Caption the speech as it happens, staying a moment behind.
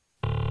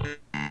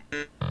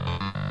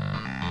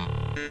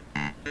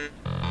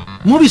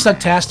Movie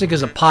Sucktastic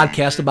is a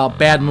podcast about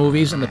bad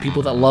movies and the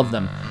people that love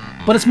them.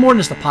 But it's more than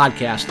just a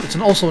podcast, it's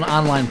also an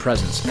online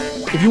presence.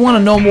 If you want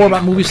to know more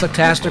about Movie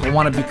Sucktastic or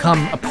want to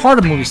become a part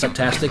of Movie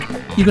Sucktastic,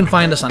 you can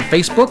find us on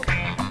Facebook,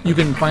 you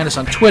can find us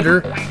on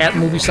Twitter at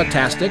Movie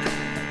Sucktastic,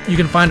 you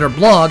can find our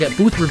blog at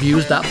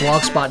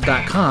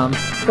boothreviews.blogspot.com,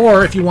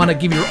 or if you want to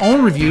give your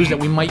own reviews that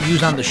we might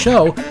use on the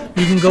show,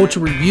 you can go to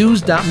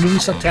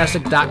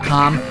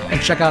reviews.moviesucktastic.com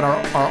and check out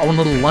our own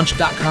little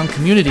lunch.com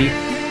community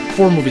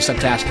for Movie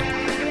Sucktastic.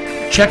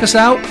 Check us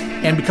out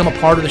and become a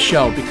part of the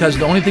show, because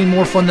the only thing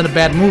more fun than a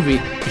bad movie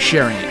is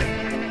sharing it.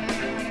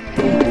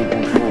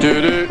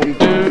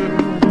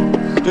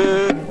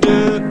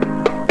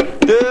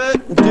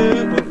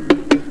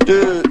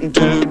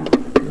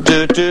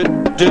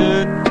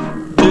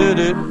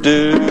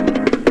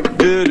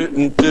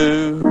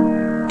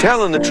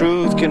 Telling the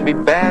truth can be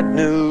bad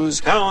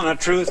news. Telling the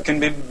truth can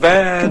be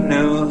bad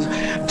news.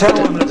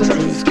 Telling the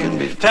truth can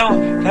be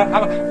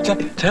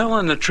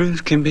telling the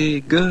truth can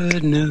be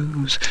good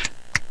news.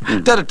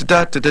 Telling the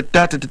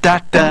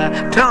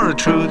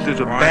truth is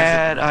a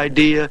bad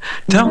idea.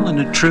 Telling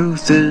the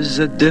truth is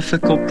a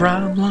difficult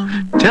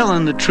problem.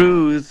 Telling the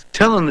truth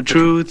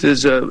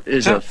is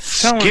a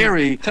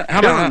scary.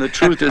 Telling the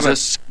truth is a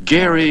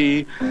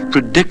scary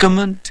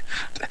predicament.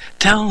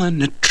 Telling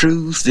the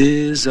truth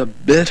is a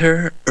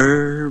bitter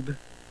herb.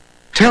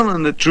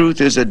 Telling the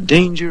truth is a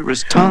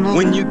dangerous tunnel.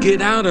 When you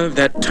get out of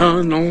that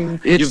tunnel,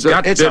 it's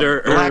a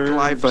black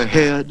life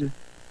ahead.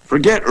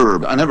 Forget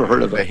herb. I never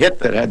heard of a hit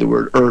that had the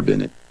word herb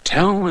in it.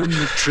 Telling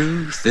the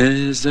truth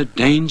is a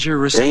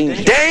dangerous.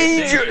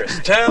 Dangerous.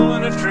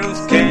 Telling the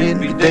truth can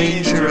be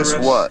dangerous.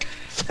 What?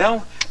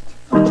 Telling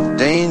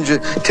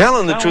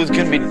the truth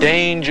can be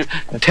dangerous.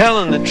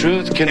 Telling the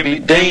truth can be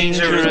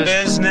dangerous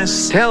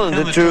business.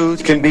 Telling the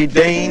truth can be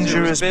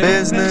dangerous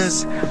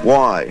business.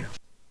 Why?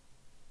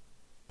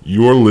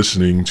 You're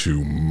listening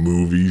to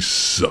Movie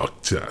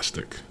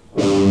Sucktastic.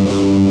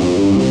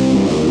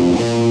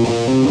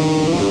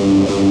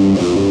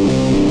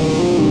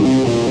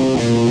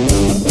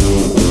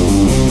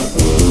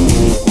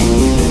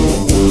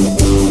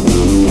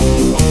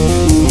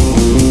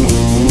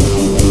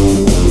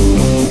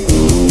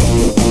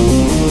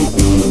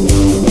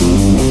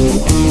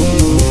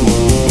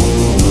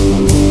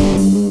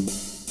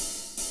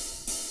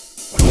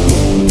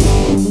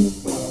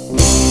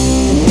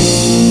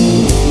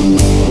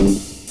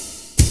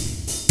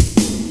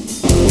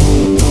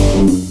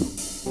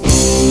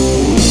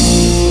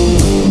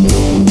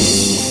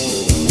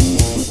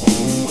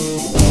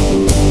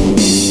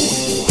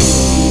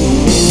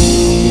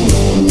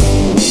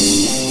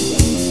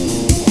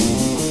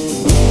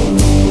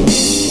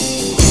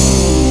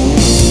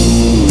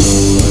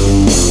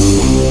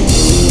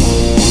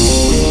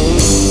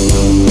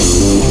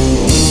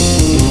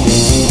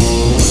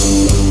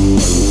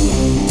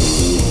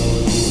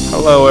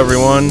 Hello,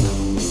 everyone.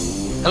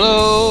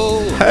 Hello.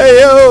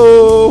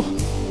 Heyo.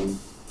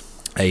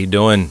 How you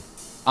doing?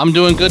 I'm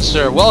doing good,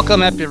 sir.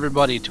 Welcome,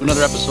 everybody, to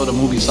another episode of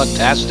Movie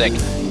Sucktastic.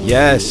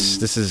 Yes,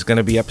 this is going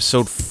to be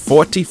episode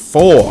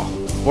 44.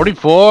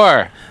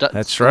 44.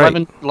 That's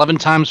right. 11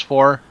 times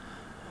 4.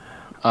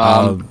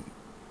 Yeah.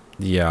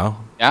 Yeah?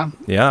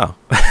 Yeah.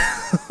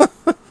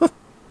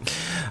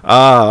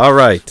 All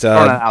right.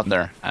 Throwing it out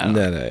there.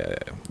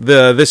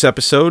 This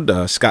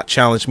episode, Scott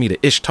challenged me to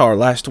Ishtar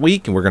last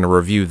week, and we're going to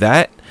review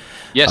that.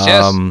 Yes.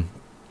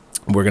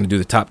 We're going to do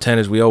the top 10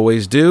 as we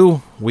always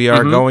do. We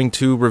are going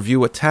to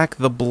review Attack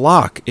the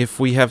Block if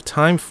we have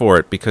time for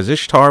it, because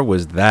Ishtar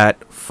was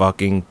that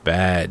fucking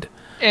bad.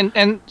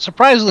 And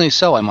surprisingly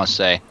so, I must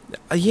say.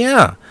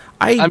 Yeah.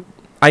 I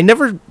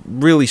never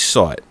really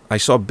saw it. I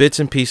saw bits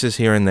and pieces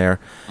here and there.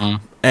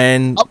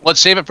 And let's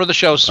save it for the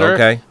show, sir.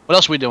 Okay. What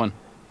else are we doing?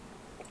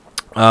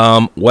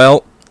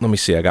 Well, let me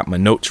see. I got my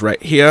notes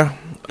right here.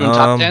 Doing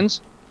top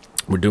 10s?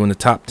 We're doing the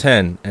top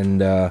 10,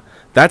 and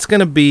that's going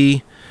to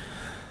be...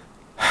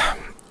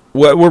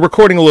 We're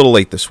recording a little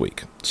late this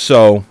week,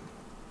 so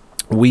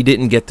we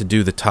didn't get to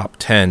do the top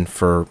 10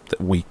 for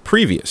the week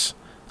previous,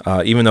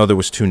 even though there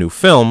was 2 new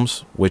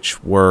films,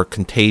 which were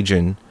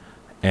Contagion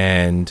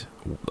and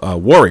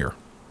Warrior.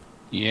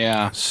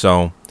 Yeah.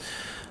 So,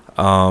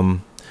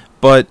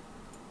 but,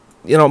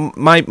 you know,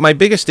 my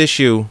biggest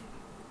issue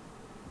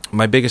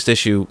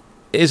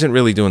isn't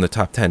really doing the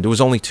top 10. There was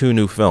only 2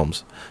 new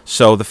films.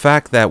 So the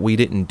fact that we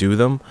didn't do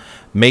them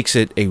makes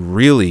it a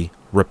really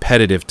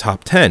repetitive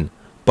top 10.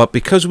 But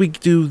because we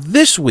do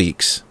this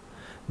week's,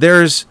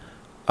 there's,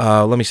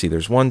 let me see,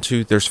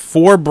 there's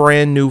 4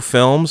 brand new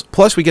films,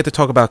 plus we get to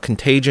talk about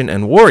Contagion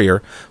and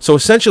Warrior. So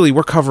essentially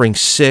we're covering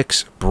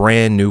 6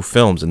 brand new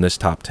films in this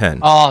top 10.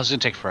 Oh, it's going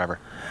to take forever.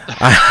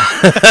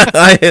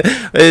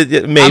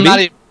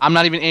 Maybe. I'm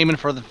not even aiming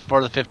for the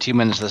 15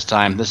 minutes this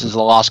time. This is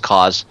a lost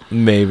cause.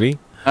 Maybe.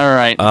 All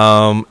right.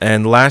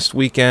 And last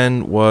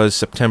weekend was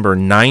September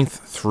 9th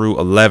through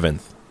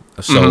 11th.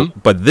 So,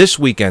 but this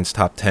weekend's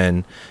top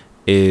 10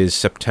 is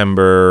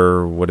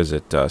September,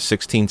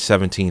 16th,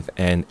 17th,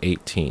 and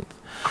 18th.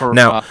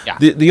 Now, yeah.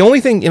 the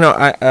only thing,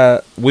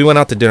 we went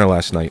out to dinner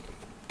last night,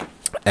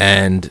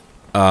 and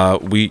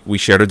we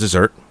shared a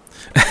dessert.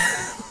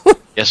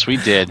 Yes, we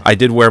did. I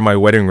did wear my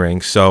wedding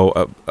ring,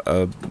 so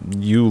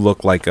you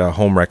look like a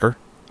home wrecker.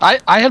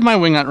 I had my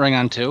ring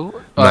on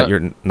too.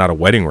 Not a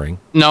wedding ring.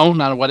 No,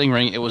 not a wedding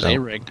ring. It was a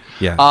ring.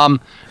 Yeah.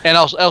 And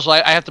also,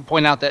 I have to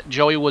point out that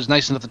Joey was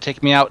nice enough to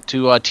take me out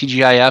to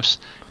TGIFs,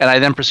 and I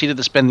then proceeded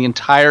to spend the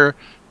entire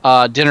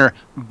dinner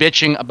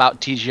bitching about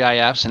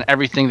TGIFs and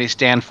everything they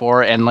stand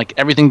for, and like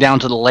everything down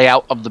to the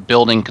layout of the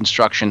building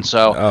construction.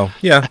 So. Oh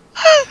yeah.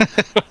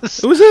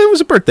 it was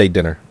a birthday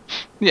dinner.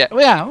 Yeah.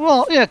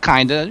 Well,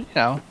 kinda.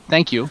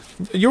 Thank you.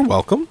 You're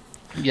welcome.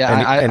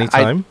 Yeah.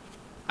 Anytime.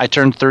 I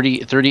turned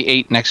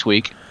 38 next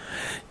week.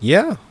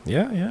 Yeah.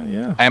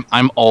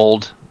 I'm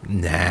old.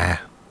 Nah.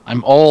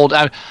 I'm old.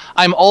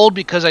 I'm old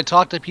because I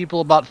talk to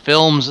people about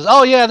films.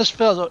 Oh yeah, this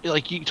film.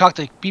 Like you talk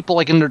to people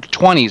like in their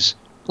 20s,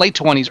 late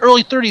 20s,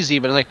 early 30s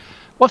even. Like,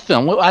 what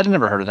film? I'd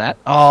never heard of that.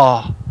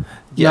 Oh.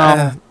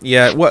 Yeah. No.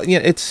 Yeah. Well, yeah.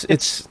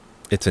 It's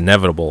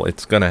inevitable.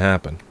 It's gonna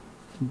happen.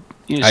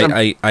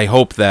 I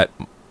hope that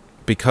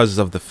because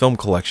of the film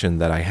collection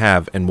that I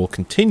have and will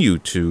continue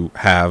to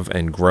have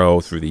and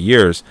grow through the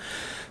years,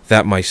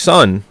 that my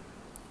son,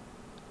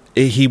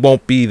 he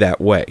won't be that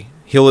way.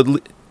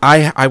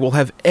 I will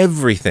have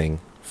everything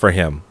for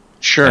him.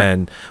 Sure.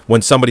 And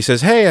when somebody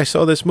says, "Hey, I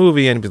saw this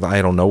movie," and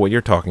I don't know what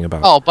you're talking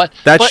about. Oh, but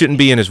that shouldn't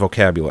be in his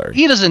vocabulary.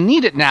 He doesn't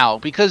need it now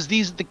because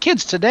the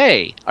kids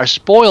today are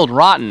spoiled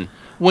rotten.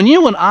 When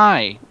you and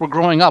I were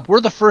growing up,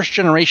 we're the first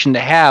generation to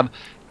have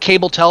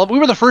cable television. We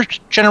were the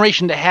first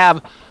generation to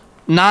have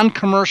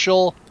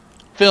non-commercial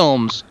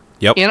films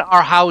in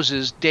our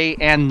houses day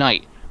and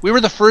night. We were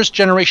the first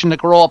generation to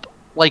grow up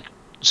like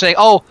saying,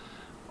 "Oh,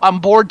 I'm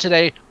bored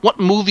today. What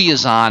movie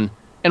is on?"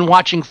 and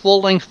watching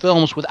full-length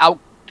films without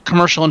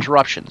commercial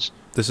interruptions.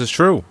 This is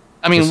true.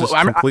 I mean, this is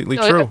completely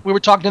true. We were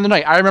talking the other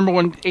night. I remember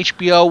when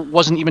HBO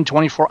wasn't even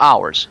 24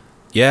 hours.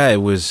 Yeah, it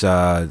was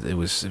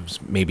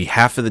maybe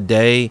half of the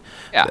day.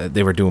 Yeah.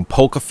 They were doing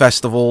polka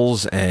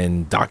festivals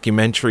and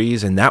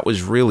documentaries, and that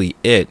was really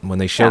it. When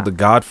they showed The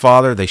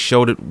Godfather, they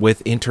showed it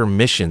with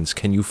intermissions.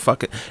 Can you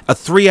fuck it? A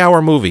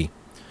 3-hour movie.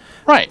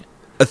 Right.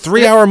 A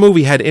 3-hour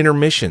movie had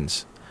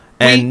intermissions.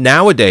 And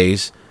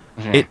nowadays,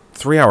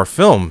 3-hour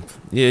film,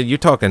 you're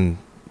talking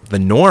the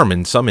norm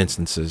in some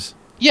instances.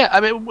 Yeah, I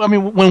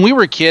mean, when we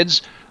were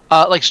kids,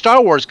 like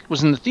Star Wars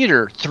was in the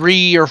theater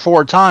 3 or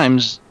 4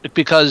 times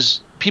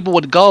because people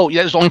would go.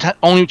 That was the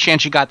only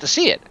chance you got to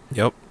see it.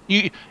 Yep.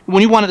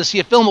 When you wanted to see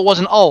a film, it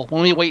wasn't. Oh,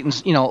 when we wait and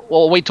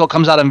we'll wait till it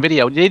comes out on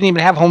video. They didn't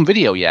even have home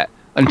video yet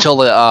until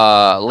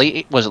the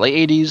late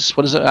 80s.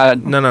 What is it?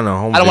 No. I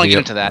don't want to get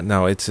into that.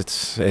 No,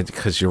 it's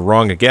because you're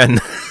wrong again.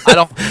 I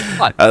don't.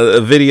 What?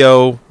 A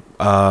video,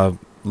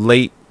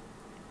 late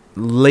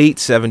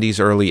 70s,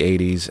 early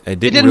 80s. It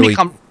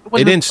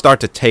didn't start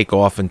to take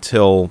off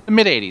until the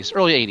mid 80s,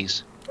 early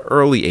 80s.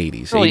 Early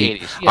 80s. Early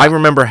 80s. Yeah. I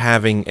remember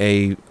having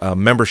a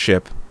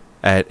membership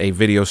at a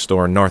video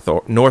store in North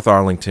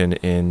Arlington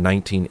in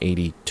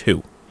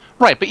 1982.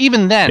 Right, but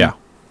even then,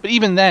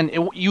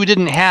 you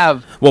didn't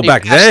have. Well,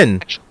 back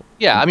then. Section.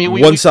 Yeah, I mean,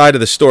 one side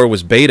of the store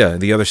was beta,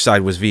 the other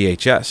side was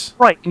VHS.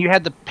 Right, and you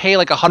had to pay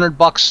like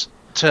 $100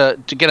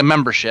 to get a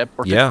membership,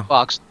 or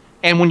 $50.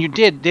 And when you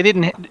did, they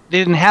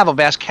didn't have a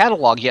vast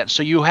catalog yet,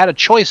 so you had a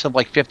choice of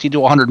like 50 to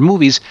 100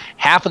 movies,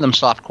 half of them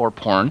softcore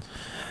porn.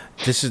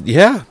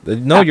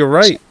 You're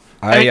right.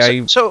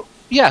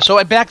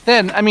 So back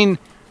then, I mean,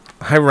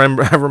 I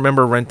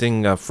remember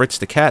renting Fritz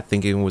the Cat,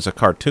 thinking it was a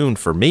cartoon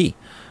for me.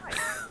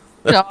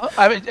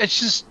 It's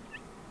just,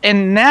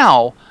 and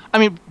now, I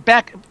mean,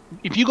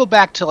 if you go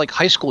back to like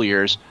high school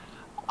years,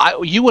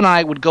 you and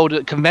I would go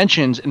to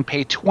conventions and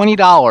pay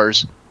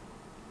 $20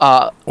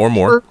 or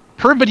more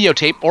per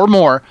videotape or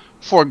more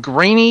for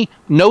grainy,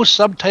 no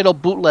subtitle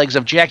bootlegs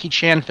of Jackie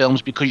Chan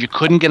films because you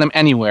couldn't get them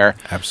anywhere.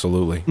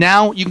 Absolutely.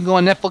 Now you can go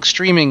on Netflix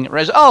streaming.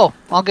 Oh,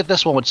 I'll get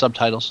this one with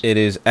subtitles. It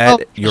is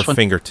at your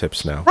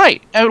fingertips now.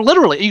 Right.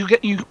 Literally,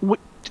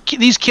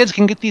 these kids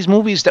can get these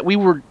movies that we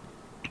were,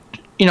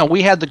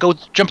 we had to go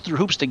jump through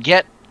hoops to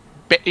get,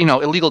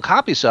 illegal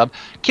copies of.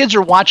 Kids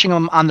are watching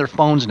them on their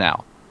phones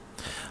now.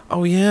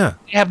 Oh yeah.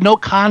 They have no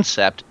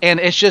concept, and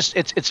it's just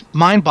it's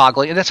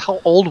mind-boggling, and that's how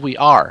old we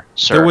are,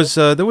 sir.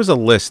 There was a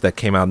list that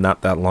came out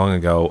not that long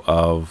ago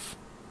of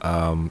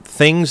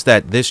things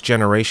that this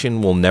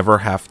generation will never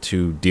have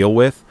to deal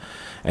with,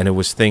 and it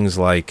was things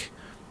like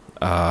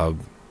the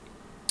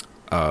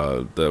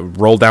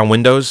roll down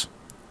windows,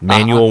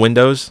 manual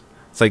windows.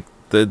 It's like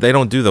they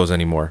don't do those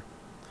anymore.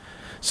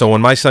 So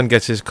when my son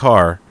gets his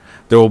car,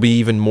 there will be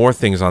even more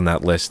things on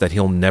that list that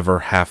he'll never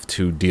have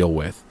to deal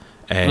with,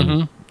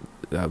 and.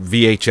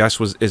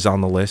 VHS is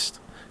on the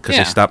list because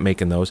they stopped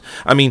making those.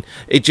 I mean,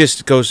 it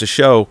just goes to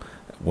show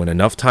when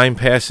enough time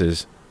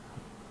passes,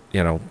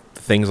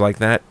 things like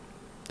that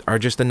are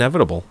just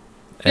inevitable.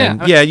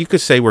 And you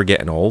could say we're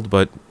getting old,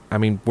 but I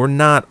mean, we're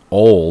not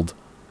old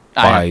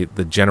by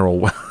the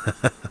general.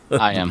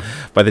 I am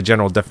by the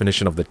general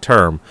definition of the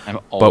term. I'm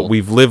old. But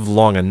we've lived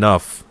long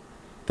enough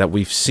that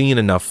we've seen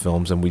enough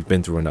films and we've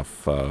been through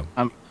enough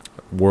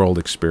world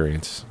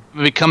experience.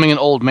 Becoming an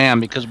old man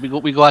because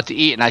we go out to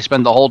eat and I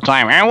spend the whole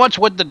time. And what's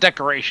with the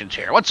decorations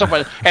here? What's up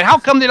with, and how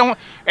come they don't?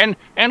 And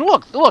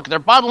look, they're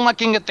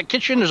bottlenecking at the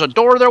kitchen. There's a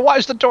door there. Why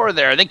is the door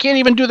there? They can't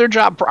even do their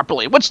job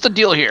properly. What's the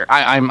deal here?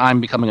 I'm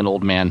becoming an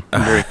old man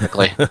very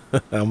quickly.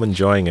 I'm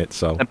enjoying it.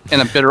 So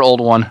and a bitter old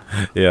one.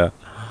 Yeah.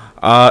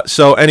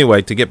 So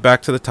anyway, to get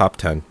back to the top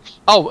 10.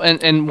 Oh,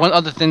 and one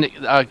other thing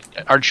that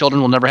our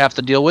children will never have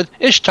to deal with,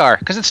 Ishtar,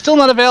 because it's still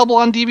not available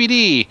on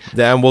DVD.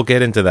 Then we'll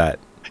get into that.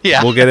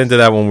 Yeah. We'll get into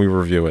that when we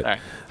review it.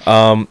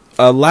 All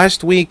right.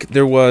 Last week,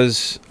 there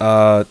was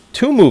 2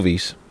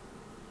 movies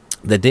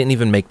that didn't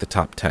even make the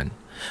top 10.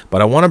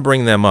 But I want to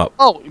bring them up.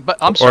 Oh, but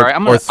I'm sorry.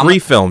 Or 3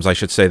 films, I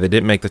should say, that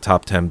didn't make the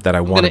top 10 that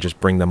I want to just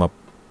bring them up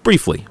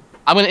briefly.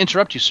 I'm going to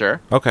interrupt you, sir.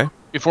 Okay.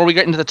 Before we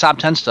get into the top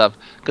 10 stuff,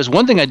 because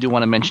one thing I do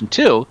want to mention,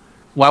 too,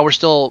 while we're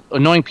still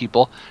annoying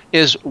people,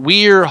 is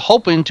we're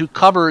hoping to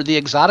cover the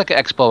Exotica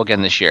Expo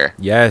again this year.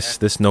 Yes,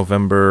 this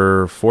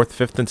November 4th,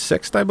 5th, and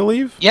 6th, I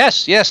believe.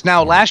 Yes.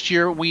 Now, last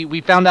year,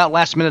 we found out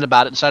last minute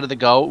about it inside of the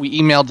Go.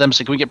 We emailed them,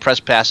 said, can we get press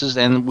passes?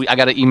 And I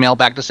got an email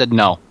back that said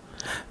no.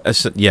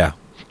 Yeah.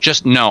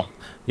 Just no.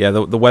 Yeah,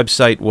 the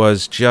website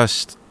was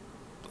just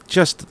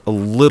a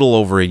little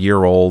over a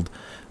year old.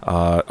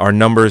 Our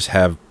numbers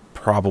have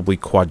probably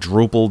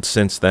quadrupled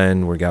since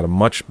then. We got a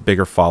much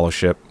bigger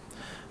followership.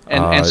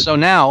 And so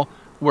now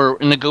we're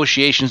in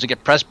negotiations to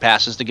get press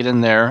passes to get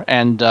in there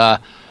and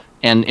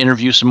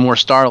interview some more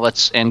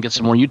starlets and get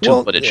some more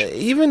YouTube footage.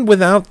 Even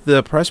without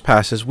the press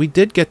passes, we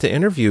did get to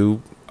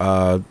interview,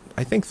 I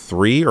think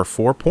 3 or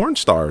 4 porn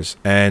stars,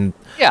 and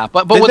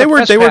but with a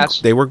press pass,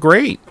 they were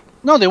great.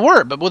 No, they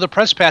were, but with a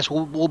press pass,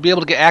 we'll be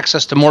able to get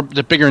access to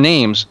the bigger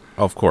names.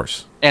 Of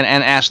course. And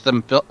ask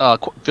them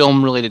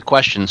film-related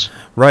questions.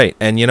 Right,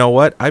 and you know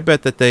what? I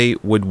bet that they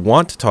would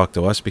want to talk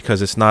to us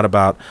because it's not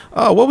about,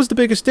 oh, what was the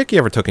biggest dick you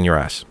ever took in your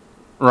ass?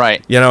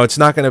 Right. You know, it's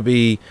not going to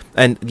be,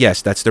 and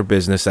yes, that's their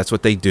business, that's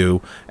what they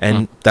do,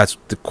 and that's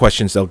the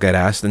questions they'll get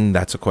asked, and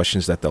that's the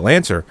questions that they'll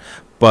answer.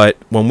 But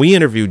when we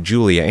interviewed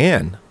Julia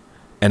Ann,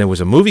 and it was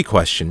a movie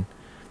question,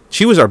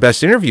 she was our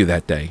best interview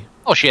that day.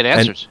 Oh, she had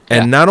answers.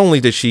 And not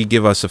only did she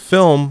give us a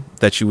film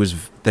that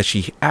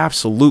she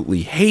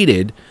absolutely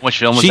hated. Which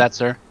film was that,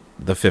 sir?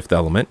 The Fifth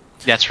Element.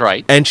 That's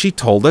right. And she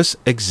told us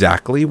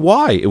exactly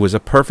why. It was a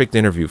perfect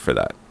interview for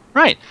that.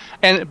 Right.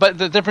 But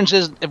the difference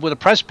is, with a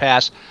press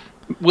pass,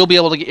 we'll be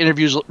able to get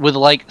interviews with,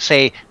 like,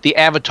 say, the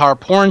Avatar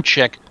porn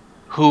chick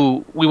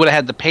who we would have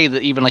had to pay to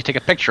even, like, take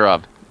a picture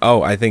of.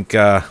 Oh, I think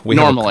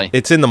normally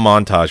it's in the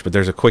montage, but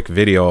there's a quick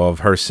video of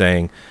her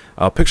saying,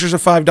 pictures are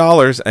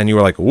 $5, and you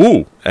were like,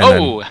 ooh. And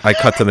then I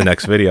cut to the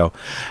next video.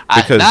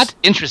 Because, I'm not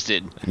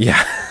interested.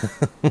 Yeah.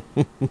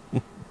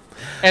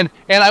 and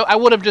I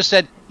would have just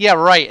said, yeah,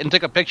 right, and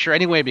took a picture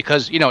anyway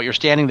because, you're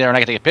standing there and I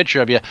can take a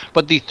picture of you.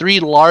 But the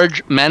 3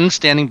 large men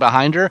standing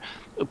behind her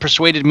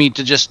persuaded me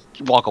to just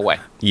walk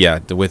away. Yeah,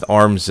 with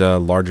arms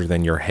larger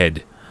than your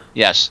head.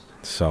 Yes.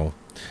 So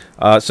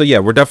yeah,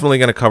 we're definitely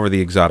going to cover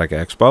the Exotica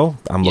Expo.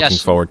 I'm looking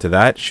forward to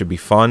that. Should be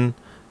fun.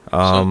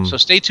 So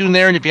stay tuned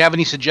there, and if you have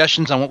any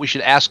suggestions on what we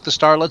should ask the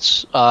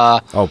starlets...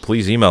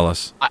 please email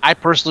us. I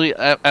personally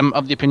am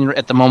of the opinion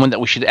at the moment that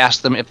we should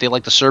ask them if they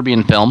like the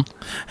Serbian film.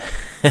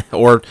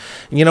 Or,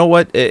 you know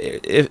what,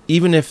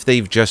 even if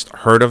they've just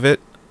heard of it,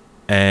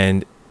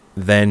 and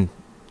then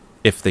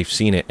if they've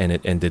seen it,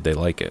 and did they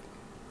like it.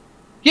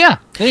 Yeah,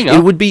 there you go.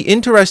 It would be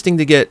interesting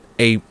to get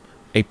a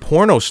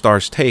porno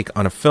star's take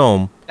on a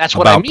film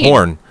about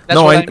porn.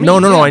 No,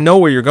 I know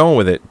where you're going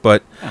with it,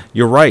 but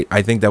you're right.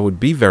 I think that would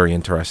be very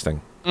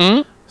interesting.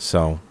 Mm-hmm.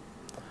 So,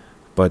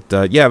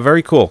 but yeah,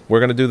 very cool. We're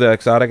going to do the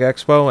Exotic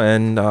Expo,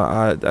 and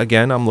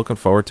again, I'm looking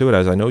forward to it,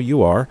 as I know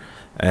you are.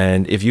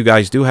 And if you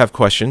guys do have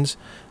questions,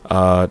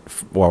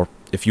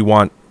 if you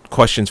want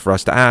questions for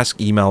us to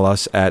ask, email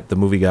us at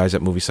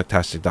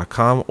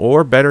themovieguys@moviesucktastic.com,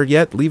 or better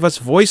yet, leave us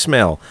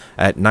voicemail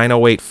at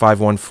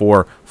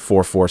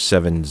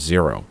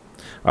 908-514-4470.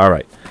 All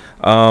right.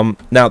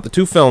 Now, the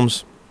 2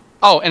 films...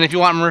 Oh, and if you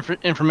want more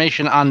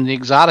information on the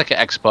Exotica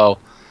Expo,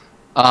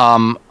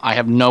 I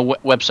have no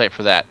website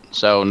for that,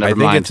 so never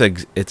mind. I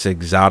think it's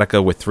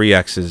Exotica with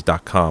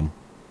 3x's.com.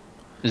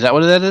 Is that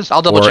what that is?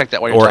 I'll double check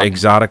that while you're talking. Or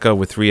Exotica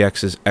with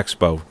 3x's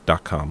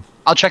expo.com.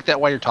 I'll check that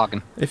while you're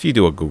talking. If you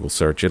do a Google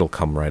search, it'll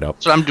come right up.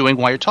 That's what I'm doing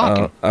while you're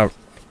talking.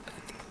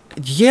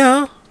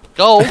 Yeah.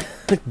 Go.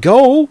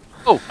 Go.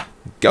 Oh.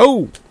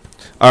 Go.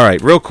 All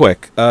right, real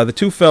quick. The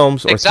 2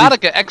 films...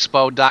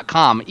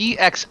 ExoticaExpo.com.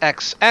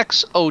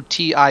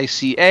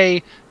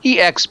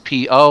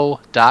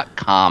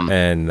 EXXXOTICAEXPO.com.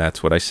 And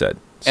that's what I said.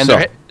 And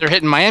they're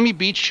hitting Miami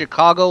Beach,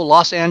 Chicago,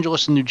 Los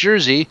Angeles, and New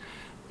Jersey.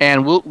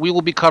 And we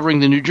will be covering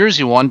the New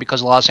Jersey one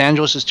because Los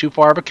Angeles is too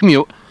far of a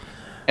commute.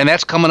 And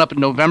that's coming up in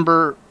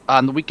November,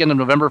 on the weekend of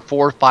November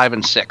 4, 5,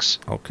 and 6.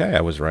 Okay,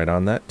 I was right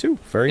on that, too.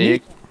 Very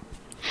neat.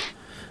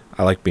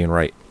 I like being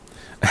right.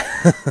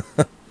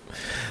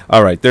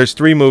 All right, there's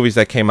 3 movies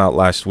that came out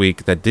last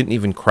week that didn't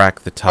even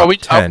crack the top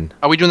 10.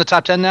 Are we doing the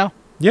top 10 now?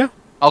 Yeah.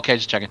 Okay,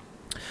 just checking.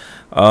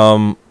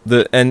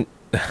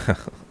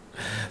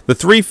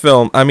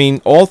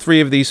 All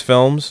three of these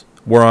films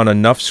were on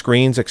enough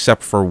screens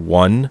except for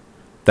one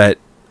that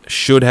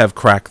should have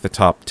cracked the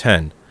top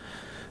 10.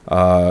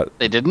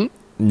 They didn't?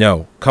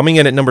 No. Coming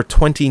in at number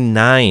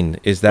 29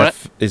 is the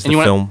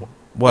film.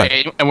 What?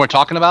 And we're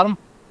talking about them?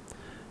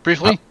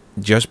 Briefly?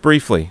 Just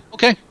briefly.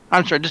 Okay.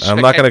 I'm sorry.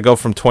 I'm not going to go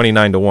from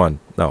 29 to 1.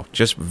 No,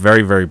 just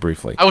very, very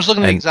briefly. I was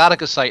looking at the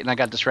Exotica site and I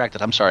got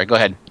distracted. I'm sorry. Go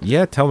ahead.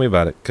 Yeah, tell me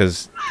about it,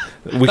 because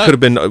we could have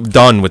been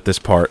done with this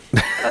part.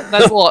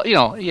 Well,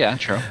 yeah,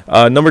 true.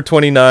 Number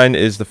 29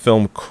 is the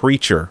film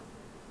Creature.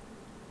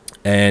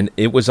 And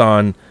it was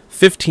on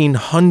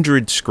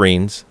 1,500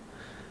 screens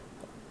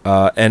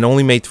and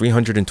only made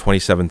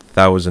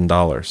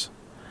 $327,000.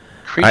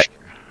 Creature.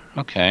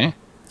 Okay.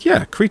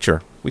 Yeah,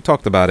 Creature. We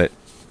talked about it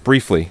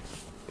briefly.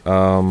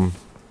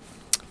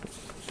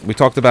 We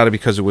talked about it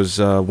because it was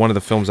one of the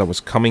films that was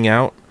coming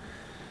out.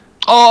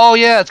 Oh,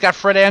 yeah. It's got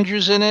Fred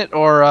Andrews in it,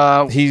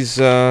 or... He's,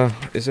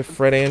 is it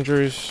Fred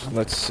Andrews?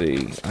 Let's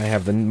see. I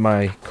have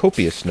my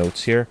copious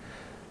notes here.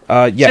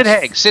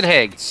 Yes. Sid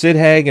Haig. Sid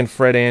Haig and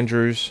Fred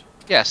Andrews.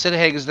 Yeah, Sid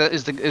Haig is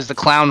the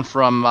clown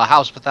from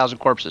House of a Thousand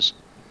Corpses.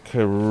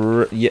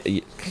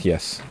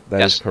 Yes,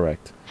 that is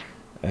correct.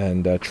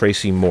 And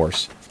Tracy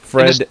Morse.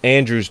 Fred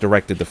Andrews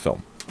directed the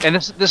film. And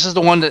this is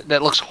the one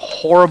that looks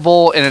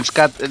horrible, and it's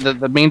got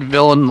the main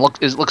villain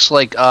looks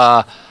like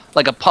a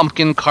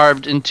pumpkin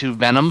carved into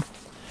venom.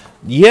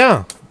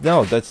 Yeah,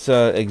 no, that's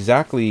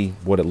exactly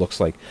what it looks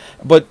like.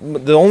 But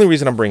the only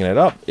reason I'm bringing it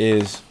up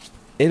is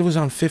it was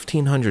on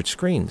 1,500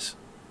 screens,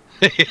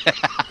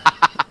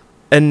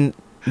 and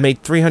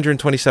made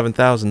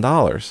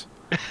 $327,000.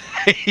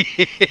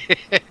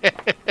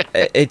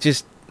 It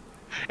just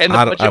and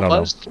the budget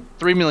was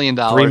 $3 million.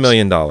 $3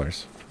 million.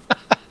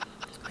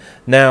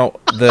 Now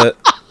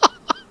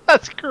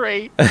That's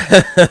great. You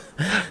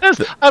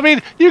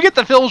get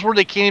the films where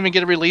they can't even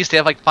get it released. They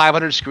have like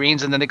 500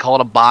 screens, and then they call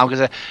it a bomb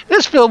because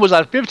this film was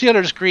on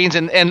 1,500 screens,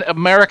 and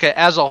America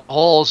as a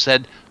whole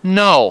said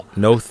no.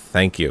 No,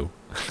 thank you.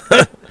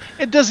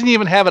 It doesn't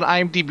even have an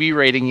IMDb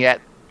rating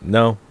yet.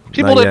 No.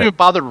 People didn't even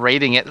bother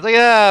rating it. It's like,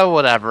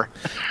 whatever.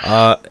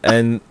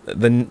 And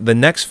the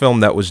next film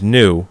that was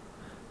new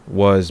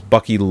was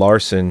Bucky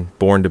Larson,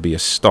 Born to be a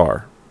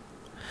Star.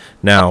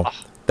 Now,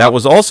 that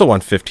was also on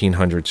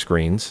 1,500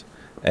 screens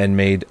and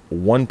made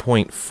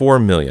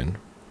 $1.4 million.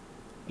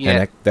 Yeah.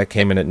 And that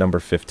came in at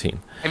number 15.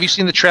 Have you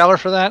seen the trailer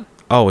for that?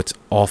 Oh, it's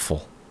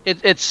awful.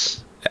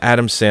 It's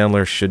Adam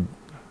Sandler should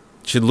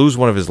lose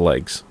one of his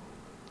legs.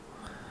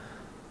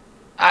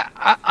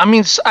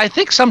 I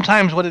think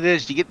sometimes what it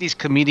is, you get these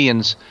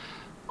comedians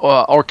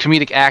or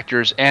comedic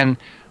actors, and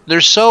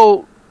they're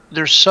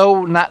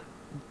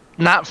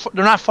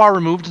not far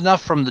removed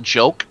enough from the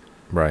joke,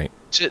 right,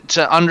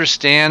 to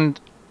understand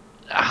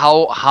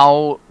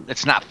how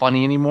it's not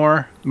funny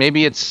anymore.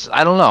 Maybe it's,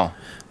 I don't know.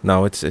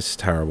 No, it's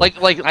terrible.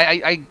 Like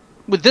I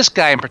with this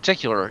guy in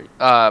particular,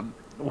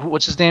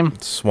 what's his name?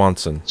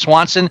 Swanson.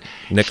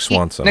 Nick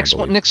Swanson.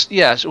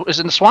 Yeah. Is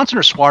it Swanson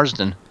or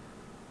Swarsden?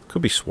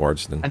 Could be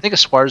Swarsden. I think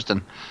it's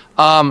Swarsden.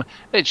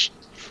 It's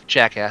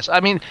jackass. I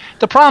mean,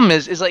 the problem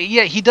is like,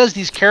 yeah, he does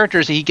these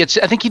characters. He gets.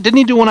 I think didn't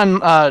he do one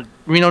on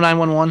Reno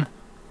 911?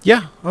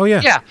 Yeah. Oh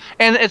yeah. Yeah,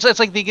 and it's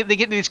like they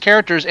get these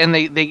characters, and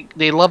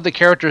they love the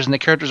characters, and the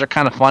characters are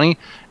kind of funny,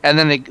 and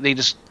then they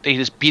just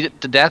beat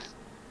it to death.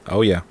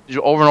 Oh yeah.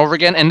 Over and over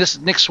again. And this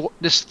what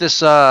was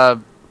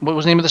the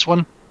name of this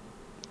one?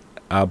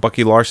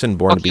 Bucky Larson,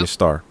 Born to be a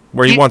Star,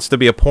 where he wants to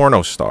be a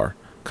porno star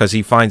because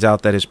he finds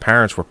out that his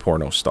parents were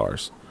porno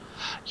stars.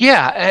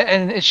 Yeah,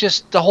 and it's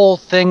just the whole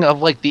thing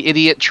of like the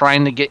idiot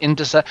trying to get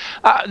into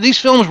these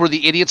films where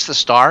the idiot's the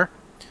star.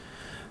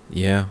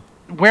 Yeah.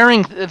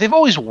 They've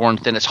always worn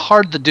thin. It's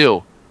hard to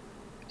do.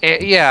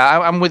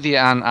 Yeah, I'm with you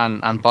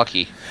on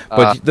Bucky.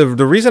 But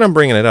the reason I'm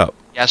bringing it up,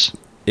 yes,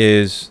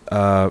 is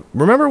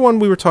remember when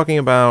we were talking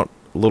about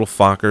Little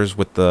Fockers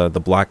with the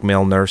black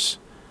male nurse,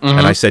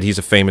 and I said he's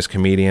a famous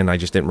comedian. I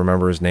just didn't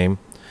remember his name.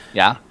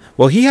 Yeah.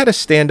 Well, he had a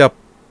stand-up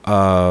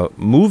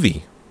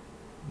movie,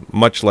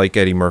 much like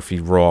Eddie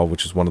Murphy Raw,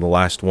 which is one of the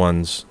last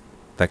ones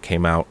that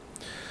came out.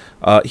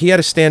 He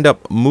had a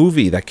stand-up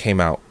movie that came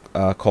out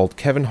called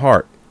Kevin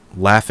Hart,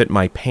 Laugh at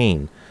My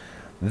Pain.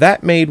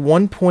 That made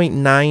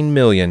 $1.9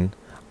 million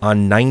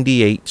on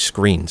 98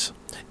 screens.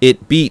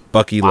 It beat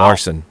Bucky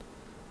Larson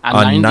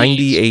on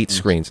 98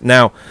 screens.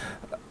 Now,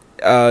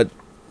 and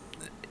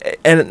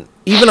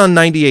even on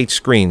 98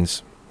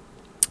 screens,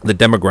 the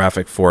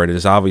demographic for it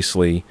is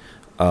obviously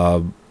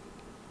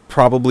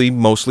probably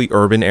mostly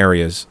urban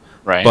areas.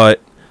 Right.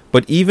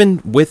 But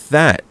even with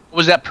that, what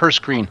was that per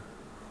screen?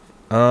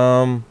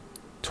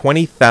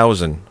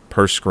 20,000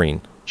 per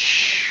screen,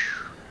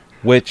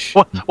 which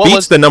what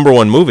beats the number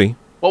one movie.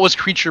 What was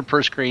Creature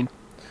per screen?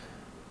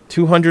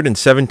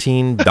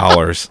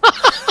 $217.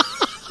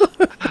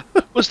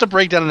 What's the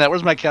breakdown on that?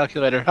 Where's my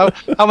calculator?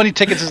 How many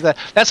tickets is that?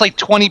 That's like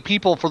 20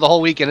 people for the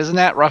whole weekend, isn't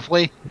that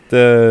roughly?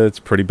 It's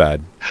pretty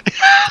bad.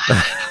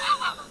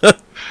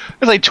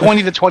 It's like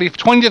 20 to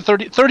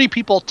 30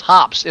 people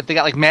tops if they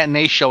got like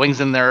matinee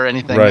showings in there or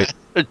anything. Right.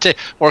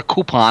 or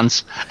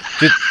coupons.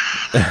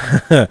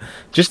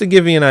 Just to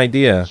give you an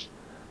idea,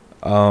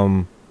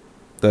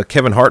 the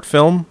Kevin Hart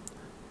film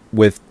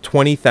with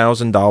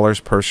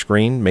 $20,000 per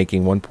screen,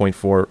 making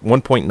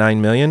 1.9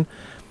 million.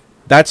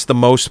 That's the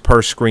most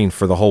per screen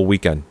for the whole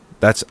weekend.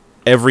 That's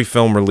every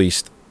film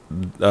released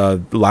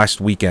last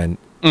weekend.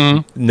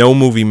 Mm-hmm. No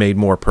movie made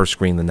more per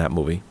screen than that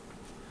movie.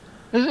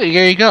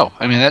 There you go.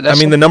 I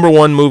mean, the number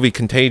one movie,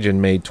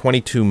 Contagion, made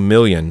 $22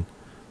 million,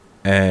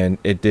 and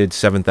it did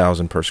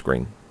 7,000 per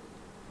screen.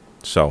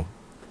 So,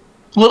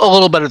 a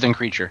little better than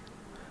Creature.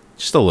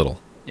 Just a little.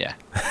 Yeah.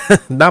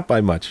 Not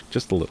by much,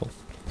 just a little.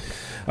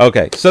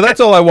 Okay, so that's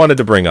all I wanted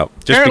to bring up,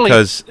 just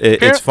because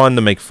it's fun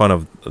to make fun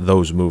of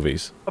those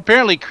movies.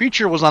 Apparently,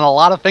 Creature was on a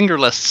lot of finger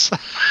lists.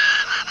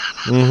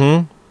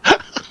 Mm-hmm.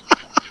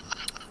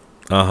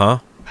 Uh-huh.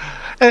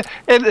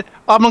 And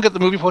I'm looking at the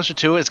movie poster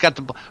too. We got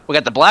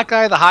the black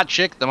guy, the hot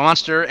chick, the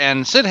monster,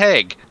 and Sid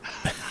Haig.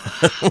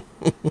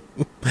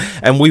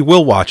 And we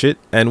will watch it,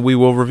 and we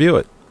will review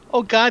it.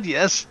 Oh God,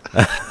 yes.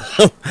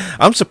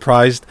 I'm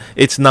surprised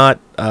it's not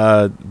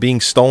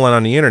being stolen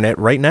on the internet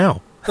right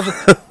now.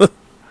 I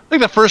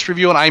think the first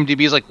review on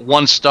IMDb is like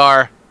 1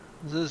 star.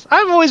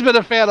 I've always been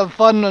a fan of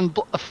fun and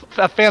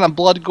a fan of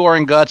blood, gore,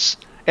 and guts,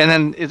 and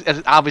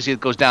then obviously it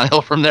goes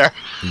downhill from there.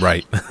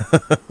 Right.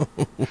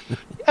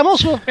 I'm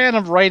also a fan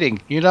of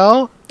writing,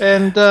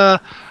 and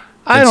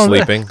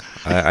sleeping.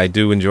 I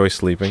do enjoy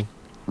sleeping.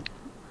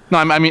 No,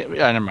 I mean,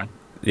 never mind.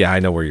 Yeah, I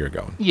know where you're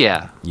going.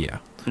 Yeah.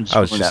 I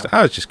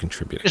was just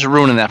contributing. Just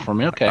ruining that for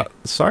me. Okay.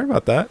 Sorry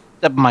about that.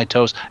 Up my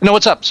toes. No,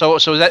 what's up? So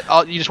is that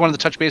all, you just wanted to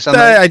touch base on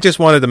that? I just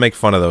wanted to make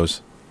fun of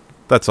those.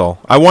 That's all.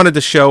 I wanted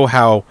to show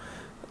how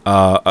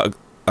a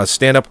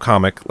stand-up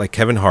comic like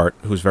Kevin Hart,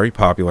 who's very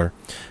popular,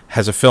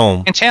 has a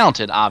film and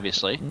talented,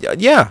 obviously.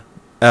 Yeah.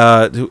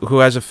 Who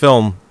has a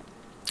film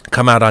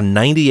come out on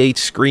 98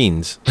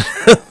 screens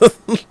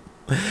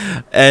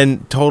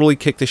and totally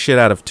kick the shit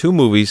out of 2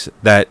 movies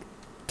that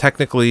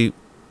technically,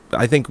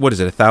 I think,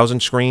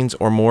 1,000 screens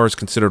or more is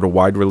considered a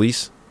wide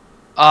release.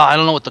 I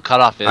don't know what the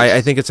cutoff is.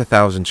 I think it's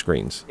 1,000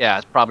 screens. Yeah,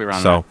 it's probably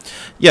around there. So,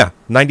 yeah,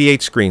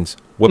 98 screens.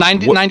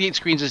 98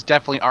 screens is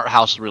definitely art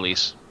house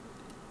release.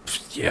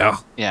 Yeah.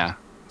 Yeah.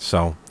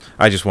 So,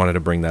 I just wanted to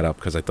bring that up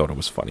because I thought it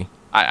was funny.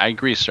 I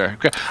agree, sir.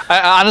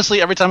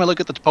 Honestly, every time I look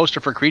at the poster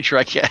for Creature,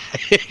 I can't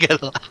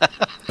get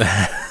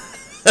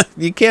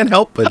You can't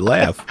help but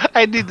laugh.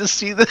 I need to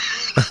see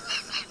this.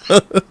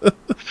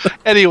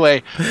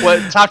 Anyway,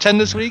 what top 10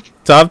 this week?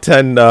 Top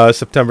 10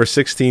 September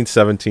 16th,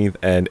 17th,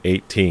 and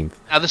 18th.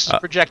 Now this is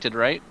projected,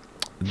 right?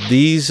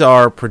 These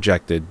are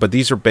projected, but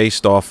these are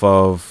based off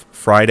of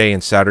Friday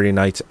and Saturday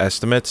night's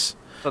estimates.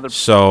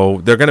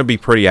 So they're going to be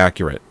pretty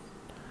accurate.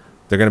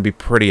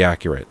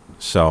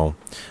 So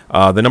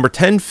the number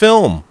 10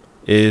 film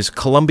is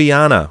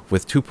Columbiana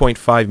with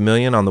 2.5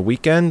 million on the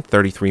weekend,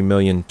 33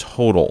 million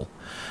total.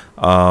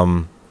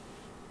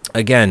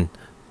 Again,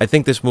 I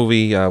think this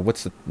movie,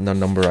 what's the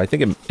number? I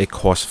think it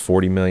cost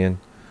 40 million.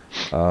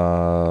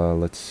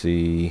 Let's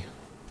see.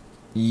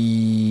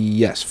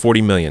 Yes,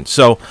 40 million.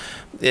 So,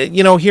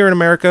 here in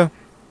America,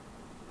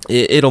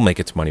 it'll make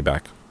its money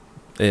back.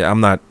 I'm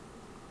not.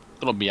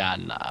 It'll be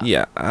on.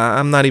 Yeah,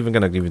 I'm not even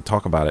going to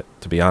talk about it,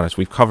 to be honest.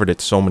 We've covered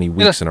it so many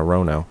weeks in a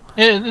row now.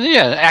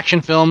 Yeah,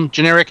 action film,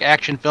 generic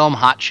action film,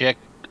 hot chick.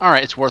 All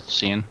right, it's worth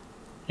seeing.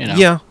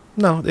 Yeah,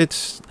 no,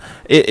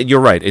 you're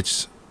right.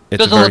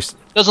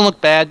 Doesn't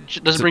look bad.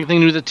 Doesn't bring anything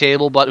new to the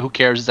table, but who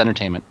cares? It's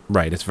entertainment.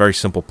 Right. It's a very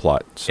simple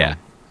plot. So. Yeah.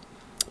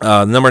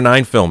 The number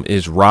 9 film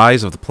is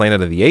Rise of the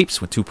Planet of the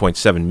Apes with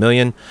 2.7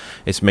 million.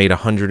 It's made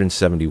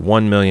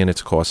 171 million.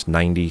 It's cost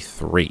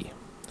 93.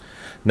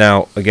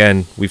 Now,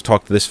 again, we've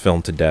talked this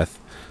film to death.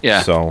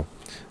 Yeah. So,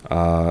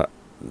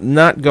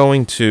 not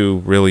going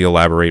to really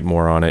elaborate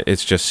more on it.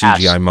 It's just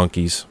CGI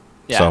monkeys.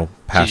 Yeah. So,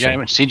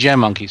 CGI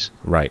monkeys.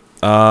 Right.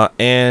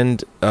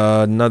 And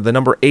the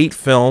number 8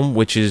 film,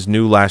 which is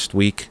new last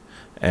week,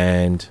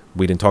 and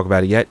we didn't talk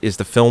about it yet, is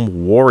the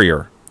film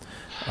Warrior.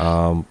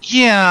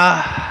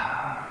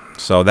 Yeah.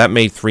 So that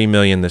made 3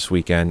 million this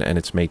weekend, and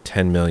it's made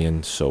 10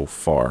 million so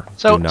far.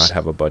 Do not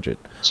have a budget.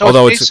 So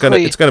although it's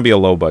gonna be a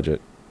low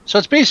budget. So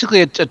it's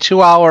basically a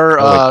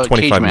 2-hour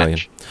 25 million.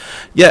 Match.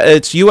 Yeah,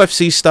 it's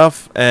UFC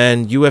stuff,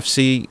 and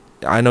UFC.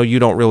 I know you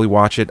don't really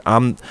watch it.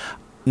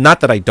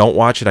 Not that I don't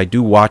watch it. I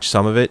do watch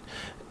some of it.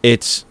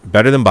 It's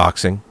better than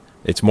boxing.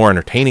 It's more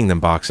entertaining than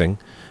boxing,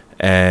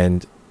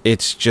 and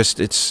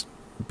it's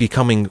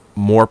becoming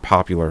more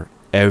popular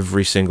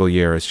every single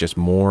year. It's just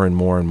more and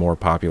more and more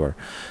popular.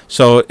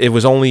 So it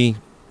was only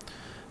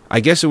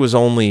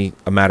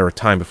a matter of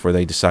time before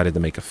they decided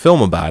to make a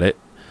film about it.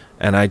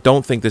 And I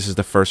don't think this is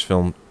the first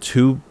film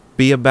to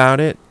be about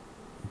it,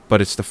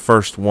 but it's the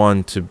first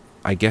one to,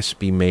 I guess,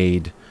 be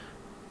made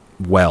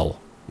well.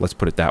 Let's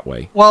put it that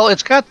way. Well,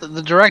 it's got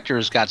the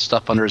director's got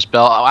stuff under his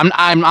belt.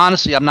 I'm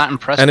honestly not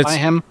impressed by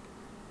him.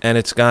 And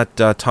it's got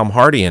Tom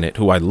Hardy in it,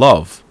 who I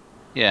love.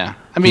 Yeah,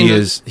 I mean,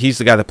 he's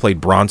the guy that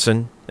played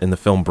Bronson in the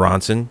film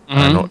Bronson.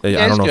 Mm-hmm.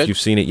 I don't know if you've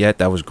seen it yet.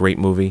 That was a great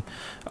movie.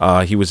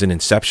 He was in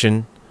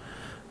Inception.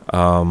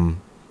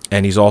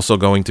 And he's also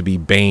going to be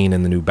Bane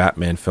in the new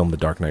Batman film, The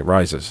Dark Knight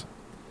Rises.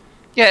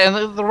 Yeah,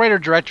 and the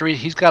writer-director,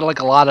 he's got like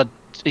a lot of...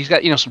 He's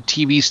got, some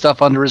TV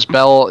stuff under his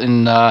belt,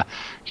 and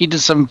he did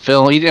some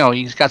film. He's got a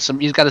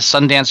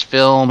Sundance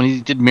film, and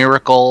he did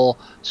Miracle,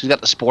 so he's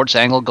got the sports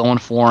angle going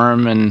for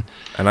him. And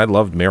I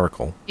loved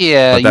Miracle.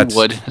 Yeah, you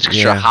would. It's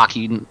because you're a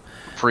hockey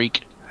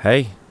freak.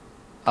 Hey.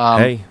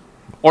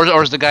 Or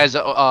as the guys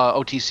at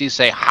OTC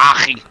say,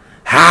 hockey.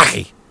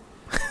 Hockey.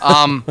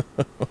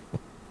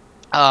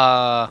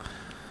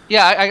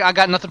 Yeah, I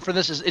got nothing for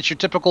this. It's your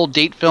typical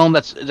date film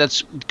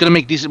that's gonna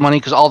make decent money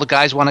because all the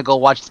guys want to go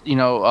watch,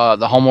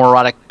 the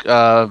homoerotic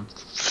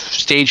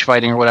stage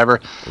fighting or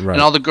whatever, right.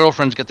 And all the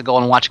girlfriends get to go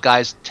and watch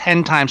guys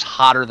 10 times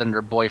hotter than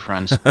their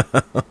boyfriends.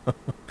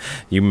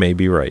 You may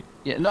be right.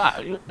 Yeah, no,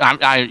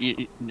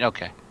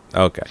 okay.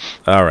 Okay,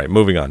 all right.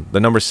 Moving on. The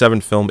number 7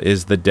 film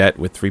is The Debt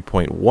with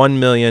 $3.1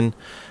 million.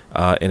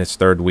 In its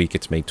third week,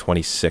 it's made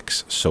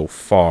 26 so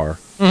far.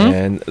 Mm-hmm.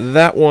 And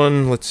that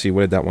one, let's see,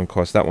 what did that one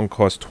cost? That one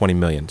cost $20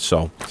 million.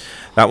 So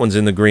that one's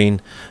in the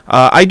green.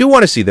 I do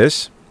want to see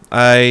this.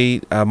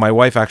 My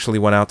wife actually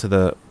went out to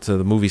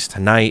the movies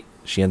tonight.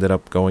 She ended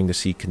up going to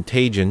see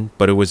Contagion,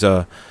 but it was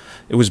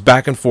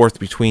back and forth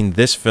between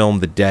this film,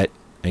 The Debt,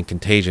 and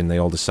Contagion. They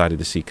all decided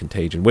to see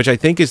Contagion, which I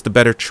think is the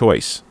better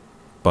choice.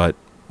 But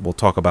we'll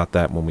talk about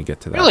that when we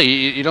get to that. Really,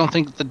 you don't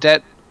think The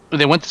Debt?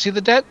 They went to see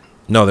The Debt?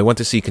 No, they went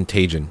to see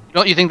Contagion.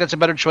 Don't you think that's a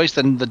better choice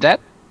than The Debt?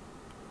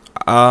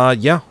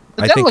 Yeah.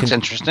 The Debt looks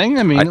interesting.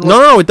 I mean,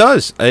 no, it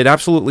does. It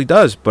absolutely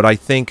does. But I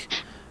think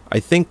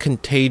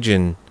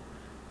Contagion.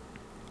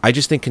 I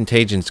just think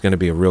Contagion's going to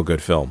be a real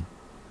good film.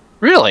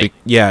 Really?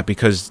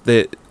 Because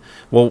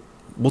we'll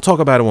talk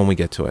about it when we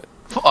get to it.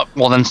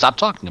 Well, then stop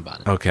talking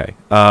about it. Okay.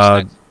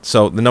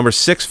 So the number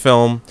 6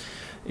 film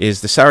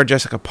is the Sarah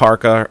Jessica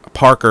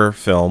Parker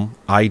film,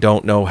 I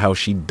Don't Know How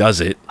She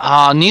Does It.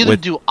 Neither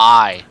do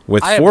I.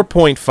 With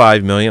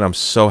 $4.5 million, I'm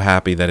so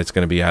happy that it's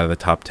going to be out of the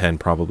top 10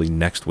 probably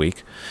next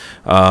week.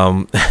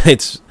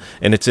 It's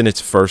in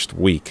its first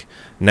week.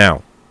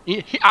 Now,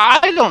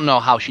 I don't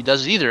know how she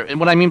does it either. And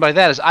what I mean by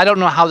that is I don't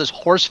know how this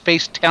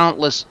horse-faced,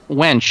 talentless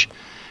wench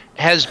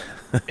has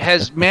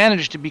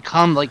managed to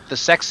become like the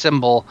sex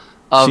symbol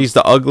of... She's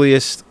the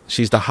ugliest...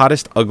 She's the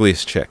hottest,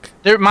 ugliest chick.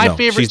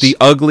 Favorite. She's the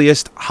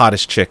ugliest,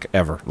 hottest chick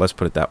ever. Let's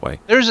put it that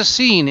way. There's a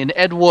scene in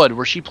Ed Wood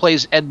where she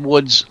plays Ed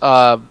Wood's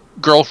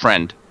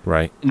girlfriend.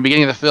 Right. In the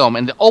beginning of the film.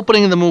 And the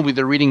opening of the movie,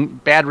 they're reading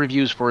bad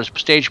reviews for his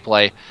stage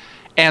play.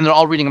 And they're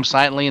all reading them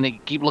silently, and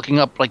they keep looking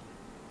up, like,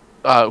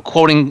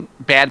 quoting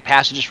bad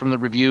passages from the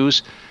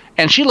reviews.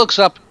 And she looks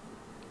up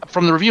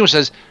from the review and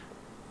says,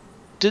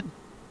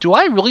 do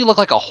I really look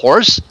like a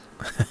horse?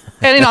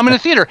 And I'm in the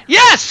theater.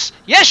 Yes,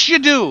 you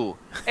do.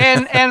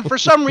 And for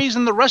some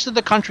reason, the rest of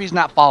the country's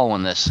not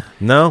following this.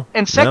 No.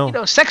 And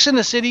Sex in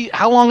the City.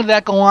 How long did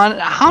that go on?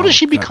 How does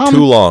she become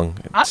too long?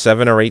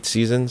 7 or 8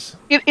 seasons.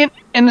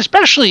 And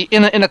especially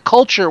in a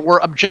culture where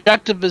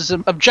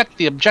objectivism. I think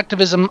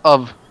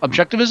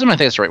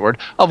that's the right word.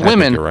 Of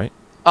women. You're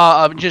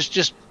right.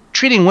 Just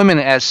treating women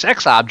as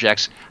sex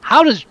objects.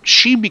 How does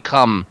she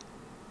become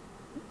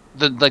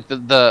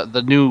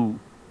the new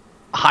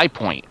high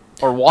point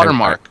or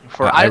watermark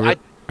I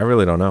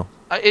really don't know.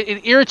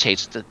 It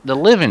irritates the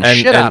living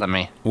shit out of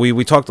me.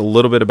 We talked a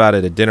little bit about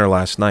it at dinner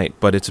last night,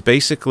 but it's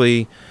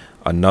basically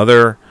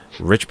another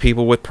rich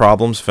people with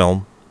problems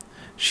film.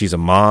 She's a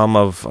mom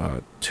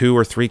of 2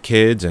 or 3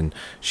 kids, and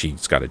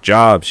she's got a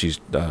job.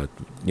 She's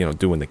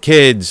doing the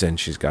kids, and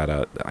she's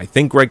got I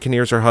think Greg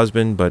Kinnear's her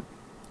husband, but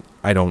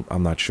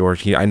I'm not sure.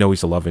 I know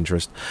he's a love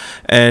interest,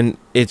 and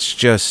it's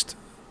just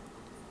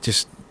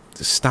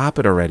stop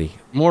it already.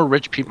 More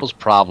rich people's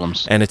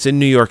problems. And it's in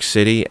New York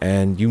City,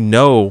 and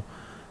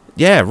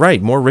yeah,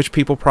 right, more rich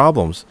people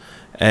problems.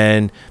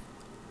 And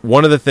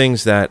one of the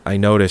things that I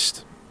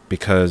noticed,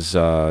 because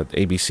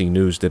ABC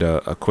News did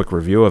a quick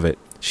review of it,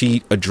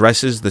 she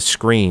addresses the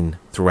screen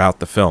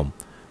throughout the film.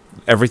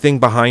 Everything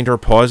behind her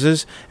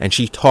pauses, and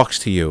she talks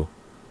to you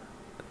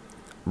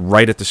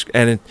right at the screen.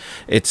 And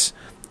it's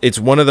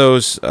one of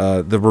those,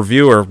 the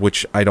reviewer,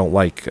 which I don't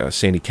like,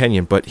 Sandy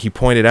Kenyon, but he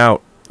pointed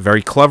out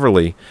very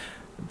cleverly,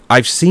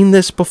 I've seen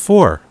this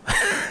before,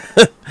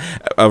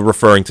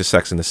 referring to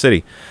Sex in the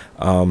City.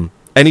 And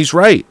he's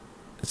right.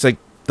 It's like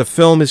the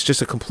film is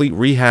just a complete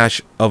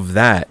rehash of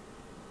that.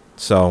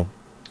 So,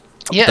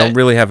 don't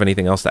really have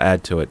anything else to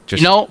add to it.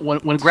 Just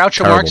when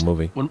Groucho Marx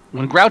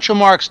when Groucho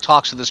Marx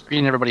talks to the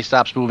screen, everybody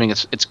stops moving.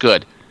 It's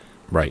good.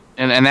 Right.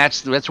 And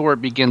that's where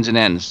it begins and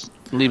ends.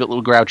 Leave it,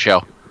 little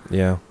Groucho.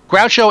 Yeah.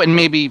 Groucho and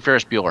maybe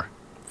Ferris Bueller.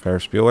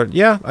 Ferris Bueller,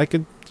 yeah, I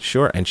could.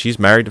 Sure, and she's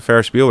married to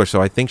Ferris Bueller,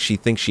 so I think she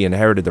thinks she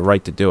inherited the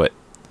right to do it.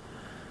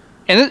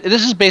 And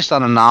this is based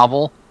on a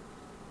novel.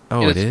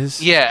 Oh, it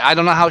is? Yeah, I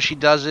don't know how she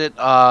does it.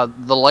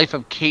 The Life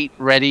of Kate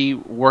Reddy,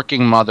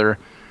 Working Mother.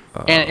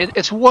 And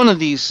it's one of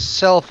these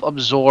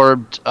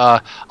self-absorbed,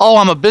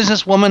 I'm a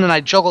businesswoman and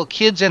I juggle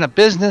kids and a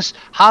business.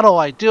 How do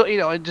I do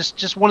it?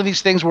 Just one of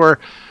these things where...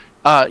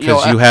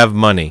 Because you have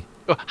money.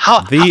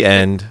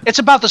 End. It's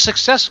about the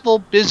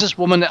successful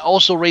businesswoman that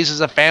also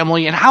raises a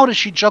family, and how does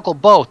she juggle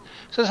both?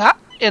 Says,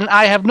 and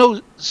I have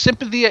no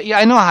sympathy. Yeah,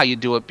 I know how you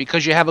do it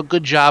because you have a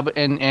good job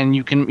and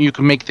you can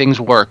make things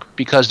work.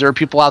 Because there are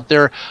people out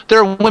there,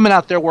 there are women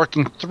out there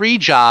working 3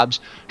 jobs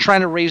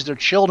trying to raise their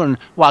children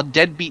while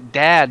deadbeat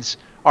dads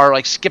are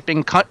like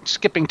skipping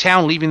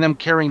town, leaving them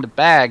carrying the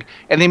bag,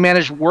 and they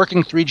manage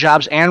working 3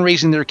 jobs and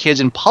raising their kids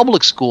in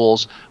public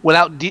schools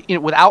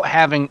without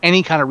having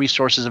any kind of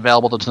resources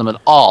available to them at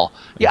all.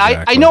 Yeah,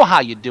 Exactly. I know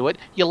how you do it.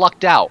 You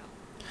lucked out.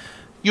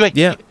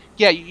 Yeah.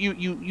 Yeah,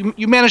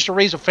 you managed to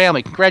raise a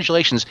family.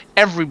 Congratulations.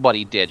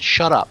 Everybody did.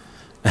 Shut up.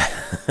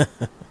 This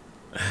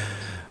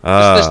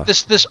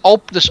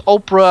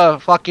Oprah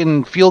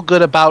fucking feel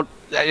good about.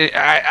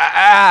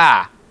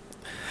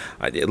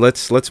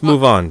 Let's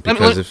move on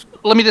because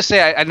Let me just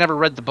say I never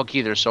read the book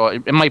either, so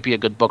it might be a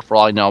good book for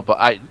all I know. But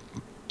I'm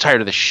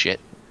tired of this shit.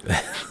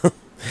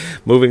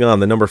 moving on,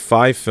 the number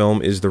 5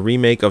 film is the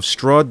remake of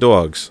Straw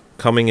Dogs,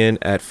 coming in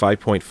at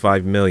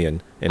 $5.5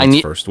 million in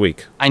its first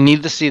week. I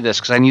need to see this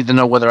because I need to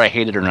know whether I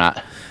hate it or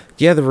not.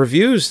 Yeah, the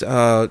reviews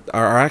are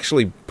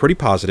actually pretty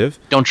positive.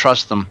 Don't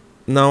trust them.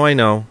 No, I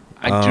know.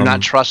 I do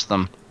not trust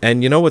them.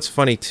 And you know what's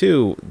funny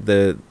too?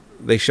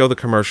 They show the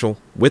commercial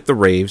with the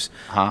raves.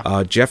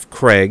 Jeff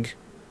Craig,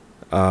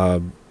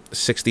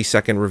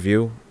 60-second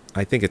review.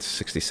 I think it's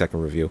a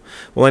 60-second review.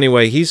 Well,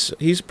 anyway, he's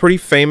a pretty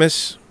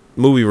famous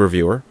movie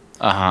reviewer.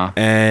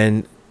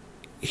 And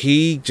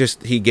he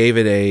gave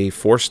it a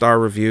 4-star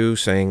review,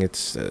 saying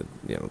it's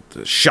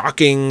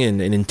shocking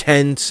and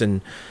intense,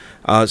 and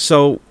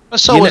so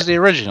was the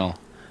original.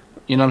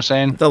 You know what I'm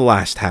saying? The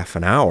last half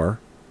an hour.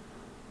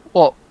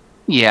 Well,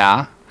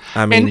 yeah.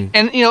 I mean,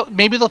 and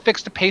maybe they'll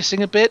fix the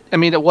pacing a bit. I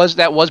mean, that was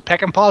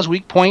Peckinpah's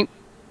weak point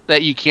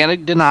that you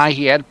can't deny.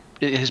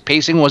 His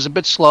pacing was a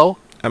bit slow.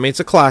 I mean,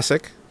 it's a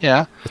classic.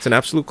 Yeah, it's an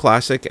absolute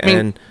classic.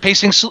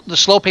 The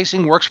slow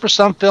pacing works for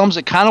some films.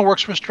 It kind of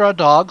works for Straw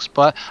Dogs,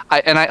 but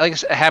I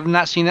have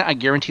not seen it. I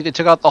guarantee they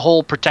took out the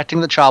whole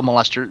protecting the child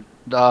molester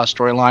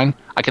storyline.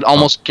 I can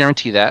almost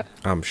guarantee that.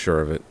 I'm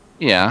sure of it.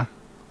 Yeah,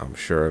 I'm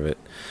sure of it.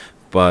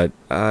 But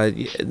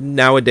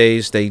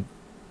nowadays, you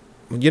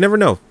never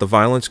know. The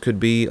violence could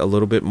be a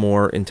little bit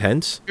more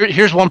intense.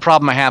 Here's one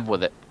problem I have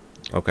with it.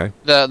 Okay.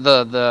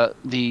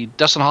 The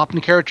Dustin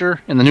Hoffman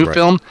character in the new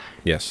film.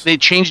 Yes. They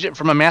changed it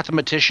from a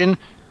mathematician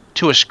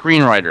to a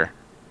screenwriter.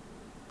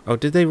 Oh,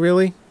 did they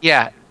really?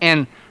 Yeah,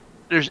 and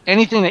there's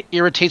anything that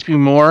irritates me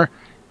more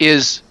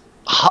is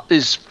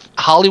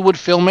Hollywood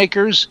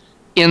filmmakers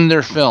in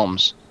their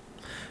films.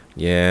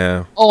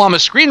 Yeah. Oh, I'm a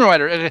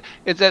screenwriter.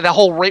 It's that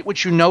whole rate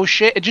what you know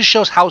shit. It just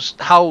shows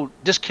how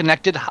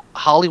disconnected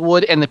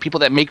Hollywood and the people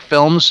that make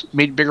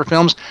bigger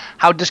films,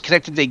 how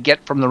disconnected they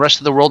get from the rest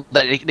of the world,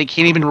 that they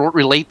can't even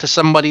relate to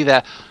somebody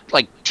that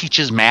like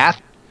teaches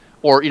math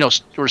or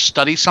or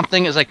studies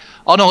something. It's like,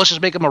 oh no, let's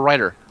just make them a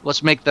writer.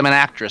 Let's make them an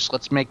actress.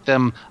 Let's make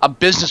them a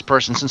business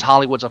person, since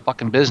Hollywood's a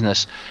fucking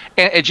business.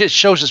 And it just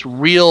shows this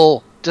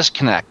real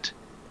disconnect.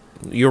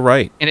 You're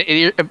right, and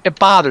it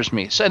bothers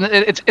me. So, and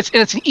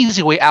it's an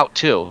easy way out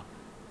too.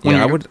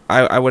 Yeah,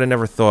 I would have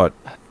never thought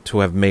to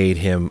have made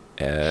him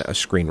a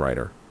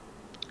screenwriter.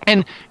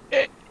 And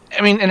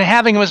I mean, and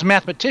having him as a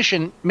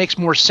mathematician makes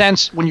more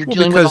sense when you're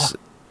dealing with.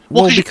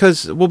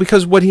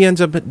 Because what he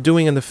ends up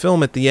doing in the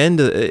film at the end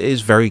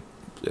is very,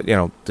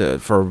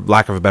 for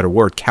lack of a better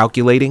word,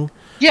 calculating.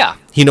 Yeah.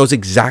 He knows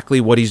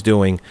exactly what he's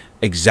doing,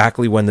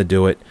 exactly when to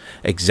do it,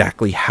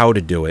 exactly how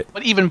to do it.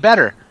 But even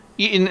better.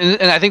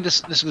 And I think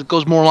this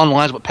goes more along the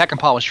lines of what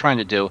Peckinpah was trying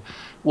to do,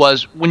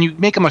 was when you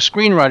make him a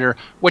screenwriter,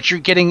 what you're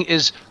getting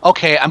is,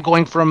 okay, I'm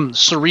going from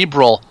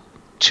cerebral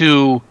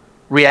to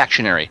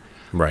reactionary.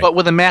 Right. But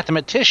with a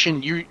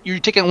mathematician, you're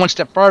taking it one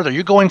step farther.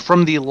 You're going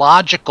from the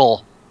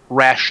logical,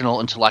 rational,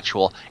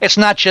 intellectual. It's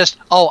not just,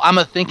 oh, I'm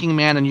a thinking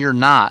man and you're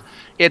not.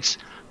 It's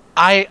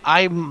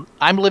I'm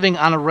living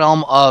on a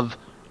realm of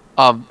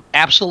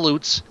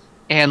absolutes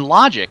and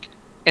logic.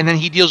 And then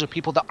he deals with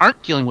people that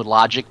aren't dealing with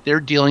logic.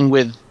 They're dealing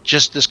with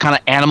just this kind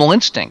of animal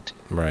instinct.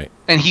 Right.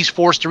 And he's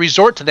forced to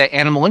resort to that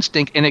animal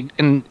instinct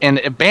and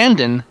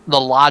abandon the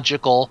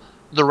logical,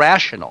 the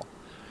rational.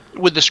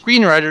 With the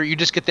screenwriter, you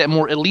just get that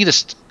more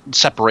elitist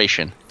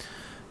separation.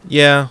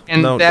 Yeah.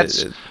 And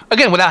that's,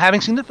 again, without having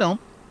seen the film.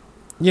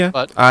 Yeah.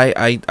 But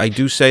I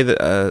do say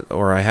that,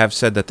 or I have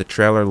said that the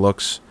trailer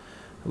looks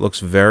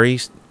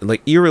very,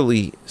 like,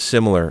 eerily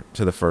similar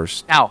to the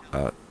first. Now.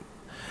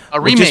 A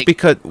remake. Just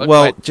because, go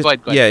ahead.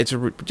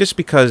 Just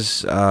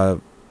because,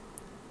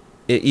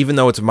 even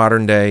though it's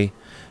modern day,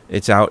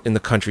 it's out in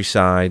the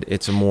countryside.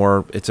 It's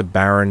a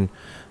barren,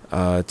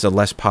 it's a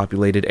less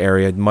populated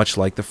area, much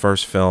like the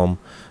first film.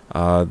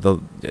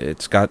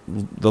 It's got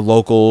the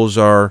locals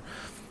are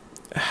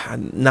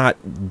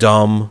not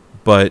dumb,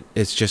 but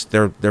it's just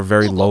they're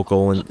very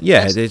local, and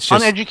it's just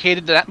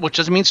uneducated. Which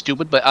doesn't mean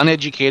stupid, but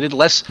uneducated,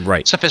 less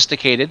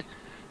sophisticated.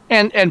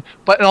 And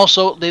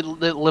also they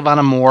live on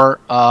a more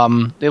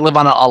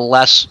a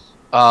less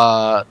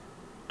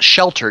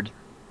sheltered,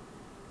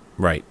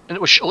 right, in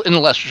a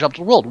less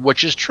sheltered world,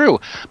 which is true.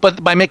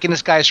 But by making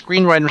this guy a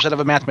screenwriter instead of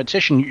a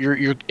mathematician,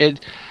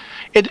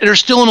 there's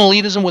still an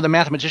elitism with a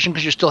mathematician,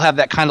 because you still have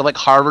that kind of like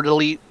Harvard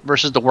elite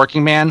versus the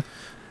working man.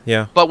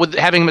 Yeah. But with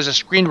having him as a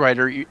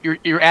screenwriter,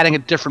 you're adding a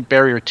different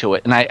barrier to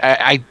it. And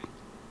I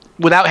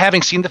without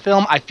having seen the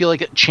film, I feel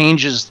like it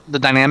changes the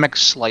dynamic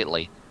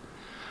slightly.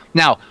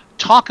 Now,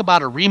 talk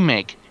about a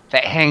remake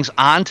that hangs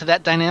on to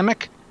that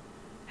dynamic.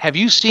 Have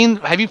you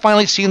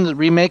finally seen the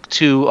remake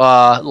to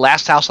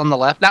Last House on the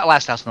Left? Not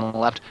Last House on the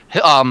Left.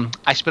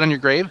 I Spit on Your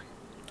Grave?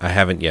 I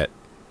haven't yet.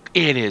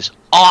 It is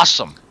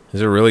awesome.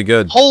 Is it really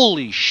good?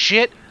 Holy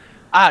shit.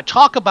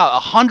 Talk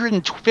about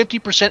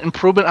 150%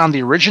 improvement on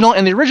the original.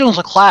 And the original is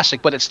a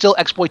classic, but it's still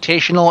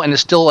exploitational and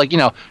it's still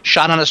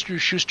shot on a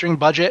shoestring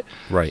budget.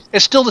 Right.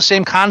 It's still the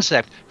same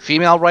concept.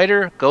 Female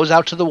writer goes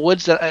out to the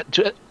woods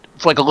for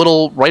like a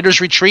little writer's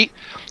retreat,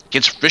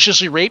 gets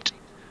viciously raped,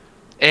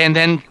 and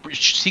then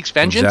seeks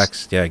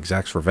vengeance.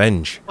 Exacts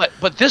revenge.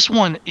 But this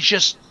one is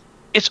just,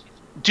 it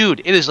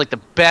is like the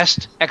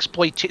best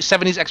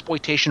 70s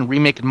exploitation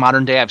remake in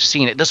modern day I've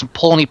seen. It doesn't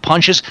pull any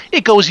punches.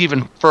 It goes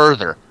even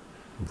further.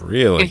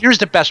 Really? And here's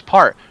the best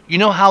part. You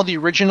know how the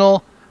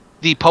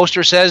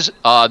poster says,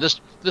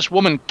 this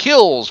woman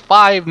kills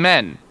 5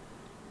 men,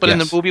 but in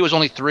the movie it was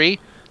only 3?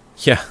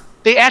 Yeah.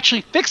 They actually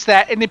fixed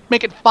that, and they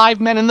make it 5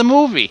 men in the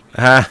movie.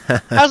 I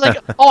was like,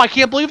 oh, I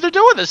can't believe they're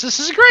doing this. This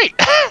is great.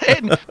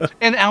 and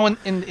now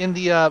in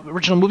the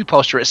original movie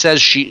poster, it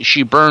says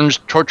she burns,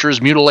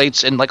 tortures,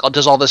 mutilates, and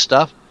does all this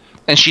stuff.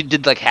 And she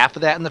did like half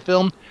of that in the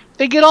film.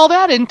 They get all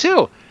that in,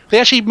 too. They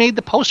actually made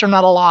the poster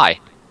not a lie.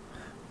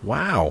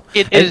 Wow.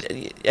 It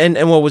is.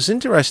 And what was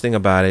interesting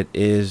about it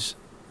is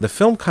the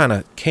film kind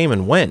of came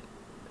and went.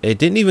 It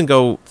didn't even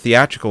go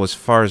theatrical as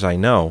far as I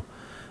know.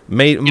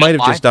 It might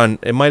have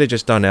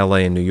just done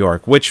L.A. and New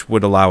York, which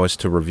would allow us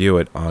to review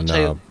it on.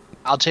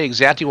 I'll tell you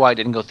exactly why it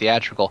didn't go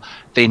theatrical.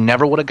 They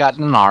never would have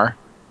gotten an R.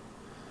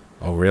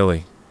 Oh,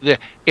 really?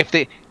 If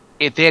they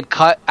had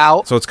cut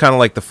out. So it's kind of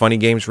like the Funny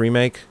Games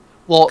remake.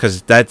 Well,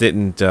 because that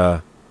didn't.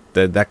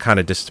 That kind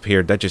of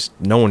disappeared. That just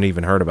no one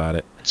even heard about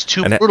it. It's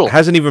too brutal. It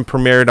hasn't even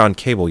premiered on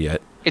cable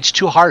yet. It's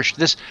too harsh.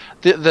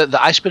 The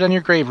I Spit on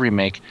Your Grave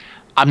remake.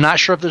 I'm not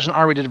sure if there's an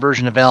R-rated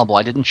version available.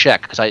 I didn't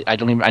check because I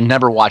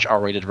never watch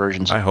R-rated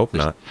versions. I hope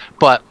not.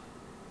 But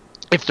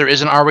if there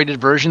is an R-rated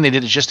version, they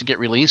did it just to get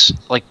release,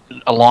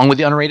 along with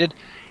the unrated.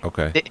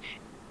 Okay.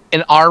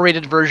 An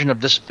R-rated version of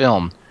this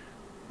film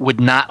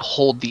would not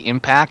hold the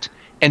impact,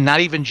 and not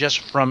even just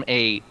from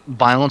a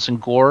violence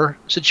and gore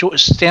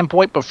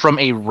standpoint, but from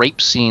a rape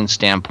scene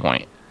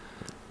standpoint.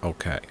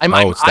 Okay.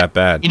 It's that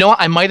bad. You know what?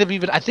 I might have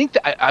even. I think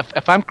that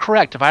if I'm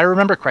correct, if I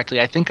remember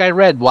correctly, I think I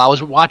read while I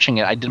was watching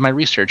it. I did my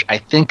research. I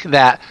think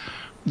that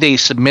they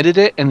submitted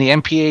it, and the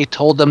MPA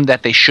told them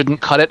that they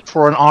shouldn't cut it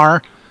for an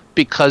R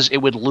because it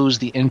would lose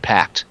the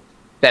impact.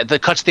 That the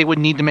cuts they would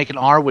need to make an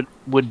R would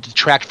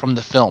detract from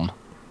the film.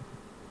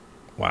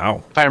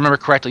 Wow. If I remember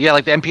correctly, yeah.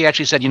 Like the MPA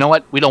actually said, you know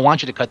what? We don't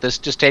want you to cut this.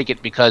 Just take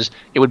it because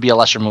it would be a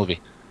lesser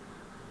movie.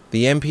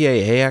 The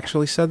MPAA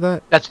actually said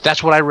that?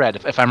 That's what I read,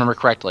 if I remember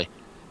correctly.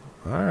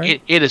 All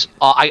right. It is.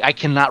 I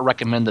cannot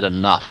recommend it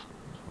enough.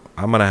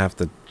 I'm gonna have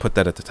to put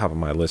that at the top of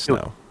my list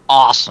now.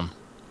 Awesome.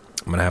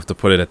 I'm gonna have to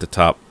put it at the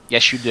top.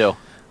 Yes, you do.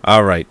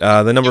 All right.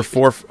 The number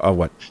 4.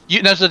 What?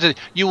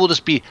 You will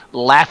just be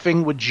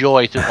laughing with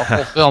joy through the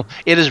whole film.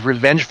 It is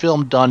revenge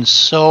film done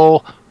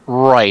so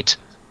right.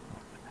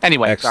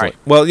 Anyway, excellent.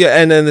 Sorry. Well,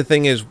 yeah, and then the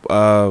thing is,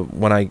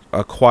 when I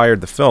acquired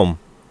the film,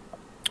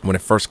 when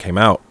it first came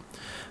out,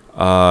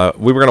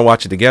 we were gonna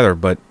watch it together,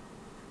 but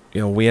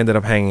we ended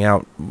up hanging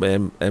out,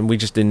 and we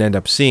just didn't end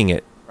up seeing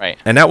it. Right.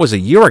 And that was a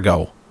year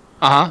ago.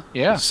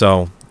 Yeah.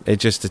 So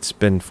it's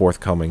been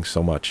forthcoming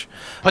so much.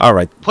 All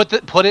right. Put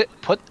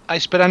I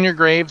Spit on Your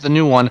Grave, the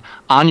new one,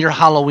 on your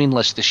Halloween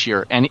list this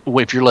year. And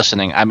if you're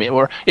listening,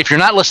 or if you're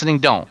not listening,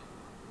 don't.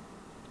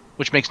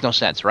 Which makes no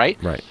sense, right?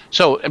 Right.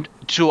 So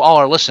to all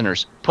our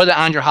listeners, put it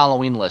on your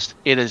Halloween list.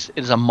 It is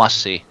a must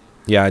see.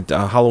 Yeah.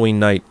 Halloween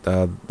night,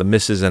 the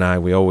missus and I,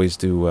 we always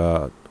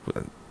do.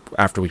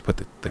 After we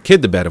put the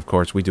kid to bed, of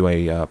course, we do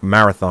a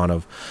marathon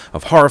of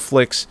horror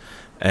flicks,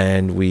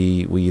 and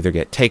we either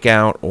get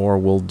takeout or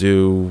we'll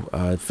do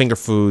finger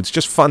foods,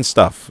 just fun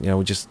stuff.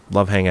 We just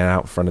love hanging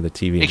out in front of the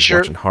TV and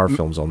watching horror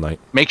films all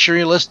night. Make sure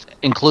your list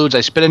includes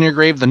I Spit on Your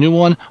Grave, the new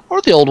one,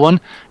 or the old one,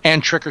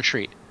 and Trick or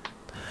Treat.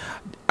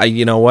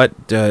 You know what?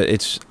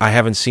 I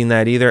haven't seen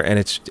that either, and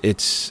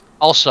it's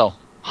also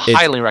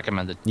highly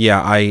recommended.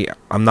 Yeah,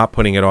 I'm not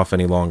putting it off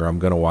any longer. I'm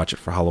going to watch it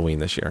for Halloween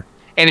this year.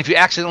 And if you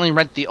accidentally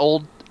rent the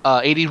old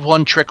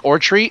 81 Trick or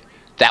Treat,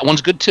 that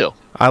one's good too.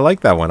 I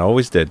like that one. I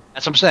always did.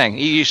 That's what I'm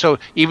saying. So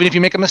even if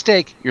you make a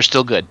mistake, you're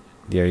still good.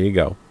 There you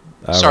go.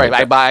 Sorry,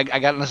 right. I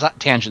got on a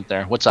tangent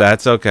there. What's up?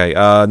 That's okay.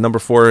 Number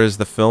 4 is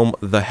the film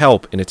The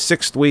Help in its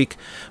 6th week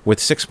with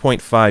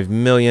 $6.5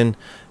 million.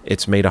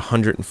 It's made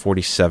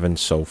 147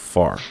 so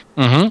far.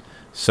 Mm-hmm.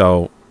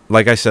 So,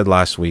 like I said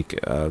last week,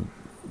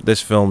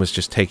 this film is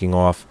just taking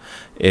off.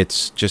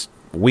 It's just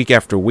week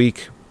after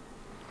week.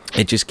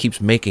 It just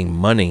keeps making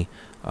money.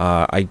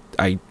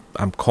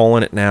 I'm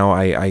calling it now.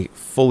 I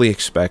fully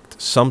expect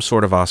some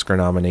sort of Oscar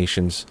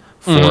nominations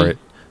for it.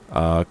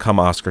 come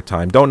Oscar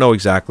time. Don't know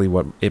exactly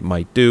what it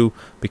might do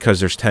because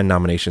there's 10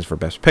 nominations for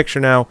Best Picture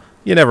now.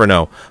 You never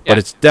know, but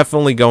it's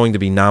definitely going to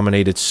be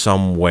nominated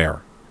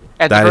somewhere.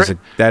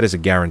 That is a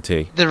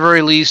guarantee. At the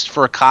very least,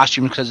 for a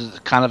costume, because it's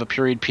kind of a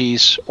period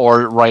piece,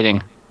 or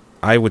writing.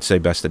 I would say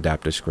Best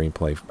Adapted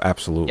Screenplay,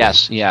 absolutely.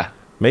 Yes, yeah.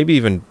 Maybe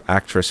even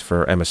actress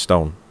for Emma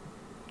Stone.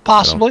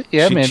 Possibly,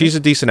 maybe. She's a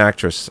decent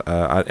actress,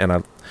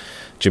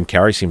 Jim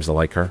Carrey seems to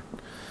like her.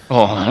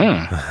 Oh,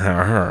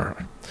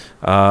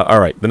 all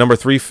right, the number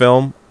 3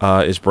 film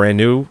is brand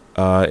new.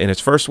 In its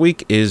first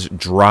week is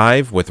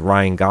Drive with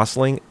Ryan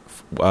Gosling,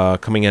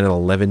 coming in at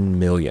 11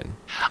 million.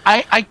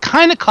 I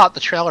kind of caught the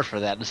trailer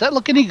for that. Does that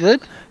look any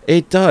good?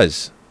 It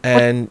does,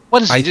 and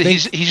what is he?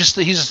 He's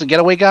just a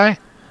getaway guy.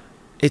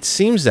 It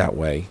seems that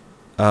way,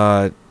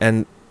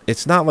 and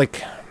it's not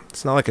like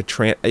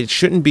a it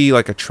shouldn't be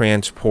like a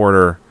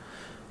transporter.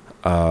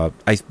 I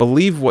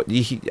believe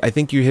I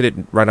think you hit it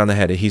right on the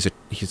head. He's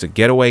a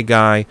getaway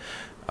guy.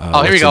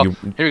 Here we go.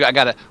 Here we go. I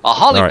got it. A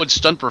Hollywood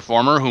stunt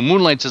performer who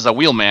moonlights as a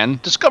wheelman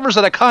discovers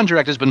that a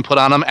contract has been put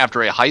on him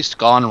after a heist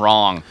gone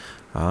wrong.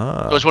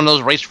 So it's one of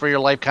those race for your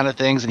life kind of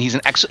things, and he's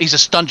a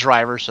stunt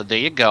driver. So there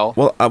you go.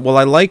 Well,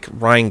 I like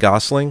Ryan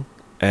Gosling,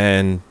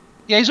 and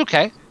yeah, he's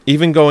okay.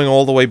 Even going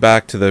all the way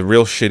back to the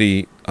real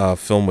shitty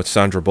film with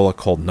Sandra Bullock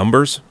called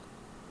Numbers.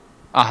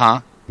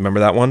 Remember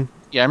that one?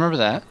 Yeah, I remember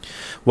that.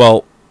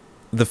 Well,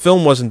 the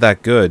film wasn't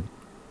that good,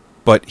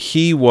 but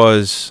he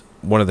was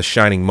one of the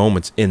shining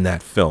moments in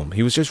that film.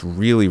 He was just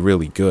really,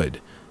 really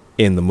good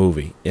in the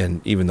movie,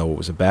 and even though it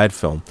was a bad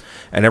film.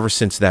 And ever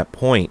since that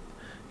point,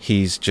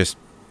 he's just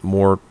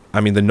more...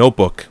 I mean, The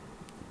Notebook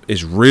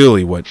is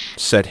really what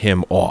set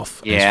him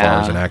off as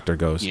far as an actor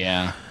goes.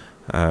 Yeah.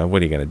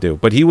 What are you going to do?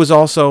 But he was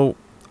also...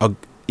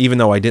 even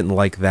though I didn't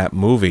like that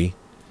movie,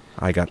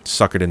 I got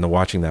suckered into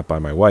watching that by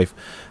my wife.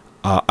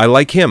 I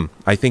like him.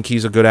 I think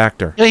he's a good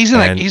actor. Yeah, he's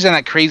in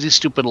that Crazy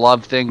Stupid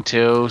Love thing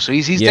too. So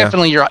he's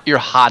definitely your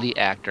hottie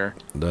actor.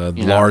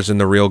 Lars and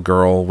the Real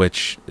Girl,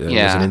 which was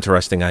an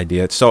interesting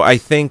idea. So I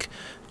think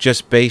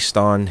just based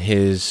on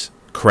his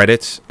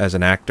credits as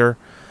an actor,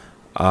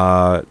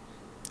 I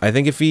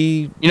think if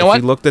he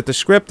looked at the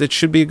script, it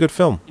should be a good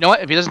film. You know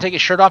what? If he doesn't take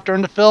his shirt off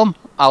during the film,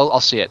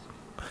 I'll see it.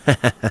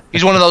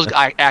 He's one of those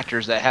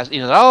actors that has.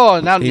 He's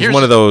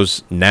one of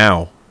those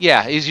now.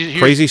 Yeah, he's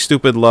Crazy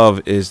Stupid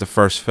Love is the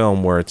first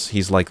film where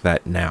he's like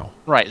that now.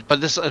 Right,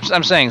 but this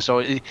I'm saying, so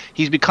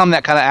he's become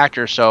that kind of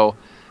actor. So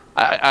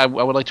I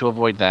would like to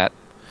avoid that.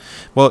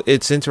 Well,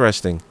 it's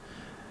interesting.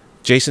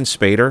 Jason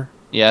Spader.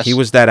 Yes, he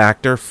was that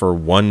actor for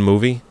one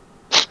movie.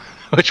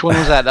 Which one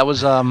was that? That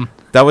was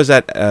That was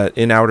that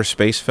In Outer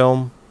Space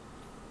film.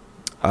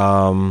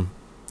 Oh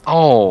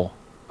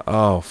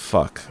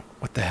fuck!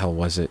 What the hell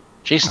was it?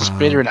 Jason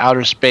Spader in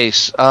Outer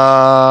Space.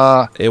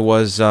 It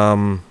was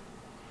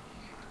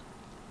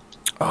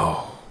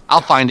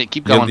I'll find it.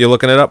 Keep going. You're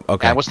looking it up?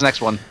 Okay. Yeah, what's the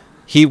next one?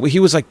 He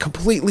was like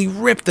completely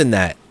ripped in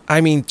that. I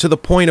mean, to the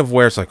point of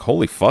where it's like,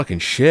 holy fucking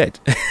shit.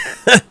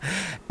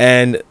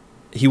 And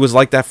he was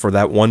like that for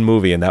that one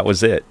movie, and that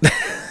was it.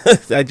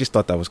 I just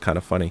thought that was kind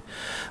of funny.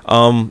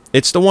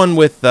 It's the one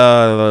with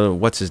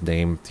what's his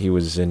name? He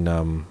was in.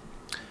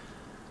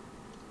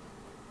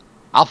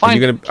 I'll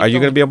find it. Are you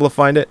gonna be able to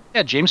find it?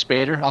 Yeah, James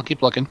Spader. I'll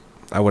keep looking.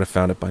 I would have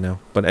found it by now,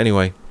 but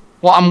anyway.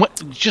 Well, I'm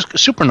just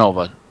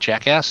Supernova,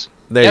 jackass.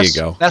 There you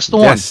go. That's the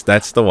one. Yes,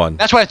 that's the one.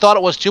 That's what I thought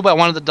it was too, but I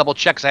wanted to double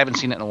check because I haven't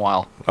seen it in a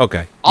while.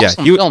 Okay.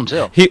 Awesome film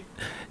too.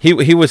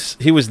 He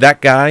was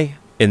that guy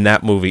in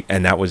that movie,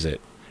 and that was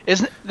it.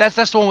 Isn't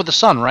that's the one with the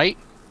sun, right?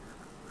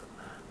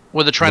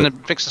 Where they're trying to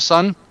fix the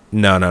sun?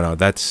 No.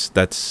 That's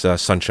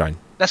Sunshine.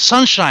 That's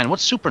Sunshine.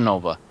 What's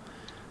Supernova?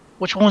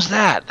 Which one was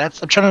that? I'm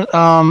trying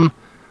to.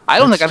 I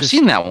don't think I've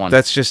seen that one.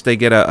 That's just they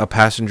get a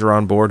passenger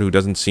on board who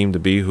doesn't seem to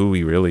be who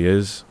he really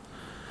is.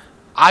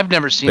 I've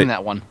never seen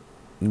that one.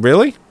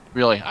 Really?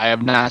 Really, I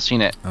have not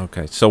seen it.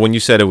 Okay, so when you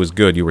said it was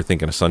good, you were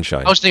thinking of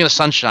Sunshine. I was thinking of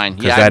Sunshine.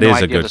 Because that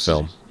is a good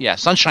film. Yeah,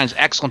 Sunshine's an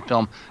excellent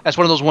film. That's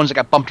one of those ones that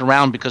got bumped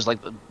around because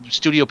like the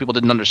studio people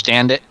didn't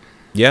understand it.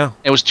 Yeah.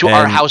 It was too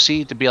art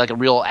housey to be like a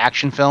real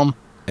action film.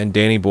 And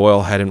Danny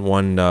Boyle hadn't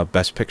won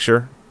Best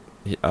Picture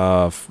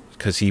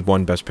because he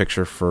won Best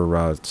Picture for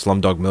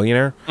Slumdog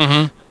Millionaire.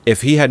 Mm-hmm.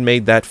 If he had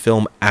made that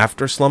film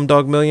after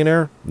Slumdog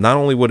Millionaire, not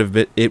only would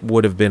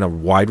have been a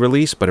wide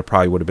release, but it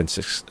probably would have been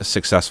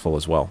successful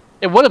as well.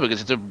 It would have, because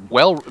it's a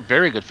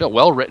very good film,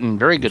 well written,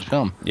 very good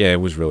film. Yeah,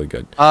 it was really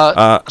good.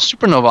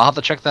 Supernova, I'll have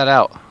to check that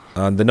out.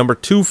 The number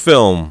 2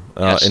 film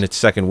in its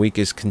second week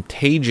is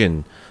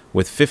Contagion.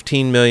 With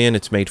 15 million,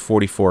 it's made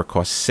 44. It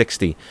cost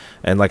 60.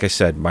 And like I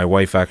said, my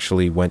wife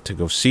actually went to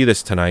go see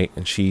this tonight,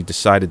 and she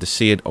decided to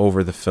see it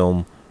over the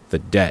film The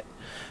Debt.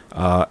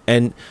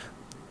 And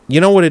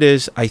you know what it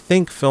is? I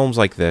think films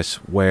like this,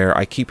 where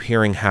I keep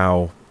hearing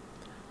how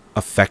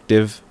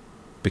effective,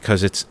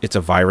 because it's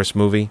a virus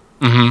movie,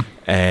 mm-hmm.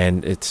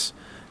 and it's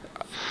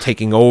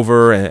taking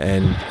over,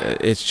 and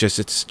it's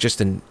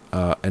just an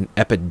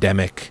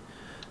epidemic.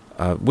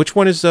 Which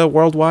one is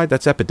worldwide?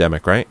 That's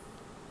epidemic, right?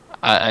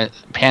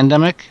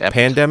 Pandemic?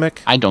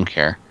 Pandemic? I don't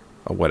care.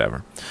 Or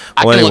whatever.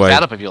 I can look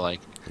that up if you like.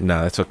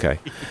 No, that's okay.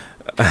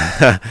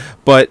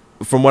 But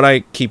from what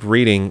I keep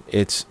reading,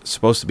 it's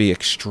supposed to be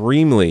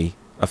extremely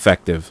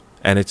effective,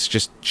 and it's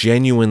just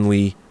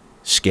genuinely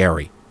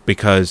scary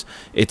because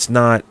it's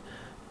not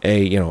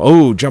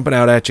a jumping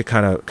out at you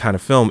kind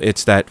of film.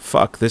 It's that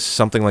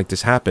something like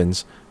this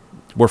happens,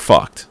 we're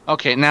fucked.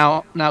 Okay,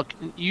 now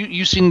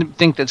you seem to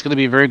think that's going to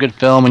be a very good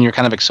film, and you're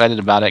kind of excited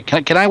about it.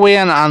 Can I weigh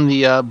in on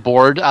the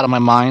bored out of my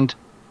mind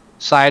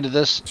side of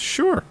this?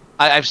 Sure.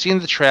 I've seen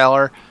the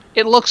trailer.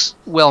 It looks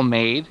well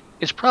made.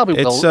 It's probably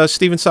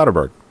Steven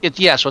Soderbergh.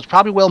 So it's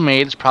probably well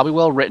made. It's probably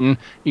well written.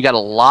 You got a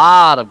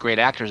lot of great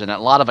actors in it.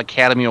 A lot of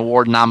Academy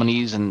Award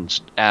nominees and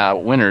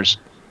winners.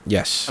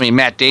 Yes. I mean,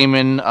 Matt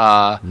Damon.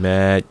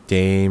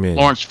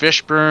 Lawrence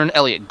Fishburne.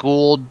 Elliot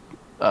Gould.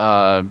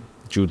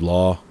 Jude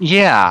Law.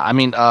 Yeah, I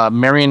mean,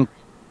 Marion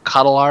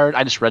Cotillard.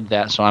 I just read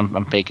that, so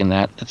I'm faking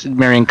that. It's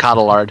Marion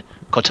Cotillard.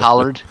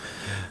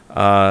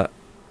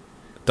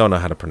 Don't know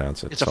how to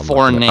pronounce it. It's a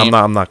foreign name.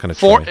 I'm not going to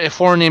try. A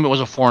foreign name. It was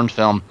a foreign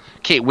film.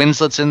 Kate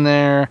Winslet's in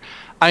there.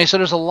 I mean, so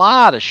there's a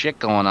lot of shit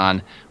going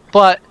on,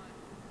 but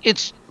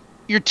it's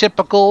your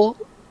typical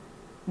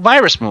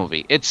virus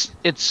movie. It's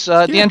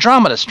the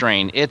Andromeda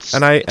Strain. It's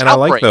I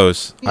like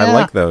those. Yeah. I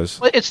like those.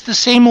 But it's the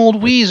same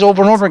old wheeze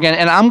over and over again,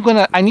 and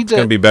it's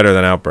gonna be better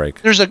than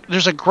Outbreak. There's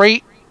a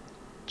great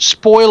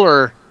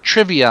spoiler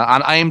trivia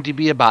on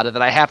IMDb about it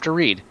that I have to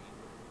read.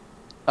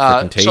 For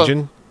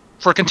Contagion.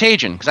 For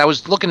Contagion, because I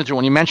was looking into it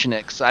when you mentioned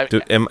it.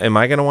 Am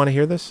I gonna want to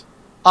hear this?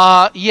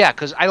 Yeah,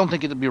 because I don't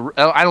think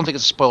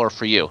it's a spoiler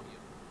for you.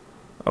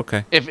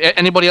 Okay. If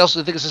anybody else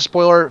thinks it's a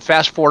spoiler,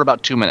 fast forward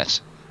about 2 minutes.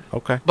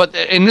 Okay. But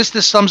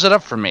this sums it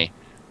up for me.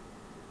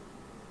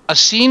 A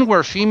scene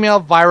where a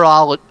female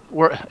virologist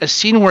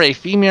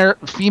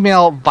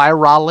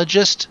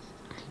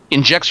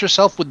injects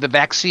herself with the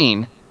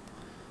vaccine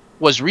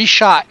was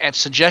reshot at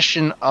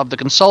suggestion of the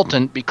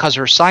consultant because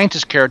her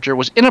scientist character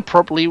was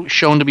inappropriately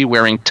shown to be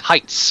wearing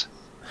tights.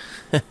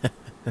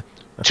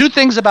 Two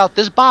things about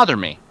this bother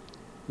me.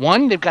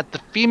 One, they've got the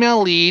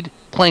female lead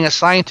playing a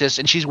scientist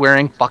and she's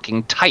wearing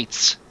fucking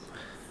tights.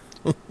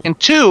 And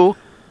two,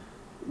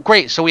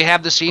 great, so we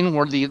have the scene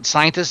where the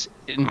scientist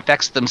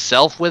infects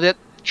themselves with it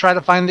to try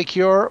to find the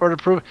cure or to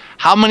prove.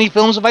 How many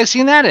films have I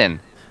seen that in?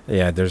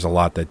 Yeah, there's a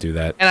lot that do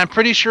that. And I'm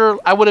pretty sure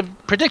I would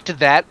have predicted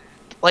that.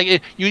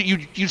 Like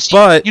you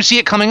see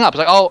it coming up. It's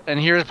like, oh, and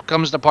here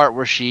comes the part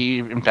where she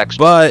infects.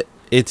 But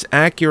it's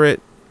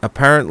accurate.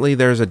 Apparently,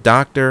 there's a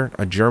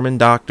German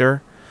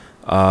doctor,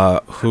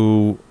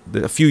 who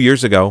a few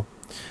years ago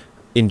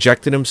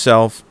injected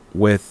himself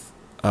with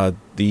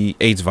the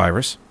AIDS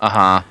virus.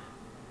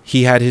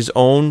 He had his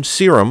own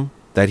serum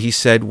that he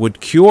said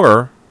would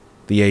cure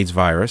the AIDS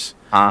virus.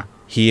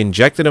 He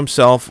injected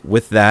himself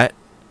with that,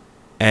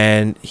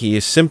 and he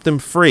is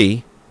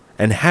symptom-free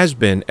and has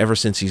been ever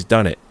since he's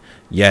done it.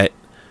 Yet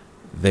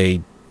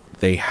they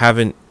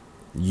haven't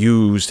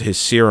used his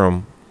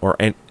serum,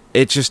 and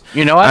it's just,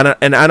 you know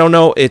what? I don't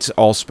know. It's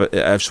all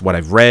that's what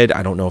I've read.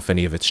 I don't know if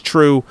any of it's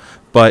true,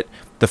 but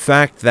the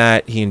fact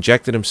that he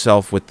injected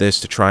himself with this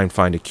to try and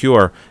find a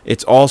cure,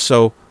 it's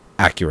also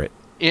accurate.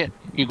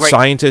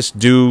 Scientists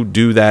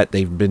do that.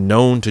 They've been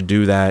known to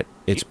do that.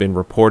 It's been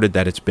reported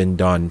that it's been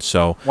done.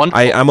 So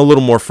I'm a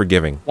little more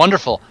forgiving.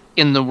 Wonderful.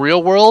 In the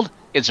real world,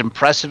 it's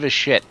impressive as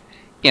shit.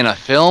 In a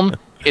film,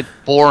 it's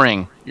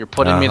boring. You're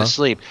putting me to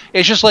sleep.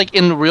 It's just like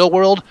in the real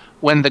world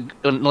when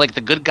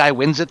the good guy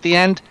wins at the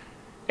end.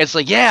 It's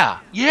like, yeah,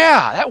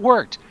 that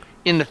worked.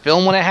 In the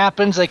film, when it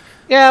happens, like,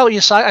 yeah,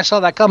 I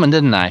saw that coming,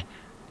 didn't I?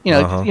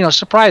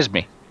 Surprised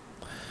me.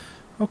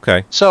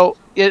 Okay. So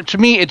to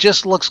me, it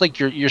just looks like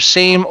the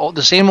same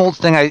old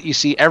thing you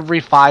see every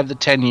 5 to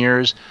 10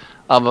 years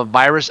of a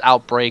virus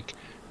outbreak.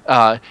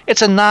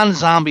 It's a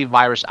non-zombie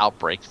virus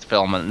outbreak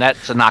film, and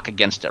that's a knock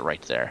against it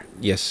right there.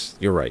 Yes,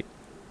 you're right.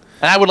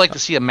 And I would like to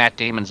see a Matt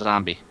Damon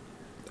zombie.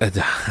 I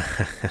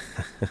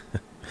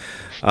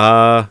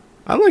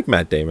like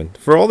Matt Damon.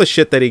 For all the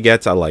shit that he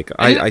gets, I like him.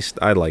 I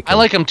like him. I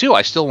like him too.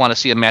 I still want to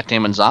see a Matt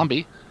Damon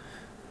zombie.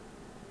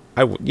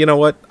 You know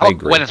what? I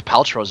agree. Gwyneth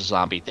Paltrow's a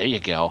zombie. There you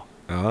go.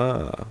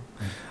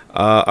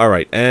 All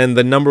right. And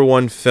the number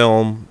one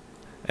film,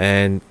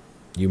 and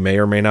you may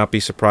or may not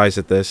be surprised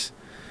at this,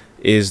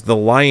 is The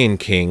Lion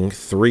King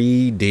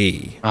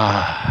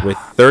 3D with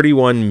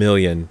 31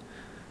 million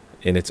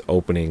in its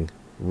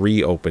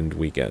reopened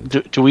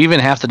weekend. Do we even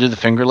have to do the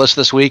finger list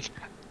this week?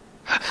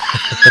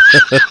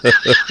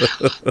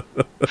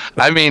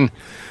 I mean,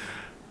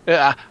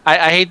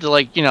 I hate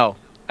to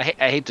I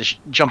hate to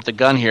jump the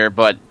gun here,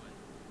 but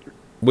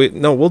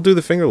we'll do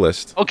the finger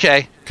list.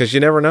 Okay. Because you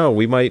never know,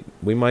 we might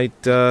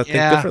think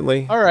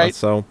differently. All right.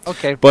 So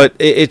okay, but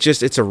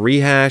it's a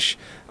rehash.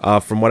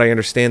 From what I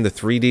understand, the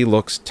 3D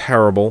looks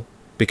terrible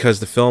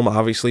because the film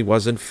obviously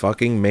wasn't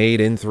fucking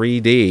made in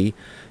 3D.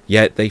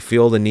 Yet they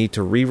feel the need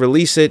to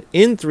re-release it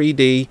in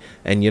 3D,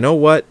 and you know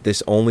what?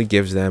 This only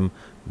gives them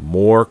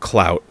more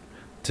clout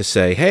to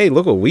say, hey,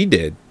 look what we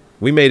did.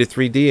 We made it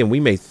 3D, and we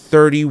made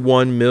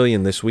 31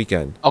 million this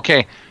weekend.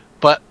 Okay,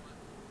 but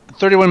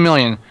 31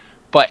 million,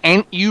 but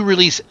you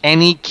release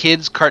any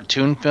kids'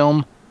 cartoon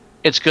film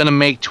it's going to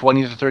make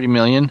 20 to 30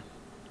 million.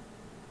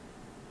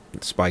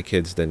 Spy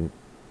Kids didn't.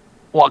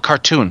 Well,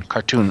 cartoon,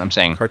 I'm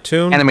saying.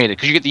 Cartoon? Animated,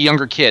 because you get the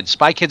younger kids.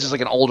 Spy Kids is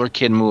like an older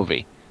kid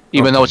movie,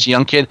 even though it's a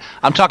young kid.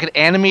 I'm talking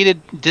animated,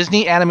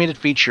 Disney animated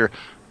feature,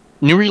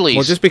 new release.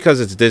 Well, just because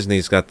it's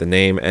Disney's got the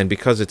name, and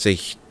because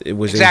it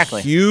was a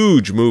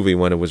huge movie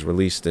when it was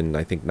released in,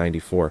 I think,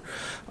 94.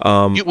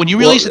 When you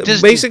release a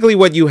Disney... Basically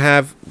what you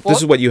have, this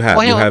is what you have.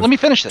 Well, you have let me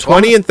finish this.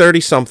 20 and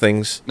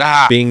 30-somethings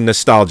being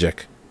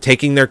nostalgic,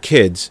 taking their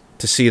kids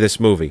to see this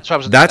movie.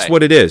 That's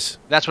what it is.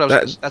 That's what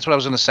I was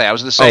going to say. I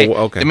was going to say,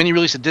 the minute you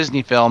release a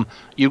Disney film,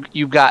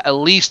 you've got at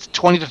least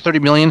 20 to 30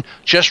 million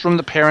just from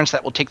the parents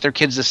that will take their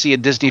kids to see a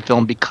Disney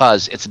film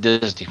because it's a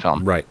Disney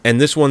film. Right. And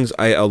this one's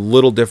a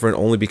little different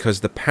only because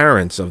the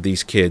parents of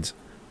these kids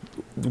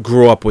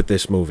grew up with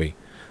this movie.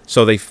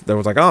 So they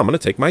was like, oh, I'm going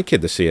to take my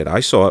kid to see it. I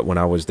saw it when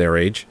I was their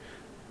age.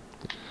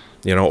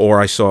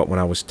 Or I saw it when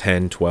I was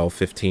 10, 12,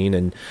 15.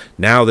 And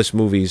now this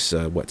movie's,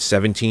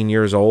 17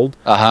 years old?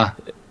 Uh-huh.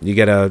 You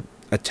get a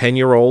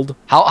 10-year-old.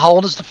 How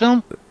old is the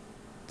film?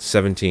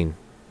 17.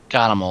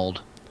 God, I'm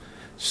old.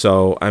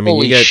 So, I mean,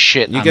 Holy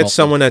you get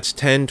someone that's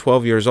 10,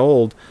 12 years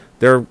old.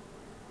 They're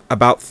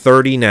about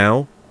 30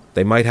 now.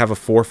 They might have a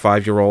 4 or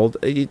 5-year-old.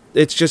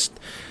 It's just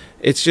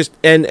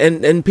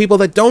and people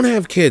that don't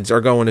have kids are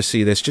going to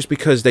see this just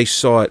because they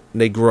saw it, and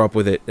they grew up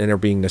with it, and they're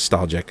being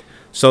nostalgic.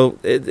 So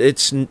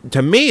it's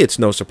to me, it's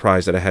no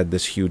surprise that it had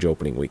this huge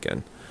opening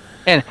weekend.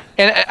 And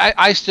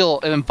I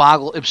still am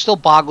it still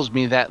boggles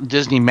me that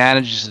Disney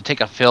manages to take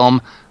a film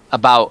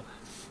about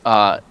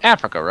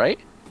Africa, right?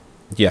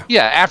 Yeah.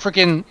 Yeah,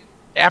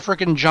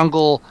 African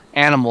jungle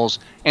animals,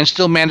 and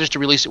still manage to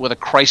release it with a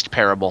Christ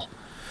parable.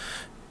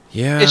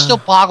 Yeah. It still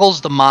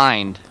boggles the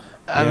mind.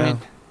 I mean,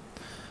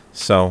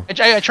 so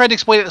I tried to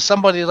explain it to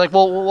somebody like,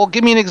 well,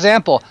 give me an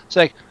example. It's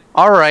like,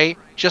 all right,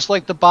 just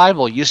like the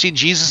Bible, you see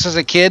Jesus as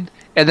a kid,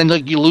 and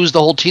then you lose the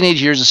whole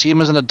teenage years to see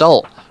him as an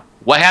adult.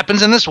 What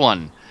happens in this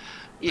one?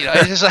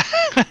 It's just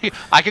like,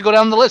 I could go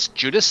down the list.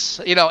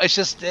 Judas, it's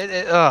just.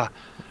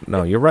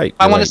 No, you're right.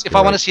 If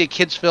I want to see a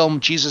kids' film,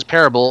 Jesus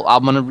Parable,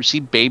 I'm going to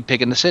see Babe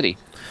Pig in the City.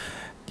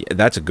 Yeah,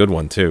 that's a good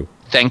one too.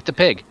 Thank the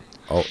pig.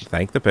 Oh,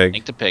 thank the pig.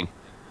 Thank the pig.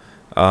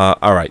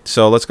 All right,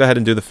 so let's go ahead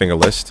and do the finger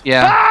list.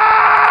 Yeah.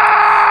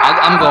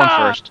 I'm going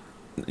first.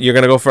 You're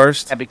going to go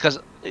first? Yeah, because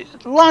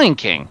Lion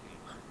King.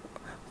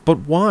 But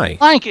why?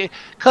 Lion King,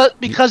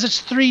 because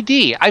it's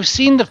 3D. I've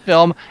seen the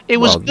film. It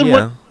was good.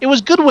 Yeah. It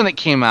was good when it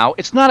came out.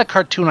 It's not a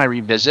cartoon I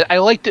revisit. I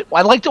liked it.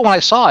 I liked it when I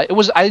saw it.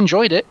 I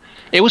enjoyed it.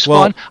 It was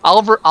fun.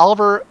 Not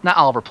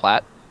Oliver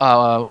Platt.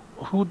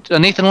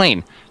 Nathan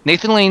Lane.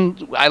 Nathan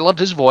Lane. I loved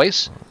his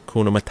voice.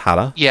 Kuna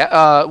Matata.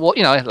 Yeah.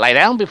 Lie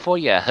down before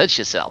you hurt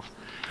yourself.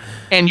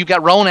 And you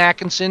got Rowan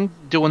Atkinson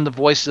doing the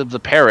voice of the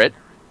parrot.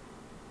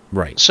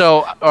 Right.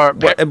 So,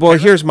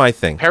 here's my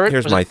thing. Parrot?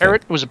 Here's was my it a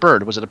parrot? thing. Was it a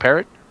bird? Was it a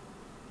parrot?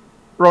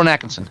 Rowan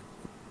Atkinson.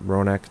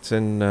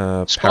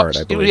 Parrot,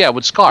 I believe. Yeah,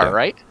 with Scar,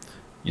 right?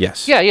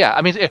 Yes. Yeah.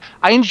 I mean,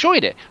 I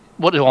enjoyed it.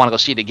 What, do I want to go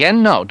see it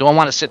again? No. Do I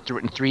want to sit through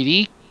it in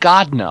 3D?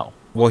 God, no.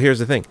 Well, here's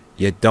the thing.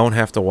 You don't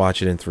have to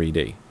watch it in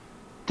 3D.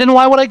 Then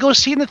why would I go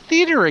see it in the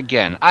theater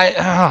again?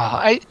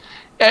 I'm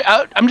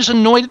just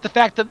annoyed at the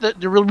fact that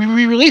they're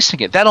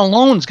re-releasing it. That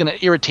alone is going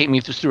to irritate me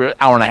through an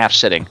hour and a half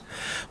sitting.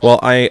 Well,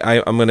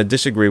 I'm going to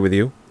disagree with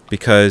you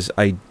because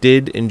I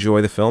did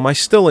enjoy the film. I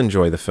still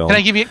enjoy the film. Can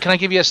I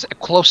give you a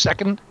close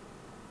second?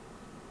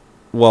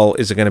 Well,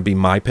 is it going to be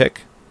my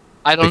pick?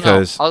 I don't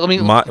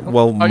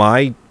know.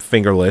 My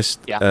finger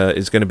list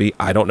is going to be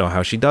I don't know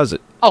how she does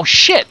it. Oh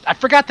shit! I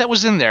forgot that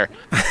was in there.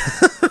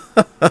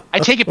 I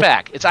take it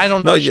back. It's I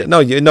don't know. No,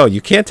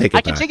 you can't take it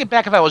back. I can take it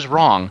back if I was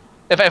wrong.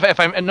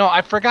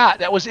 I forgot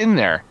that was in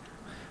there.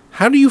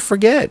 How do you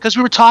forget? Because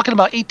we were talking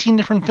about 18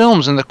 different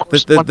films in the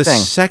course of one thing. The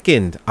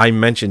second I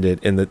mentioned it,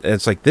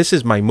 it's like, this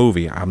is my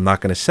movie. I'm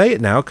not going to say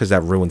it now because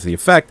that ruins the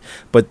effect,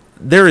 but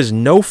there is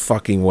no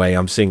fucking way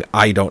I'm seeing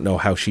I don't know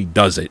how she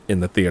does it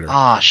in the theater.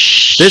 Ah,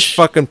 shh. This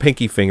fucking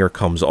pinky finger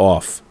comes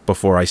off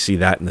before I see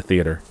that in the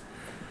theater.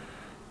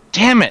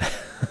 Damn it.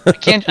 I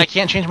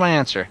can't change my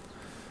answer.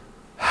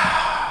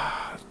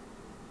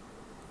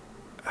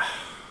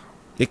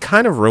 It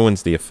kind of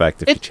ruins the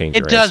effect if you change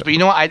your answer. It does, but you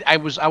know what? I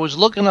was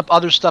looking up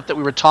other stuff that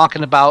we were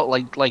talking about,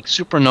 like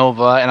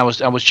Supernova, and I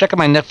was checking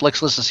my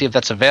Netflix list to see if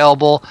that's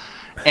available,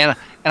 and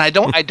I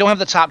don't have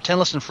the top 10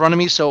 list in front of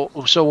me. So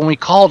when we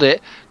called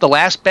it, the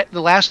last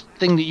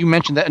thing that you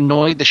mentioned that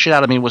annoyed the shit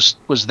out of me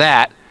was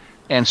that,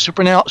 and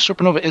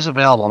Supernova is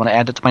available. I'm going to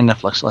add it to my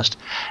Netflix list,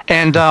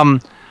 and I'm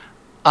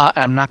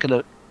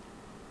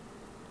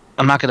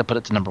not gonna put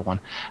it to number one,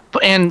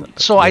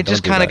 so I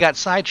just kind of got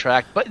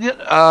sidetracked. But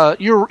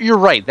you're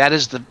right. That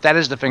is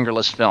the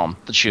fingerless film.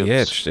 The Choose.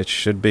 Yeah, it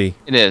should be.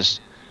 It is.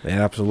 It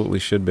absolutely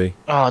should be.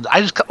 Oh,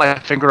 I just cut my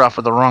finger off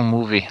for the wrong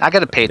movie. I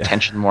got to pay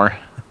attention more.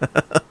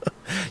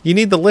 You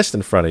need the list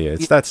in front of you.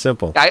 It's that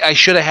simple. I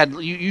should have had.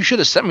 You should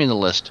have sent me the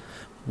list.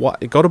 What?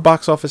 Go to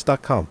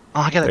boxoffice.com.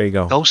 Oh, I got there. You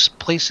go. Those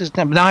places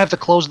now. Now I have to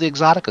close the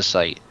Exotica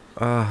site.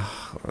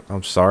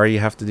 I'm sorry you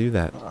have to do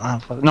that.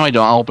 No, I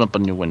don't. I'll open up a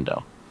new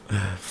window.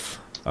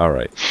 All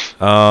right.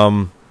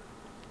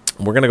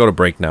 We're gonna go to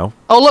break now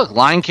Oh, look,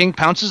 Lion King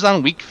pounces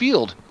on weak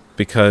field.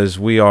 because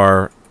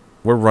we're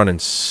running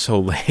so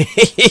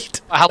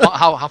late.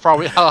 How far are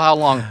we? How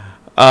long?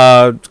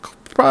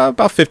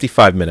 About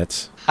 55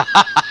 minutes.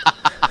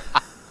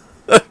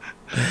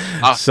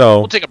 So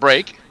We'll take a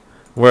break.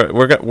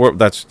 we're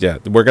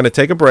gonna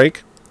take a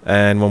break,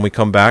 and when we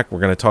come back,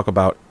 we're gonna talk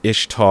about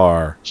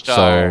Ishtar.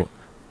 Ishtar. So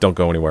don't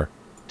go anywhere.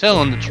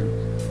 Telling the truth.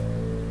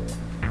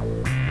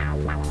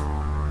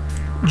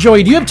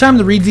 Joey, do you have time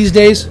to read these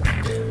days?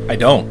 I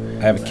don't.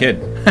 I have a kid.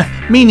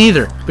 Me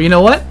neither. But you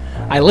know what?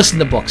 I listen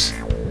to books.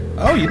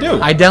 Oh, you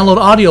do? I download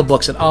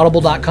audiobooks at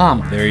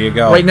audible.com. There you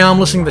go. Right now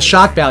I'm listening to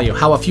Shock Value,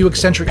 How a Few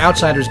Eccentric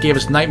Outsiders Gave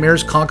Us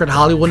Nightmares, Conquered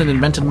Hollywood, and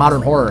Invented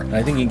Modern Horror.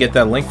 I think you can get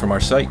that link from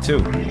our site, too.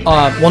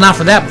 Well, not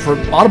for that, but for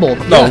Audible.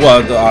 No, yeah.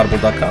 the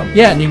audible.com.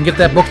 Yeah, and you can get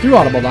that book through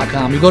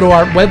audible.com. You go to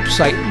our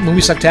website,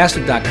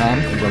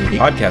 moviesucktastic.com, Go to the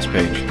podcast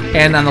page.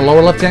 and on the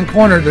lower left-hand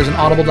corner, there's an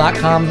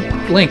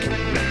audible.com link.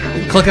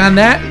 Click on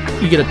that,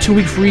 you get a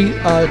 2-week free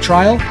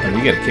trial, And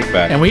we get a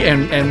kickback. and we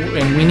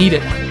need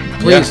it.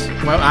 Please.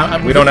 Yeah. Well,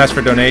 We don't ask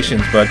for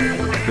donations, but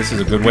this is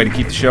a good way to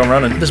keep the show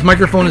running. This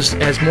microphone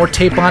has more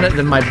tape on it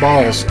than my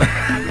balls.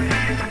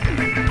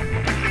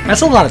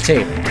 That's a lot of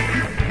tape.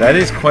 That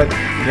is quite...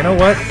 You know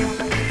what?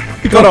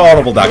 Go to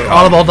audible.com.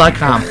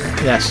 Audible.com.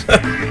 Yes.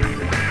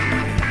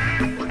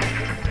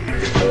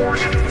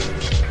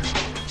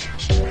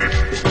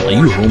 Are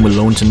you home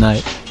alone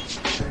tonight?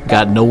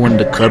 Got no one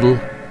to cuddle?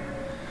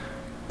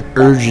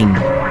 Urging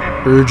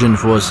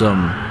for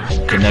some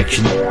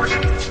connection?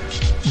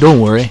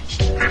 Don't worry.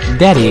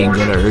 Daddy ain't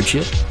gonna hurt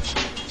you.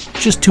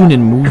 Just tune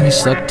in Movie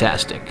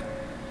Sucktastic.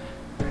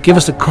 Give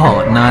us a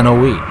call at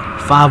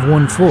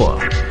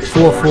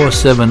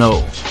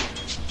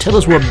 908-514-4470. Tell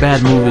us what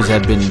bad movies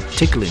have been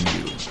tickling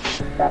you.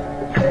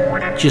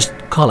 Just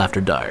call after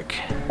dark.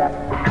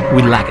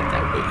 We like it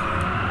that way.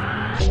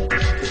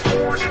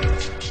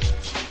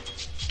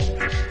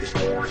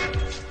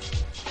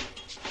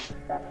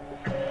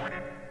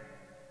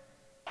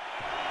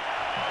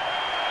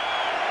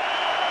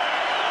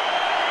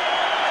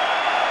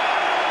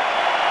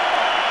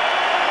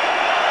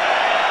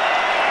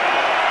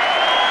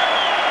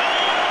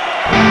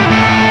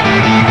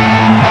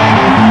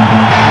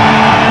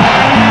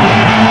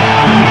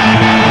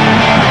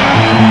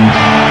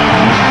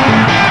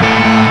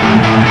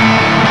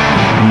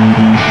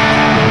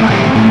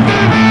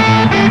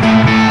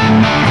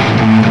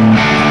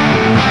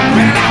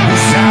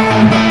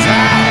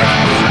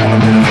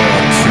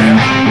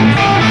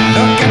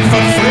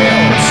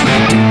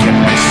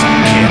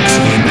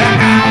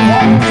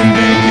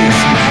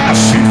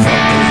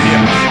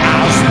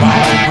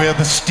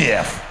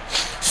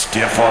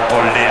 Stiff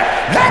upper lip.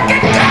 Look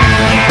it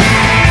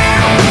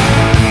down.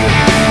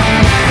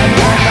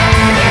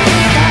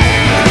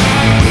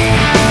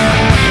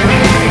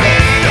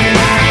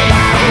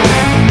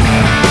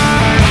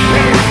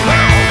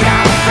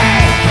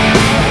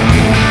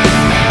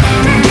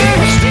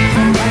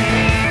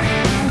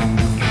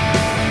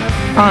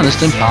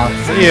 Honest and pop.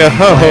 Yeah.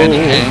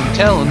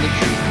 Telling the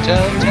truth.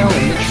 Telling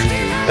the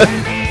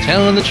truth.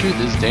 Telling the truth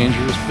is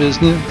dangerous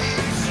business.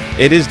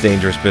 It is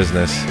dangerous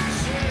business.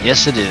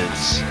 Yes, it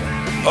is.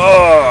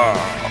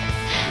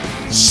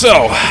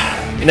 So,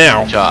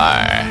 now,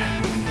 Jar.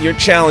 your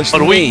challenge to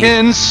But we me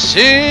can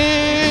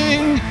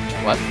sing.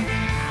 What?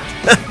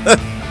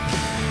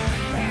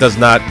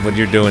 what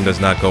you're doing does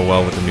not go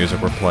well with the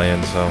music we're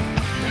playing, so.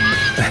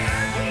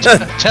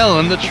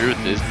 Telling the truth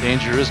is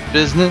dangerous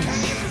business.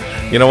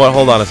 You know what?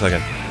 Hold on a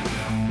second.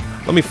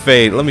 Let me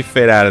fade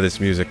out of this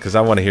music because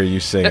I want to hear you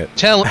sing it.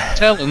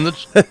 Telling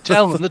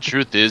the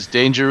truth is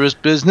dangerous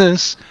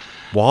business.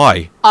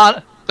 Why?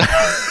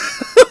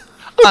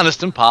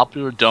 Honest and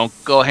popular don't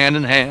go hand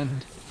in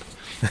hand.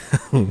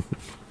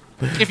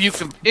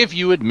 If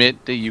you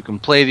admit that you can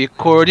play the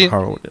accordion,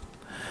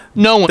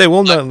 no one They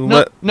will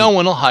not no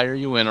one will hire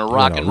you in a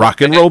rock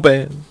and roll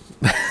band.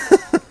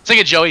 Sing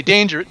it, Joey.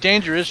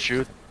 Dangerous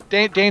truth.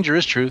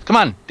 Dangerous truth. Come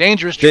on,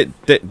 dangerous truth.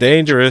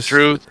 Dangerous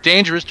Truth.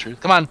 Dangerous truth.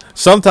 Come on.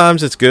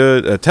 Sometimes it's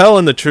good.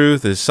 Telling the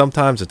truth is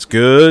sometimes it's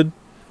good.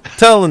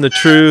 Telling the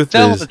truth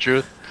Tell is the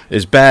truth.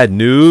 is bad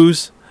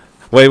news.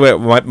 Wait,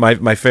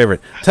 my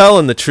favorite.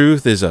 Telling the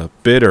truth is a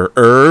bitter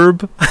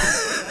herb.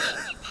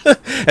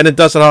 And then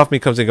Dustin Hoffman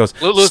comes in and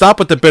goes, stop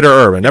with the bitter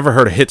herb. I never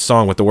heard a hit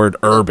song with the word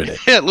herb in it.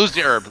 Yeah, lose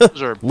the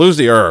herb. Lose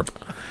the herb.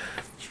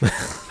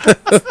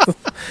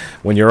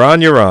 When you're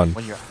on, you're on.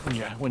 When you're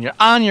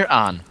on, you're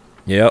on.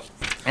 Yep.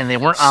 And they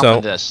weren't on So-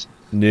 for this.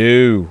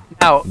 No.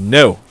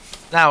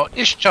 Now,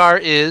 Ishtar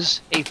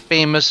is a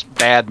famous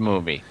bad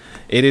movie.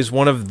 It is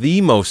one of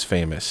the most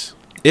famous,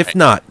 if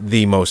not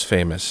the most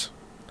famous.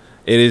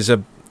 It is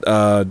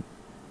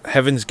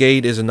Heaven's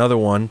Gate is another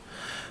one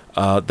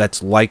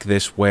that's like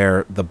this,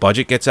 where the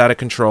budget gets out of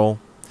control.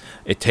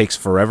 It takes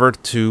forever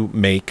to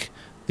make.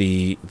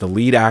 The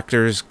lead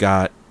actors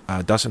got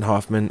Dustin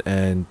Hoffman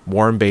and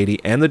Warren Beatty,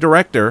 and the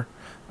director,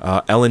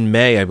 Ellen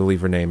May, I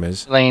believe her name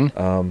is. Elaine.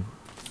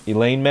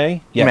 Elaine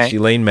May? Yes, May.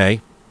 Elaine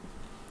May.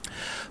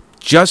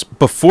 just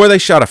before they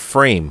shot a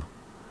frame,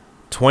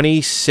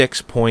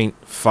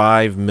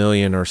 26.5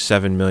 million or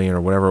 7 million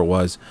or whatever it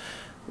was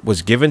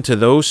given to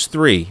those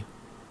three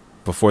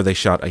before they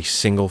shot a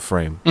single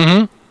frame.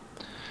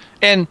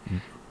 Mm-hmm.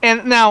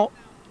 And now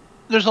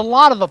there's a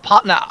lot of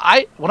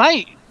when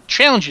I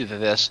challenge you to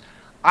this,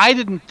 I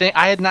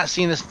had not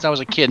seen this since I was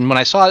a kid, and when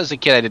I saw it as a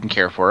kid, I didn't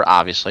care for it,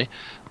 obviously,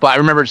 but I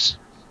remember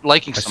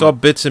liking. I saw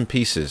bits and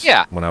pieces.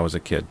 Yeah. When I was a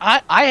kid.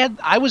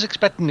 I was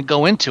expecting to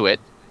go into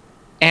it,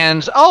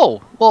 and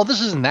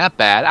this isn't that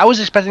bad. I was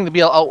expecting to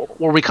be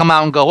where we come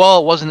out and go,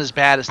 it wasn't as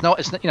bad. It's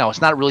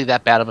not really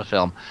that bad of a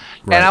film,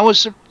 Right. and I was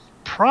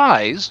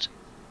surprised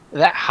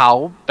that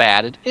how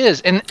bad it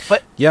is.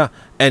 Yeah,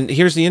 and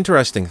here's the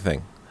interesting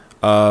thing.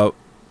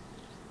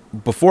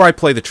 Before I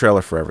play the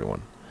trailer for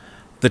everyone,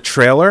 the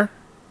trailer,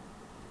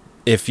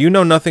 if you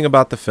know nothing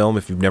about the film,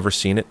 if you've never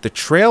seen it, the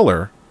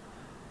trailer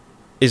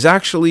is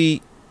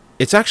actually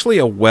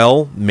a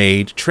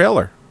well-made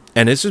trailer.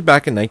 And this is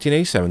back in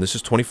 1987. This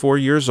is 24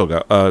 years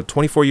ago,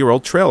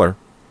 24-year-old trailer,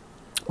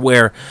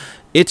 where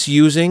it's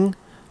using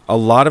a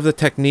lot of the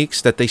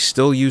techniques that they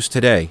still use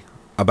today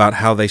about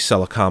how they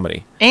sell a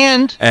comedy.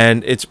 And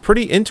it's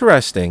pretty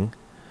interesting.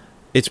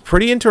 It's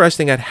pretty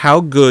interesting at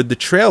how good the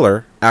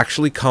trailer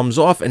actually comes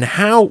off, and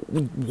how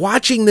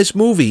watching this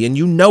movie, and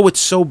you know it's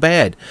so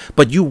bad,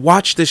 but you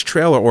watch this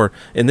trailer, or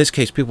in this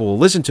case, people will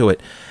listen to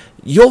it,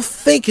 you'll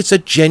think it's a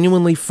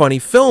genuinely funny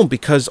film,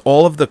 because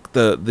all of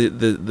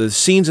the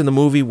scenes in the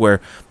movie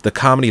where the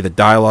comedy, the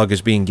dialogue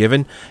is being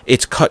given,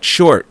 it's cut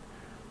short.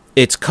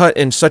 It's cut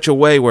in such a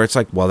way where it's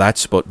like, well,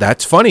 that's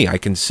funny. I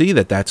can see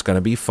that's going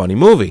to be a funny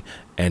movie,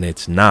 and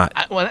it's not.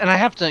 And I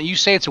have to. You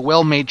say it's a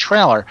well-made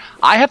trailer.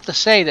 I have to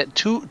say that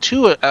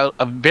to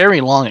a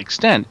very long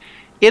extent,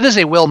 it is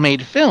a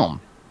well-made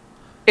film.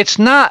 It's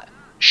not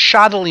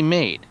shoddily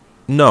made.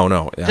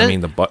 No. I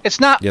mean, it's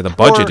not. Yeah, the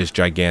budget is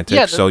gigantic.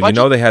 Yeah, so you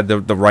know they had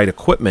the right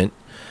equipment.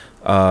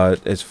 And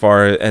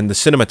the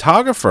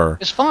cinematographer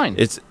is fine.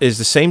 Is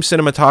the same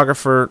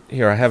cinematographer.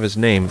 Here, I have his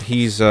name.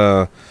 He's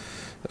Vittoro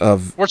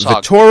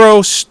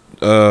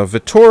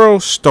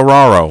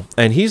Storaro,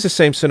 and he's the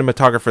same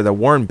cinematographer that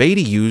Warren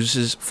Beatty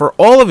uses for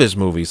all of his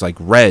movies, like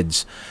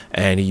Reds,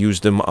 and he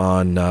used him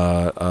on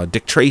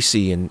Dick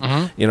Tracy, and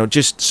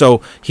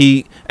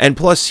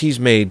plus he's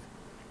made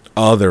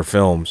other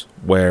films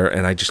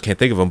and I just can't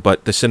think of them,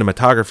 but the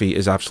cinematography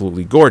is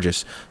absolutely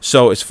gorgeous.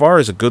 So as far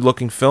as a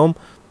good-looking film,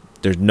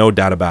 there's no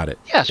doubt about it.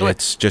 Yeah, so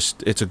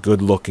it's a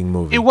good-looking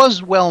movie. It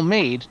was well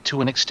made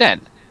to an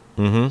extent.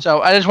 Mm-hmm.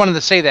 So I just wanted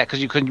to say that,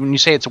 because when you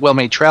say it's a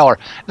well-made trailer,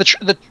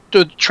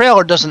 the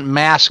trailer doesn't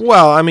mask.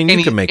 Well, I mean,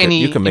 you can make a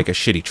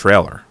shitty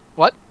trailer.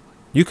 What?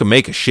 You can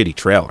make a shitty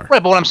trailer.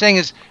 Right, but what I'm saying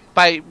is,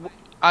 I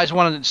just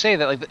wanted to say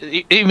that,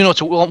 even though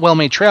it's a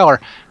well-made trailer,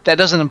 that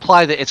doesn't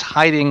imply that it's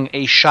hiding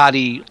a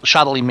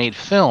shoddily made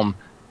film,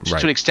 to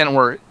an extent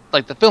where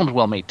the film's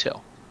well made too.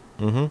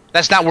 Mm-hmm.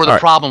 That's not where the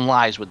problem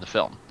lies with the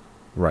film.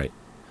 Right.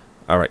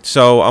 All right.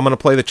 So I'm going to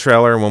play the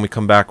trailer, and when we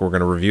come back, we're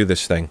going to review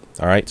this thing.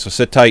 All right. So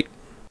sit tight.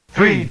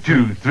 3,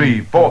 2,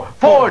 3, 4,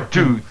 4,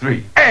 2,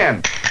 3,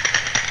 and...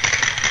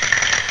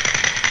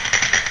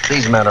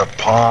 These men are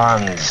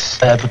pawns.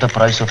 I put a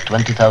price of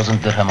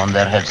 20,000 dirham on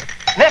their heads.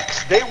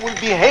 Next, they will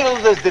be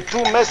hailed as the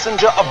true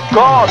messenger of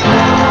God.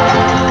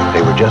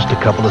 They were just a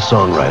couple of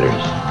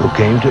songwriters who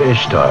came to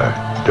Ishtar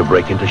to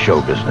break into show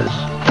business.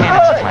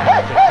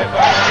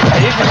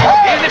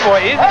 Easy boy,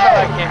 easy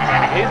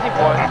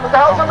boy. What the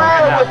hell's the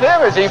matter with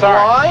him? Is he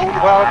blind?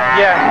 Well,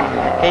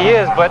 yeah, he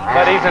is, but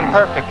he's in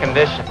perfect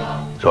condition.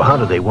 So how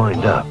do they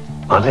wind up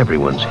on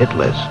everyone's hit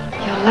list?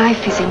 Your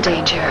life is in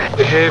danger.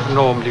 Behave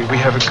normally. We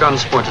have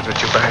guns pointed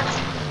at your back.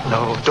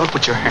 No, don't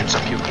put your hands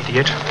up, you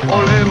idiot.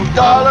 Oh, little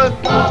darling.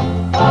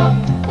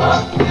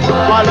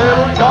 My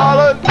little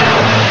darling.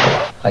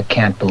 I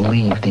can't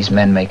believe these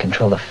men may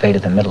control the fate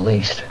of the Middle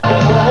East.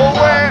 Oh,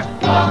 where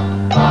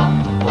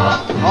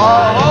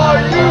are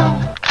you?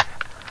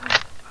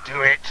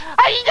 Do it.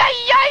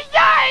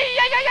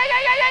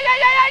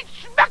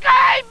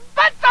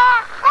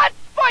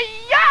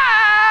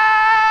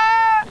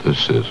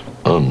 This is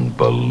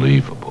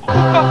unbelievable. Are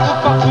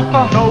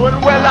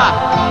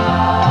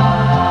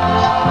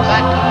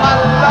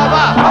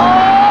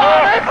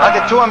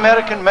the two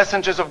American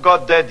messengers of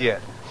God dead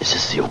yet? This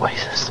is the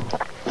oasis.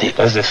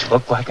 Does this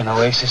look like an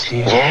oasis to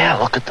you? Yeah,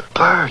 look at the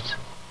birds.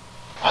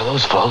 Are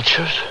those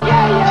vultures?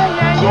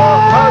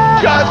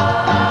 Just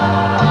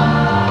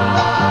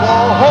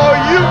for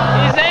you.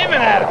 He's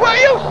aiming at him. Will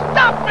you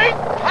stop me?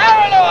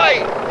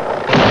 Paranoid!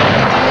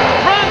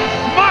 Run,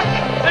 muck!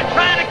 They're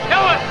trying to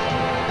kill us!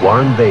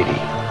 Warren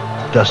Beatty,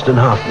 Dustin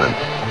Hoffman,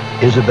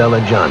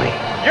 Isabella Johnny.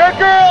 Your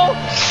girl!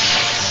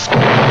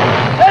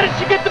 How did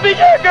she get to be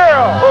your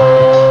girl?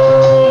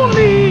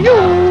 Only you.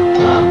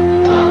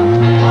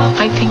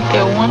 I think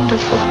they're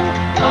wonderful.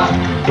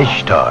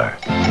 Ishtar,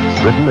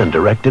 written and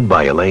directed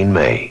by Elaine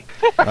May.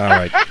 All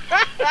right.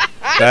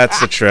 That's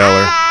the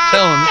trailer.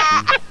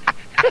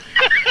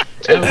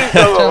 Tell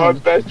him. Our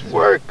best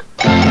work.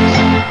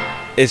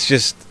 It's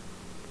just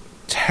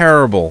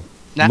terrible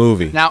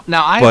movie. Now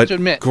I but have to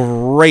admit,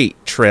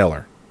 great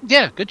trailer.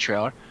 Yeah, good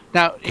trailer.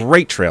 Now,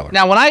 great trailer.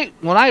 Now, when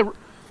I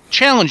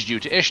challenged you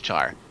to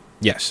Ishtar,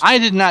 yes, I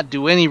did not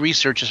do any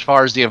research as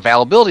far as the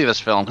availability of this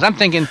film because I'm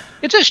thinking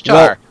it's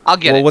Ishtar. I'll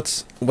get it.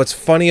 What's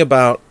funny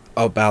about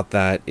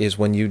that is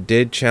when you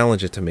did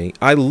challenge it to me,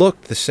 I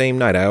looked the same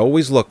night. I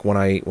always look when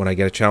I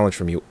get a challenge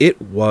from you.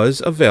 It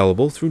was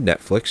available through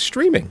Netflix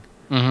streaming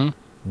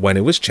when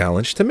it was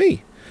challenged to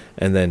me,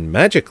 and then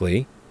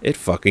magically it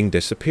fucking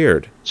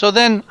disappeared. So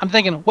then I'm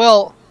thinking,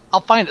 well,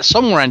 I'll find it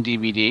somewhere on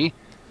DVD.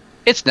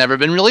 It's never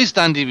been released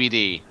on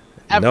DVD.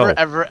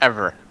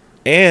 Ever.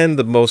 And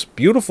the most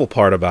beautiful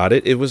part about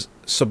it, it was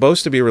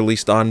supposed to be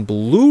released on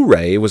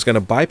Blu-ray. It was going to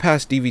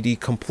bypass DVD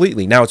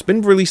completely. Now, it's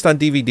been released on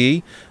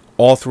DVD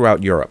all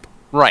throughout Europe.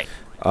 Right.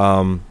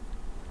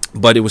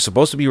 But it was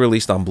supposed to be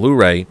released on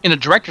Blu-ray. In a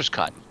director's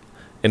cut.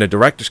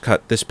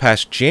 This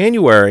past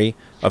January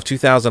of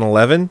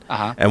 2011.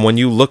 And when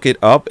you look it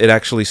up, it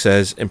actually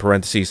says, in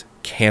parentheses,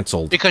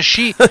 canceled. Because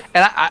she,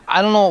 and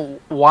I don't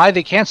know why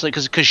they canceled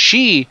it, because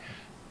she...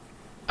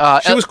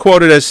 she was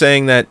quoted as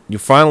saying that you're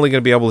finally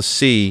going to be able to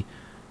see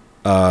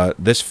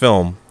this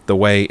film the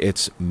way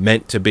it's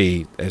meant to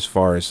be as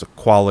far as the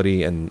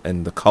quality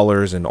and the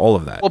colors and all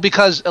of that. Well,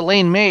 because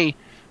Elaine May,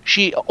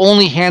 she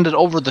only handed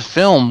over the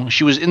film.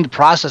 She was in the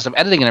process of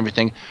editing and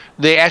everything.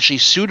 They actually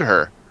sued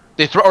her.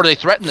 They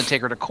threatened to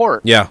take her to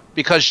court. Yeah.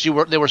 Because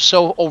they were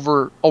so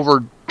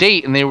over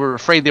date and they were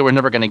afraid they were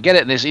never going to get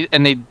it.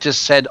 And they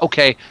just said,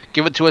 okay,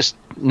 give it to us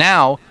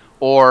now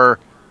or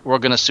we're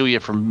going to sue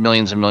you for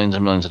millions and millions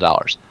and millions of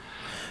dollars.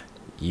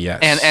 Yes.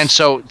 And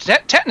so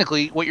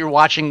technically what you're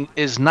watching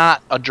is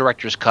not a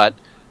director's cut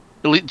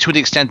to the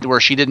extent where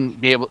she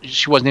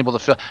wasn't able to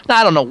film. Now,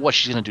 I don't know what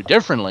she's going to do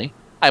differently.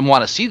 I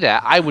want to see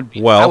that.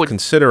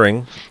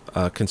 Considering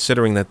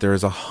that there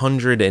is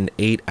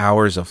 108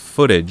 hours of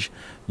footage,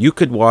 you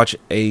could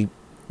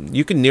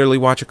nearly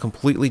watch a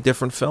completely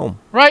different film.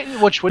 Right,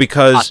 which would be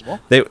possible.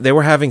 They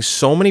were having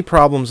so many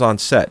problems on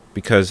set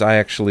because I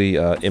actually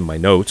in my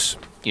notes.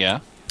 Yeah.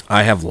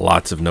 I have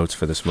lots of notes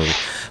for this movie.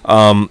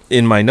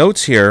 In my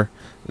notes here,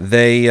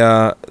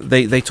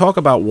 they talk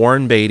about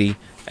Warren Beatty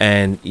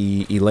and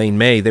Elaine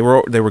May. They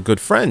were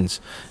good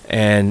friends,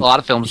 and a lot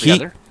of films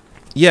together.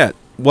 Yeah,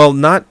 well,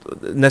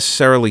 not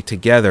necessarily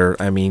together.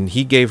 I mean,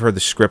 he gave her the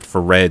script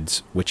for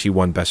Reds, which he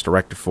won Best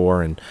Director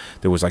for, and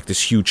there was like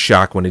this huge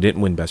shock when he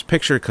didn't win Best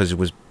Picture because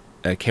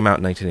it came out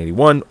in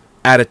 1981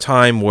 at a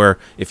time where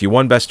if you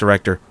won Best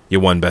Director, you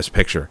won Best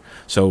Picture.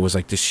 So it was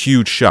like this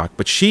huge shock.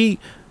 But she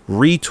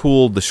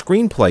retooled the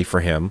screenplay for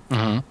him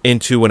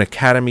into an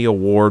Academy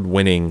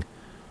Award-winning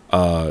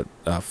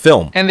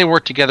film. And they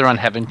worked together on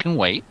Heaven Can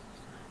Wait.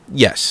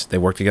 Yes, they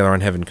worked together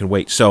on Heaven Can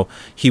Wait. So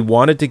he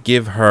wanted to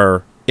give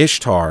her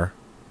Ishtar.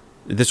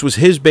 This was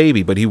his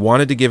baby, but he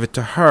wanted to give it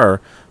to her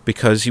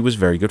because he was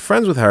very good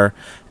friends with her.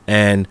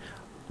 And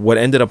what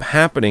ended up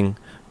happening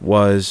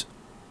was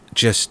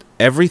just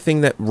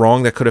everything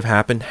wrong that could have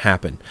happened.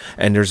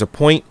 And there's a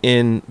point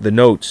in the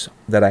notes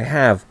that I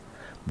have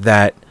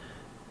that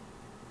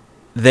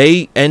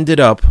they ended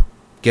up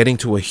getting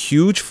to a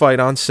huge fight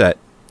on set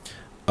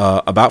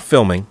about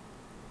filming,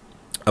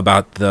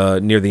 about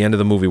near the end of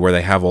the movie where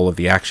they have all of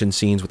the action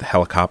scenes with the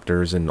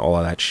helicopters and all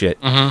of that shit,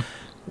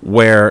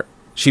 where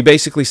she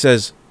basically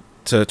says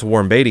to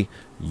Warren Beatty,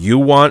 you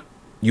want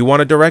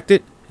to direct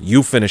it?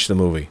 You finish the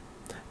movie.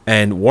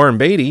 And Warren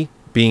Beatty,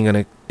 being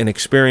an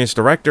experienced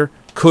director,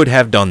 could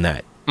have done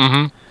that.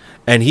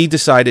 And he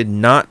decided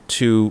not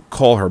to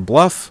call her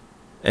bluff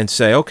and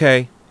say,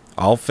 okay,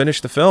 I'll finish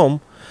the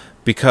film,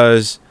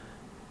 because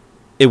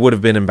it would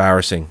have been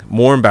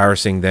more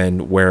embarrassing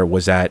than where it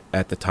was at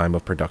the time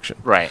of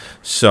production. Right.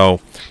 So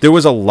there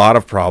was a lot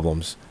of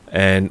problems,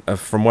 and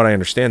from what I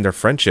understand, their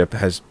friendship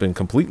has been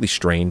completely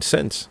strained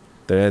since.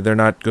 They're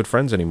not good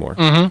friends anymore.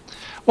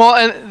 Well,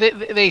 and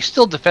they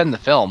still defend the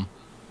film.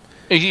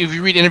 If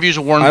you read interviews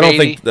with Warren Beatty... I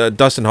don't think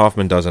Dustin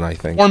Hoffman doesn't, I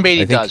think. Warren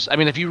Beatty does. I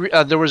mean, if you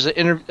there was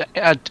an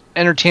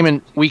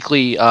Entertainment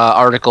Weekly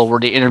article where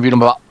they interviewed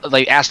him about...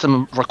 They asked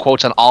him for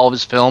quotes on all of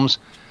his films,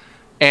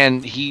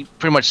 and he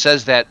pretty much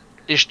says that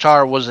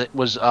Ishtar was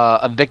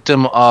a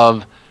victim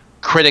of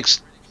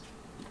critics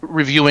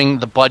reviewing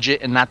the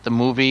budget and not the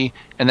movie,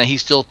 and that he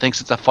still thinks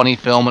it's a funny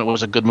film and it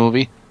was a good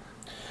movie.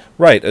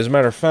 Right. As a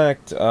matter of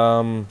fact, here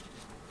I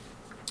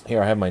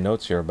have my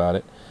notes here about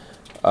it.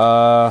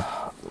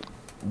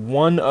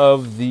 One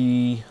of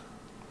the...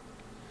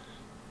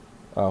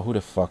 who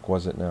the fuck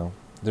was it now?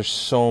 There's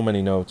so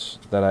many notes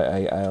that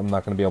I'm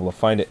not going to be able to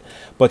find it.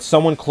 But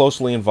someone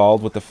closely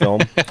involved with the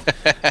film,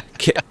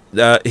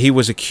 he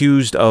was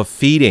accused of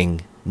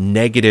feeding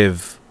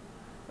negative...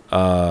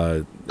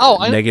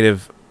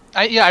 negative...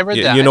 I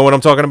read that. You know what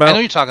I'm talking about? I know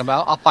what you're talking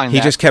about. I'll find that.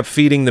 He just kept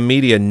feeding the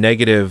media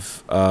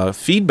negative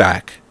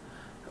feedback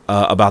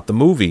about the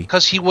movie.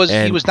 Because he was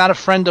not a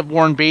friend of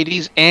Warren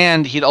Beatty's,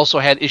 and he'd also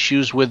had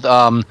issues with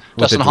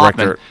Dustin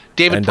Hoffman.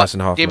 David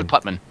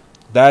Putman.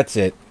 That's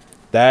it.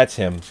 That's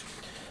him.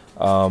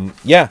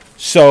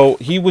 So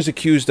he was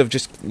accused of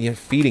just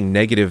feeding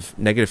negative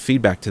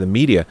feedback to the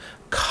media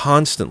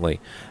constantly.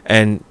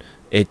 And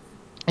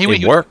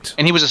It worked.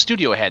 And he was a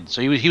studio head,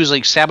 so he was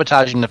like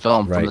sabotaging the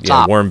film from the Yeah,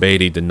 top. Warren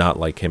Beatty did not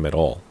like him at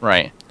all.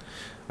 Right.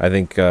 I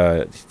think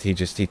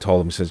he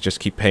told him, he says, just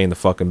keep paying the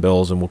fucking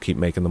bills and we'll keep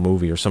making the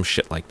movie or some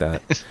shit like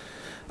that.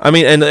 I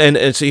mean,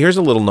 and so here's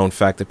a little known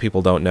fact that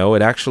people don't know.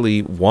 It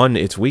actually won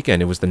its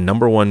weekend. It was the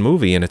 #1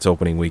 movie in its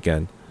opening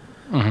weekend.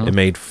 Mm-hmm. It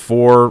made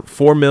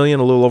 $4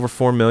 million, a little over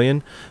 $4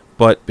 million,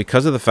 but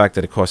because of the fact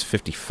that it cost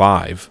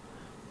 $55,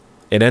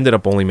 it ended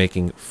up only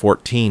making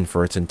 $14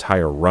 for its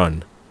entire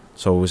run.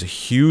 So it was a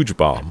huge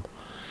bomb.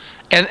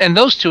 And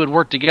those two had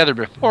worked together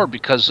before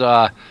because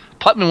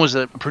Putman was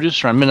a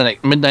producer on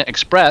Midnight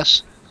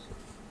Express.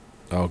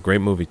 Oh,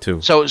 great movie too.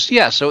 So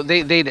so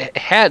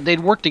they'd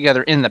worked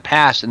together in the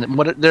past, and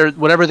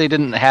whatever they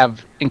didn't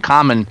have in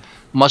common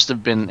must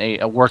have been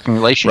a working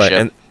relationship.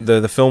 Right,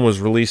 and the film was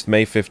released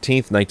May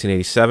 15th,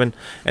 1987,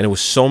 and it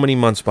was so many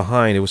months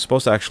behind. It was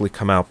supposed to actually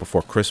come out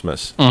before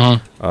Christmas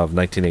of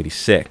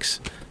 1986.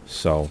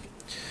 So,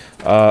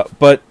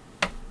 but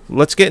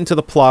let's get into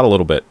the plot a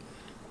little bit.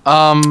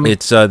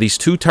 It's these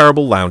two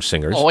terrible lounge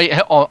singers. Oh, wait,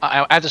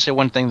 I have to say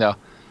one thing though.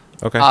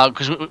 Okay.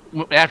 Because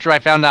after I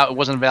found out it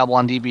wasn't available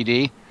on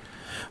DVD,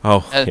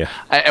 yeah.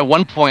 At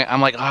one point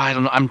I'm like, I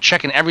don't know. I'm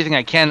checking everything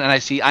I can, and I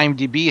see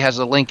IMDb has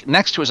a link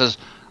next to it. Says,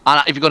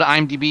 if you go to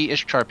IMDb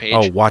Ishtar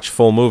page, watch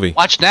full movie.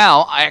 Watch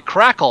now. I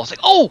crackle. It's like,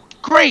 oh,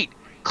 great.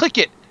 Click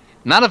it.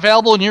 Not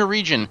available in your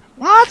region.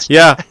 What?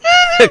 Yeah,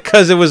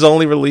 because it was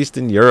only released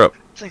in Europe.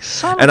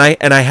 It's like,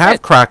 and I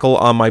have Crackle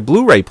on my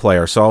Blu-ray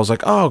player, so I was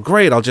like, oh,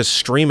 great. I'll just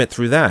stream it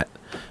through that.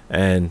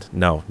 And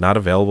no, not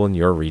available in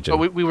your region.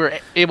 But we were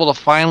able to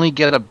finally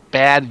get a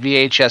bad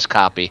VHS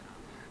copy.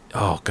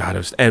 Oh God!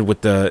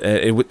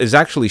 It was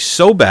actually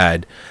so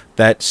bad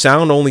that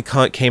sound only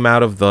came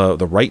out of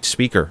the right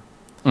speaker.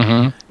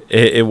 Mm-hmm.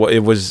 It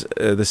was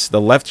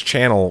the left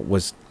channel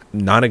was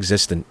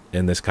non-existent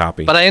in this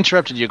copy. But I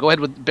interrupted you. Go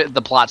ahead with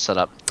the plot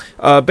setup.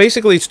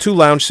 Basically, it's two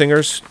lounge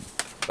singers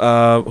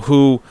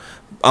who,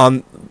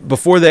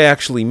 before they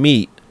actually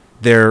meet,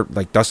 they're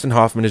like Dustin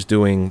Hoffman is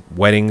doing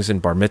weddings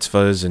and bar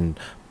mitzvahs and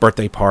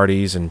birthday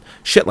parties and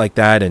shit like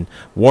that, and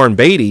Warren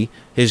Beatty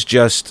is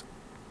just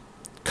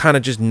kind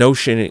of just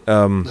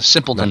the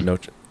simpleton.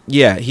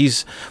 Yeah,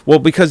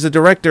 because the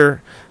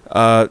director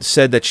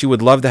said that she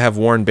would love to have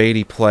Warren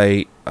Beatty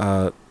play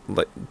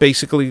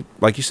basically,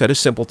 like you said, a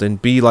simpleton,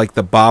 be like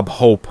the Bob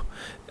Hope,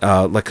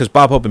 because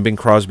Bob Hope and Bing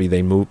Crosby,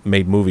 they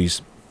made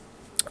movies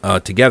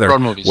together.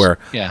 Road movies.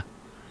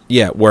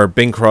 Where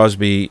Bing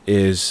Crosby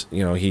is,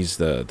 he's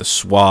the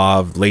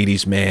suave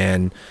ladies'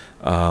 man,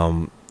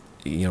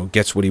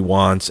 gets what he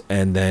wants,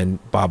 and then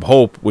Bob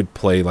Hope would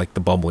play like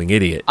the bumbling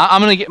idiot.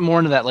 I'm going to get more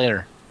into that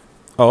later.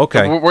 Oh,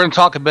 okay. We're going to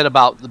talk a bit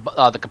about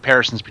the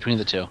comparisons between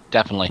the two,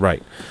 definitely.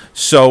 Right.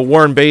 So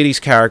Warren Beatty's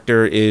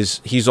character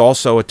he's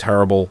also a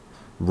terrible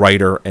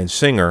writer and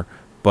singer,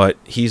 but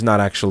he's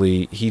not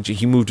actually,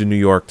 he moved to New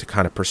York to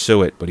kind of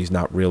pursue it, but he's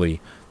not really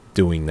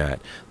doing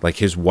that. Like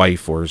his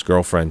wife or his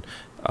girlfriend,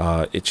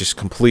 it just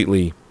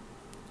completely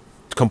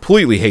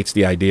hates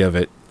the idea of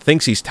it,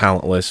 thinks he's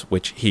talentless,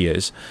 which he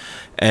is.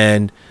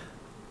 And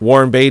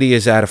Warren Beatty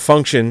is at a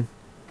function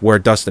where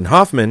Dustin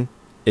Hoffman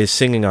is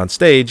singing on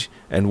stage,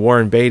 and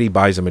Warren Beatty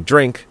buys him a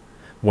drink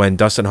when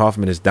Dustin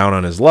Hoffman is down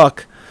on his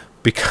luck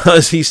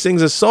because he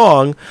sings a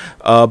song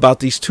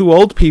about these two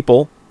old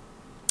people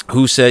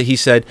he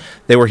said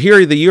they were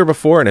here the year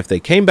before, and if they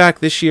came back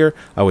this year,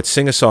 I would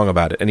sing a song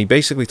about it. And he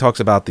basically talks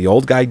about the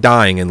old guy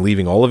dying and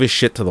leaving all of his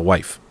shit to the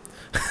wife.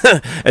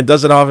 And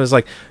Dustin Hoffman is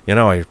like,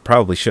 I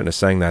probably shouldn't have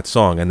sang that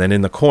song. And then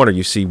in the corner,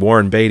 you see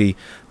Warren Beatty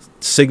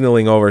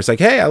signaling over. It's like,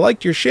 hey, I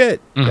liked your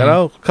shit.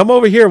 Mm-hmm. Come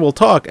over here, we'll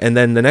talk. And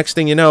then the next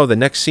thing you know, the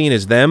next scene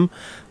is them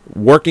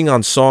working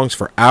on songs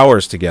for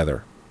hours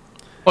together.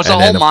 Well,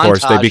 and then, of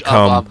course, they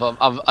become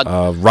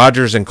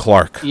Rogers and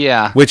Clark.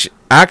 Yeah. Which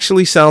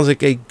actually sounds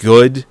like a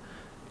good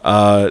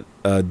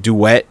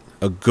duet,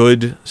 a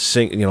good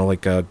sing,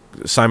 like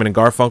Simon and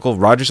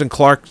Garfunkel. Rogers and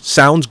Clark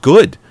sounds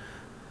good,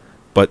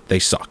 but they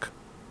suck.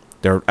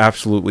 They're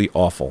absolutely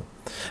awful.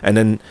 And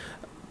then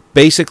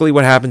basically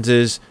what happens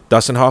is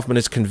Dustin Hoffman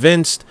is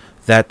convinced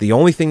that the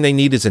only thing they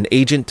need is an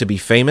agent to be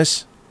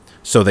famous,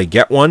 so they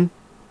get one,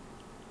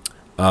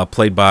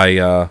 played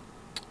by,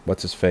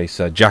 what's his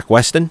face, Jack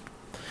Weston.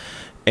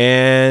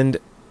 And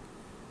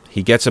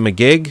he gets him a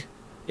gig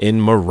in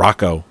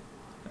Morocco.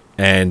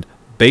 And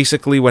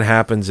basically what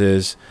happens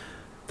is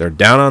they're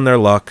down on their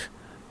luck.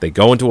 They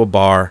go into a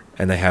bar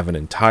and they have an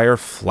entire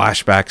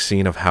flashback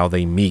scene of how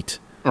they meet.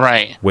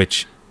 Right.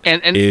 Which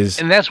and is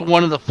that's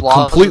one of the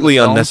flaws. Completely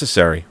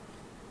unnecessary.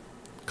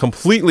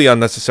 Completely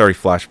unnecessary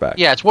flashback.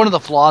 Yeah, it's one of the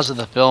flaws of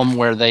the film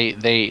where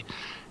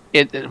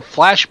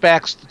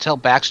flashbacks to tell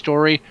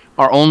backstory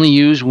are only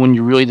used when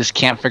you really just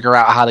can't figure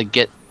out how to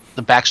get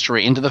the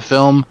backstory into the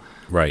film.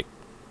 Right.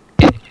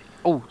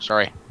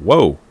 Sorry.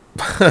 Whoa.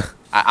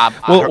 I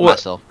hurt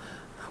myself.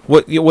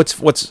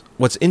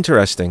 What's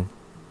interesting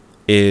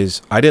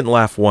is I didn't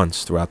laugh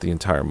once throughout the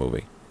entire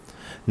movie.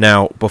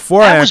 Now,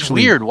 before that was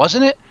weird,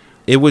 wasn't it?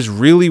 It was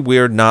really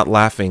weird not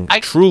laughing,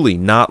 truly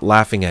not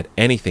laughing at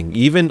anything.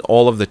 Even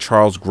all of the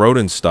Charles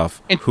Grodin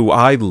stuff, who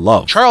I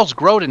love. Charles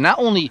Grodin, not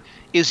only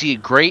is he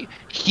great,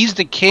 he's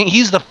the king.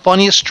 He's the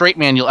funniest straight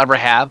man you'll ever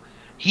have.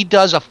 He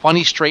does a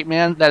funny straight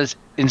man that is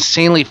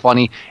insanely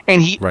funny,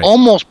 and he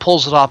almost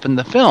pulls it off in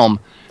the film.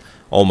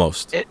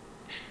 Almost.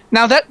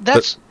 Now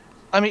that's,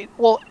 I mean,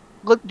 we'll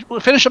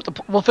finish up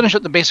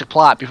the basic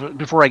plot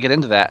before I get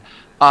into that.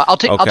 I'll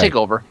take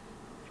over.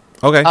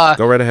 Okay,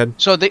 go right ahead.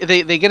 So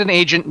they get an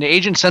agent. The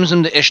agent sends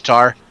them to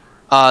Ishtar.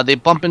 They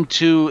bump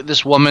into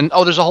this woman.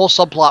 Oh, there's a whole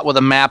subplot with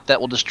a map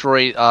that will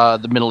destroy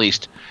the Middle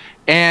East,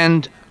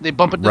 and they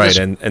bump into this.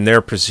 Right, and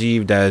they're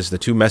perceived as the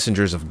two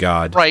messengers of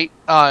God. Right.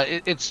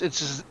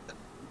 It's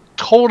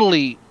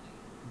totally.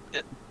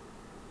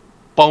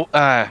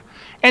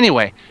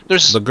 Anyway,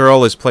 there's the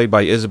girl is played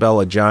by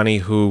Isabelle Adjani,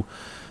 who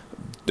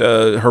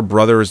her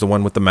brother is the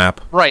one with the map.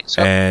 Right.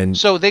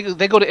 So they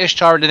go to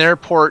Ishtar at an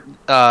airport.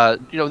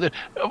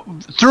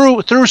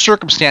 Through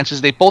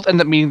circumstances, they both end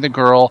up meeting the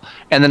girl,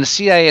 and then the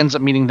CIA ends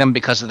up meeting them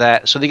because of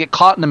that. So they get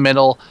caught in the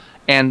middle,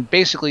 and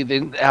basically, you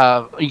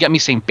got me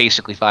saying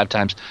basically 5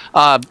 times.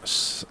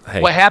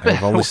 Hey, what happened?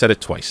 I've only said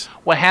it twice.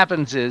 What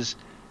happens is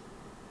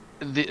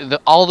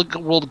all the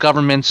world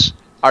governments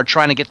are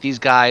trying to get these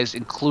guys,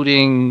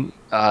 including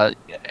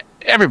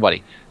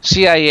everybody.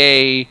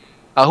 CIA.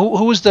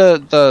 Who was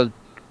the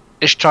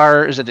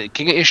Ishtar? Is it the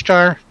King of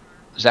Ishtar?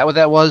 Is that what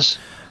that was?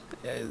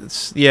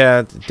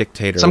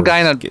 Dictator. Some guy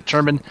in a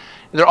turban.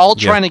 They're all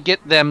trying to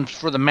get them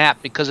for the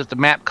map, because if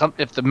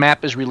the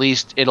map is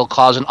released, it'll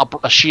cause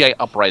a Shiite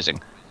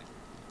uprising.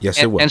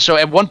 Yes, it will. And so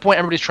at one point,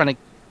 everybody's trying to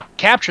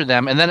capture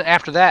them, and then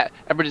after that,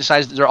 everybody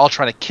decides that they're all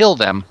trying to kill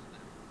them.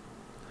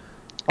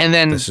 And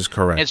then this is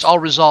correct. It's all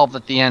resolved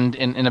at the end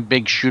in a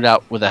big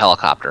shootout with a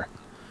helicopter.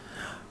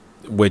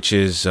 Which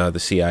is the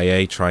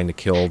CIA trying to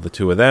kill the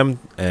two of them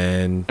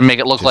and make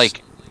it look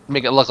like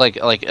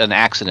an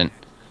accident,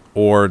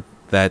 or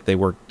that they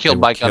were killed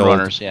by gun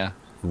runners. Yeah,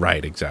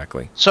 right,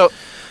 exactly. So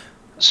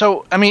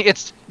I mean,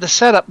 it's the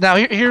setup. Now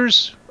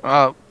here's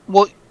where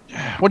do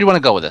you want to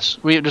go with this?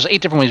 There's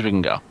 8 different ways we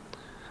can go.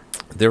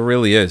 There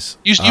really is.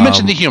 You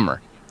mentioned the humor.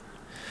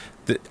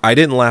 I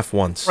didn't laugh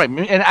once. Right,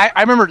 and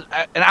I remember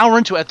an hour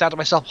into it, I thought to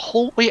myself,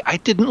 "Holy,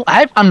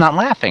 I'm not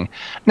laughing."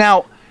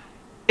 Now.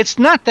 It's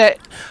not that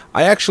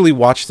I actually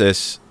watched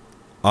this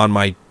on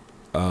my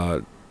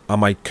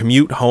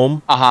commute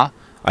home.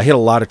 I hit a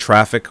lot of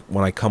traffic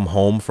when I come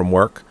home from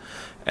work,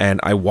 and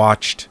I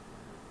watched,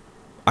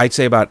 I'd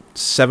say about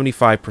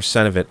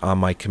 75% of it on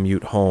my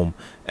commute home,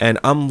 and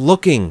I'm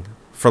looking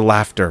for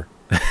laughter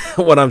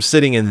when I'm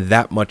sitting in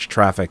that much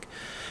traffic.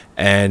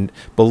 And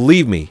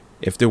believe me,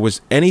 if there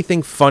was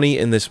anything funny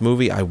in this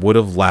movie, I would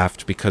have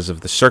laughed because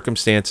of the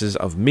circumstances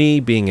of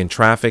me being in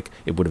traffic.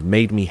 It would have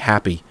made me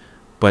happy,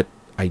 but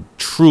I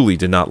truly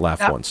did not laugh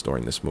once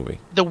during this movie.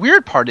 The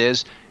weird part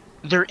is,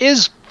 there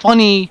is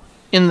funny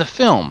in the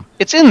film.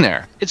 It's in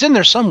there. It's in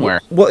there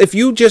somewhere. Well, if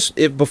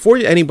before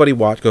anybody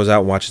goes out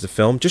and watches the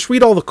film, just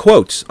read all the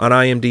quotes on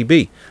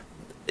IMDb.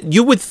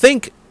 You would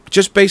think,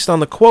 just based on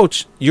the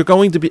quotes, you're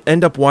going to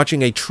end up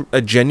watching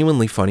a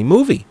genuinely funny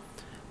movie,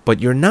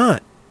 but you're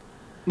not.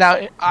 Now,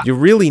 you're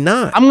really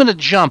not. I'm going to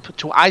jump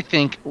to I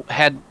think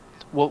had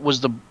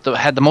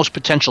the most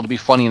potential to be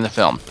funny in the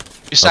film,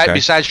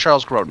 besides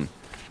Charles Grodin.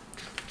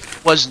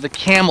 Was the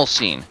camel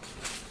scene.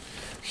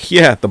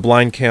 Yeah, the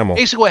blind camel.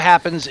 Basically what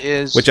happens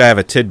is... Which I have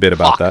a tidbit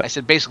about that. I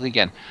said basically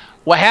again.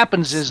 What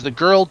happens is the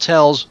girl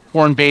tells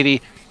Warren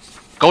Beatty,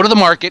 go to the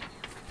market,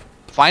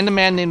 find a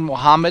man named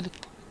Muhammad,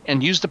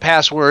 and use the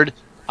password,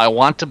 I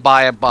want to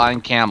buy a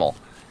blind camel.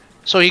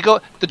 So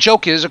the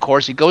joke is, of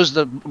course, he goes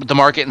to the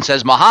market and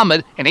says,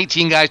 Muhammad, and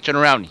 18 guys turn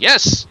around,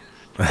 yes!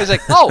 He's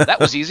like, oh,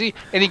 that was easy.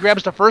 And he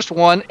grabs the first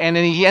one, and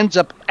then he ends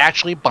up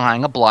actually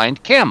buying a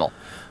blind camel.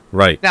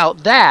 Right. Now,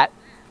 that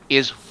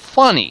is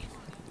funny.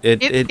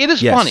 It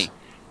is funny.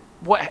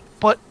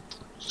 But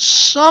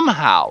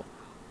somehow,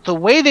 the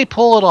way they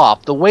pull it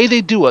off, the way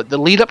they do it, the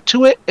lead up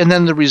to it, and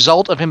then the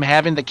result of him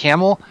having the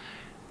camel,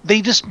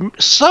 they just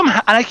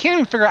somehow, and I can't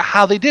even figure out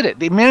how they did it.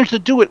 They managed to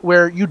do it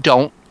where you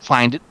don't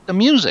find it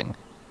amusing.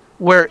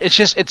 Where it's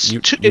just,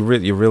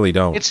 you really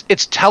don't.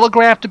 It's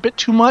telegraphed a bit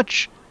too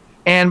much,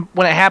 and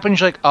when it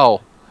happens, you're like,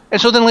 oh. And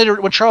so then later,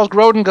 when Charles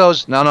Grodin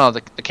goes, no,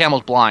 the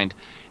camel's blind,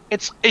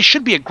 it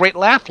should be a great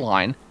laugh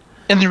line.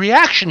 And the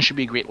reaction should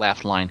be a great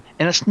laugh line,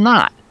 and it's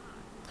not.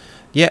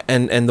 Yeah,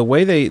 and the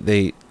way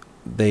they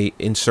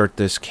insert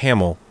this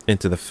camel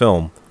into the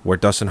film, where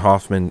Dustin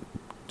Hoffman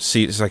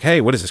it's like,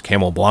 hey, what is this,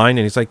 camel blind?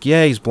 And he's like,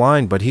 yeah, he's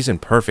blind, but he's in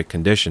perfect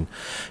condition.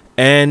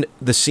 And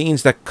the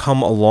scenes that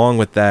come along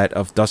with that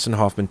of Dustin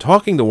Hoffman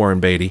talking to Warren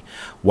Beatty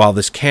while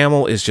this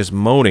camel is just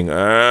moaning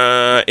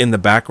in the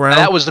background.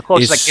 That was the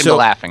closest I came to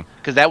laughing.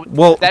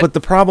 But the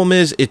problem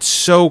is it's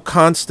so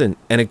constant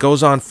and it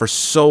goes on for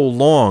so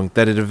long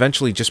that it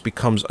eventually just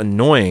becomes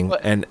annoying,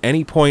 and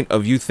any point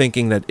of you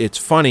thinking that it's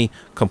funny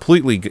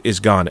completely is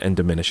gone and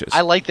diminishes.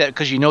 I like that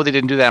because they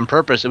didn't do that on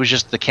purpose. It was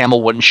just the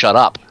camel wouldn't shut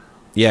up.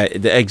 Yeah,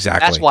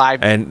 exactly. That's why.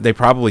 And they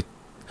probably...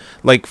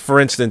 Like, for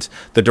instance,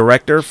 the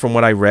director, from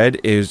what I read,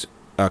 is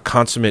a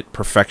consummate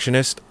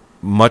perfectionist,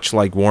 much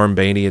like Warren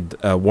Beatty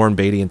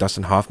and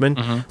Dustin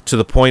Hoffman, to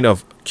the point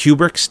of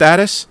Kubrick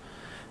status,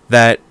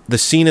 that the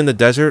scene in the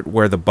desert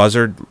where the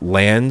buzzard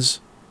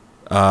lands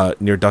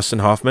near Dustin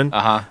Hoffman,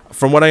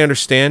 from what I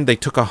understand, they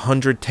took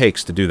 100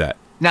 takes to do that.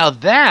 Now,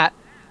 that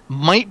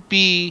might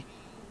be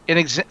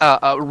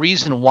a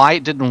reason why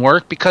it didn't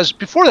work, because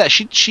before that,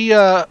 she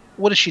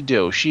what did she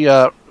do? She,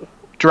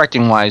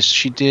 directing wise,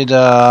 she did,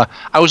 I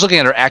was looking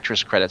at her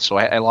actress credits, so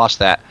I lost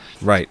that.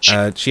 Right.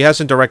 She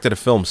hasn't directed a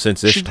film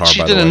since Ishtar, she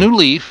by the way. did A New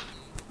Leaf,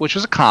 which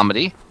was a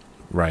comedy.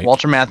 Right.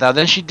 Walter Matthau.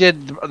 Then she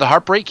did The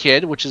Heartbreak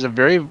Kid, which is a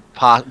very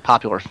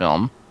popular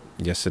film.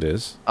 Yes, it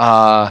is.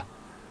 And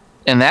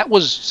that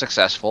was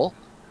successful.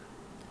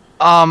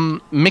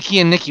 Mickey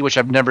and Nicky, which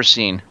I've never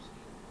seen.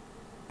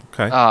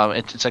 Okay.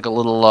 It's like a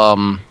little,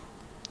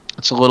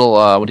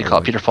 what do you call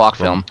it? Peter Falk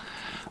film.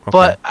 Okay.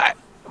 But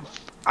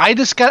I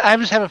just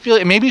have a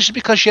feeling, maybe it's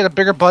because she had a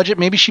bigger budget.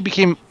 Maybe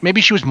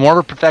she was more of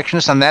a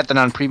perfectionist on that than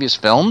on previous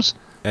films.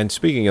 And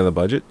speaking of the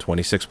budget,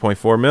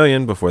 $26.4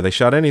 million before they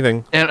shot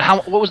anything. And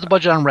what was the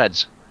budget on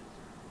Reds?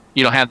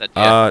 You don't have that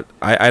yet.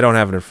 I don't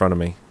have it in front of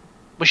me.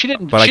 But she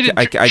didn't. But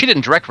she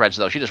didn't direct Reds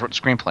though. She just wrote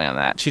the screenplay on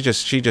that. She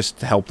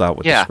just helped out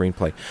with the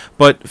screenplay.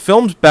 But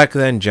films back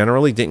then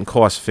generally didn't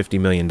cost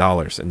 $50 million in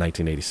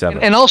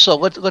 1987. And also,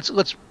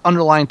 let's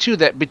underline too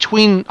that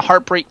between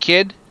Heartbreak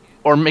Kid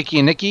or Mickey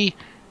and Nicky,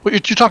 you're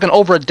talking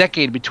over a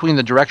decade between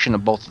the direction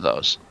of both of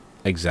those.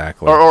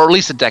 Exactly. Or at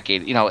least a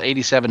decade.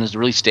 87 is the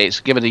release date,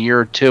 so give it a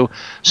year or two.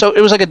 So it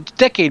was like a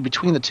decade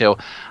between the two.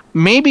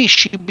 Maybe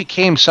she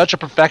became such a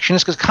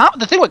perfectionist, because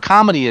the thing with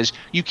comedy is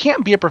you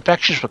can't be a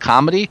perfectionist with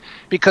comedy,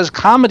 because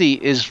comedy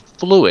is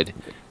fluid.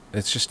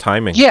 It's just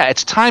timing. Yeah,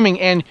 it's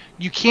timing, and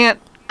you can't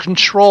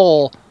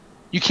control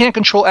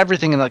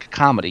everything in like a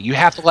comedy. You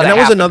have to let it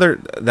happen.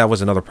 That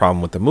was another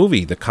problem with the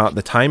movie.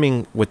 The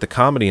timing with the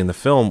comedy in the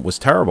film was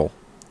terrible.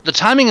 The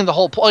timing in the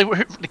whole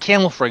the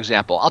camel, for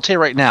example, I'll tell you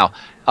right now,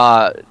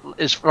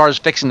 as far as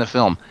fixing the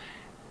film,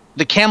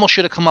 the camel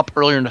should have come up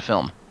earlier in the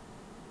film.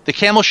 The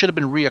camel should have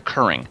been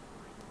reoccurring.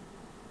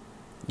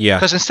 Yeah.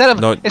 Because instead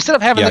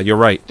of having you're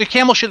right. The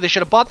camel they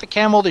should have bought the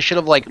camel. They should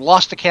have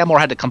lost the camel or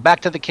had to come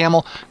back to the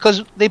camel,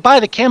 because they buy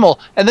the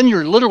camel and then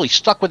you're literally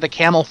stuck with the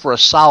camel for a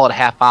solid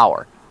half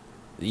hour.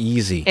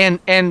 Easy. And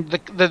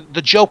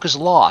the joke is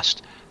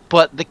lost.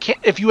 But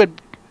if you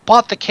had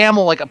bought the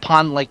camel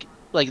upon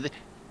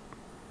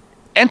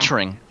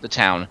entering the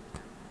town,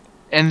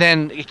 and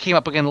then it came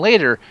up again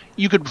later,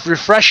 you could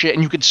refresh it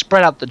and you could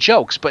spread out the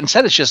jokes. But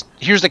instead it's just,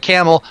 here's the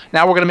camel,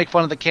 now we're going to make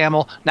fun of the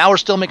camel, now we're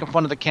still making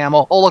fun of the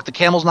camel, oh look, the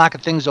camel's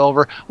knocking things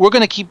over, we're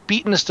going to keep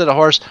beating this to the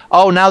horse,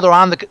 oh now they're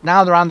on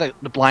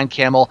the blind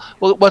camel,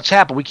 well what's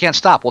happened, we can't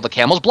stop, well the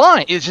camel's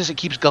blind. It's just, it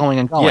keeps going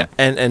and going. Yeah,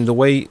 and the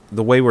way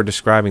we're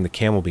describing the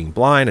camel being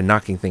blind and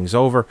knocking things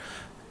over,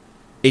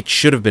 it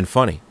should have been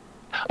funny.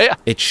 Yeah.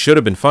 It should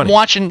have been funny.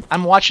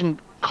 I'm watching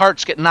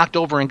carts get knocked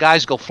over and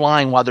guys go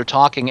flying while they're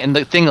talking, and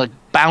the thing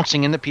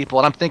bouncing into people,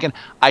 and I'm thinking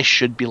I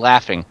should be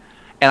laughing,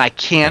 and I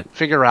can't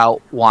figure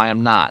out why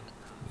I'm not.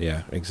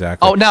 Yeah,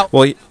 exactly. Oh, now,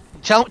 well,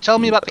 tell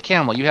me about the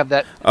camel. You have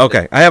that.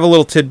 Okay, I have a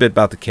little tidbit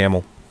about the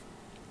camel,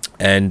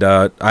 and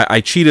I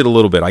cheated a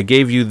little bit. I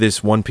gave you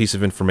this one piece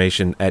of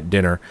information at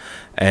dinner,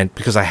 and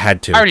because I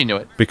had to. I already knew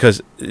it.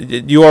 Because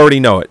you already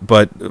know it,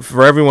 but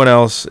for everyone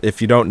else,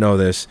 if you don't know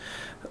this,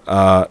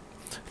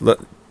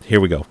 here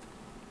we go.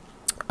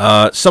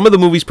 Some of the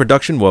movie's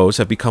production woes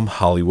have become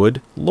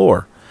Hollywood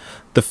lore.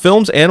 The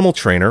film's animal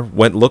trainer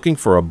went looking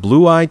for a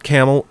blue-eyed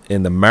camel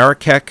in the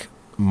Marrakech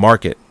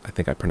market. I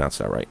think I pronounced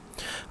that right.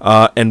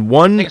 I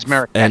think it's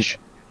Marrakesh.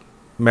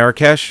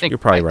 Marrakesh? You're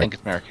probably right. I think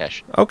it's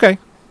Marrakesh. Okay.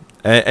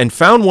 And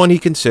found one he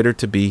considered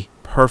to be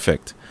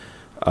perfect.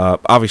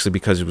 Obviously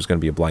because it was going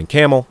to be a blind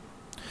camel.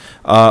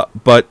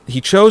 But he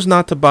chose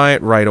not to buy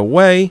it right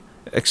away,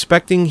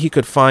 expecting he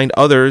could find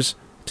others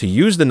to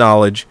use the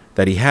knowledge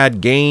that he had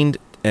gained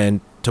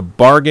and to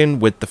bargain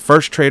with the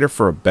first trader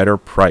for a better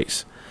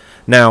price.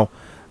 Now,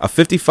 a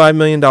 $55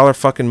 million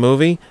fucking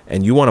movie,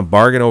 and you want to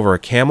bargain over a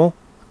camel?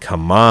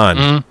 Come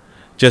on.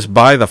 Just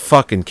buy the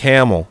fucking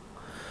camel.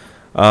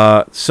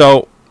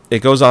 So, it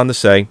goes on to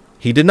say,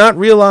 he did not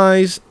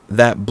realize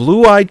that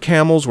blue-eyed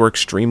camels were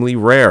extremely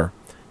rare.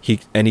 He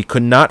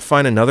could not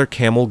find another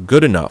camel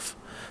good enough.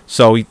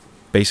 So, he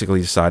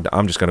basically decided,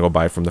 I'm just going to go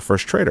buy it from the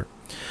first trader.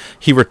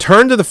 He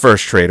returned to the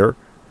first trader,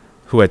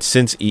 who had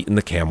since eaten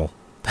the camel.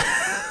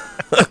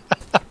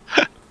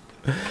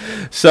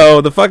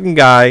 So the fucking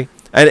guy,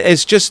 and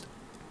it's just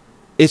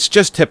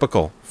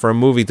typical for a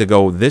movie to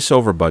go this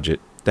over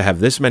budget, to have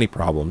this many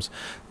problems.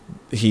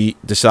 He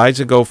decides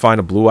to go find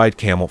a blue-eyed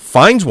camel,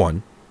 finds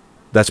one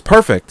that's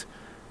perfect,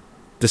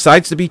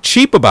 decides to be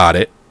cheap about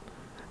it,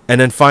 and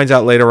then finds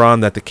out later on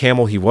that the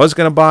camel he was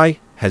going to buy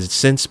has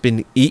since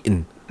been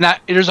eaten. Now,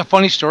 there's a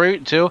funny story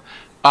too.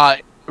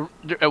 At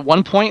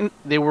one point,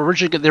 they were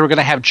going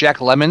to have Jack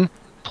Lemmon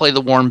play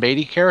the Warren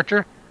Beatty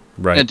character,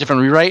 right, in a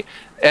different rewrite,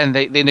 and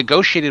they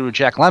negotiated with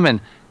Jack Lemmon,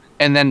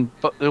 and then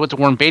they went to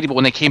Warren Beatty. But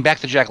when they came back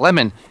to Jack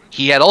Lemmon,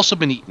 he had also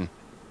been eaten.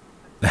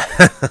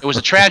 It was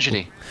a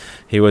tragedy.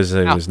 He was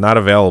not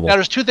available. Now,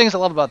 there's two things I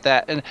love about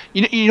that, and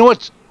you know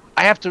what?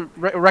 I have to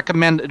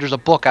recommend. There's a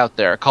book out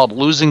there called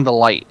 "Losing the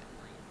Light."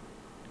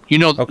 You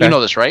know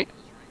this, right?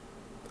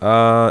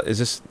 Is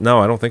this? No,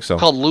 I don't think so. It's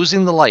called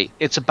 "Losing the Light."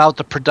 It's about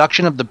the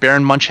production of the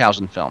Baron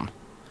Munchausen film.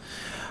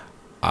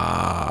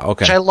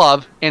 Okay. Which I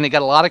love, and it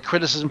got a lot of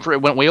criticism for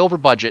it. Went way over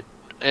budget,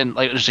 and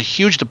like there's a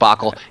huge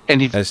debacle.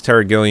 And as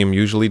Terry Gilliam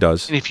usually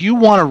does. And if you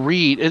want to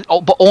read,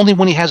 but only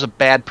when he has a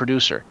bad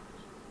producer.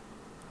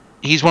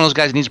 He's one of those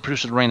guys that needs a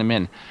producer to rein him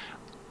in.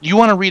 You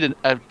want to read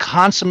a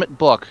consummate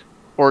book,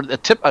 or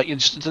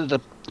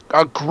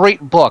a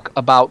great book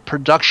about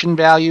production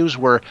values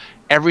where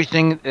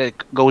everything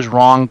goes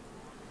wrong,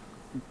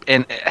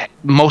 and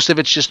most of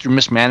it's just through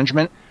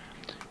mismanagement.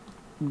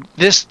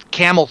 This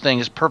camel thing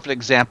is a perfect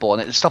example,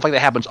 and stuff like that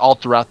happens all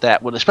throughout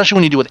that. Especially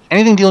when you do with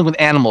anything dealing with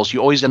animals,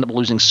 you always end up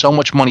losing so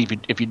much money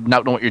if you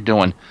don't know what you're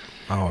doing.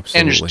 Oh, absolutely.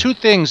 And there's two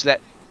things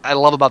that I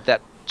love about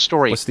that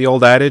story. What's the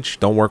old adage?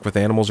 Don't work with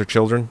animals or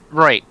children?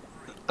 Right.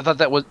 I thought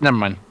that was... Never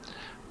mind.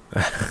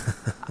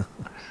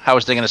 I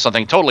was thinking of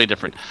something totally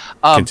different.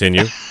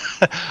 Continue.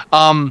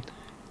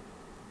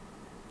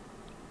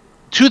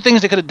 Two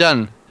things they could have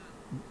done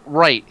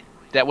right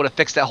that would have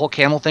fixed that whole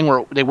camel thing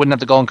where they wouldn't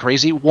have to go on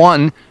crazy.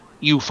 One,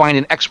 you find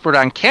an expert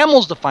on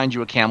camels to find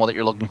you a camel that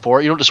you're looking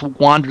for. You don't just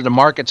wander the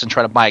markets and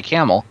try to buy a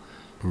camel.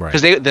 Right.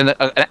 Because then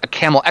a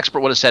camel expert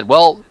would have said,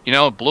 well,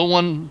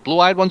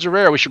 blue-eyed ones are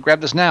rare. We should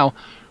grab this now.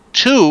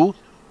 Two,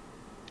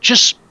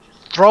 just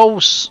throw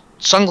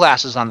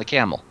sunglasses on the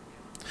camel.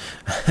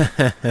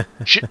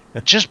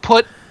 Just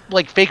put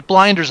like fake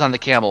blinders on the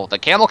camel. The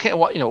camel can't.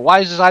 Why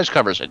is his eyes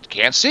covered? It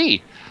can't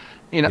see.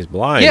 He's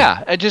blind.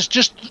 Yeah,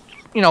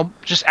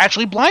 just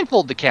actually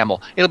blindfold the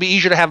camel. It'll be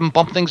easier to have him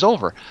bump things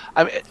over.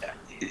 Okay.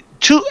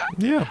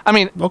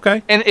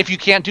 And if you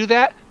can't do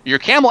that, your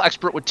camel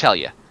expert would tell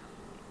you.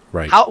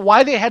 Right.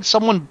 Why they had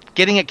someone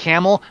getting a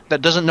camel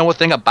that doesn't know a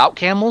thing about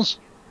camels?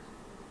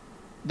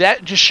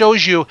 That just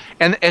shows you.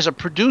 And as a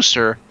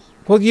producer,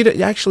 well, you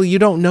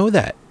don't know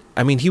that.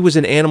 I mean, he was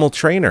an animal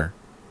trainer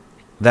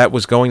that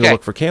was going to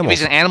look for camels. If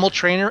he's an animal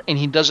trainer and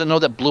he doesn't know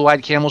that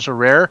blue-eyed camels are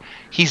rare,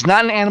 he's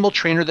not an animal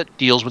trainer that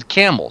deals with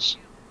camels.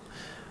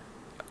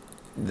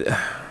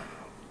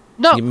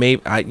 No.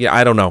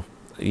 I don't know.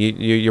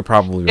 You're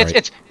probably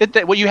right.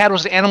 What you had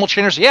was the animal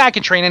trainers. Yeah, I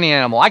can train any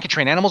animal. I can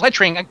train animals. I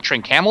can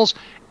train camels.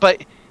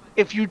 But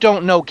if you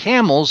don't know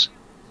camels,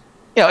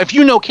 if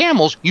you know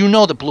camels, you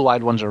know that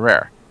blue-eyed ones are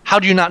rare. How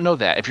do you not know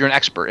that? If you're an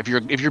expert, if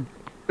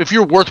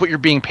you're worth what you're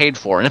being paid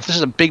for, and if this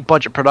is a big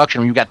budget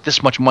production where you got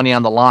this much money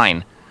on the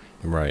line,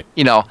 right?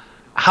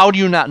 How do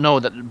you not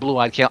know that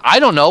blue-eyed camel? I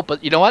don't know,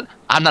 but you know what?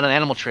 I'm not an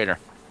animal trainer.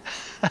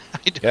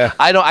 Yeah.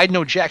 I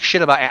know jack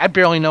shit about. I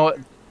barely know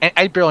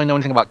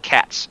anything about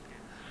cats.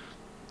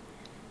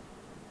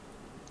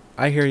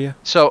 I hear you.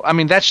 So I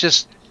mean, that's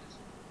just.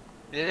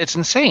 It's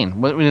insane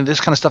when this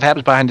kind of stuff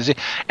happens behind the scenes,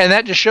 and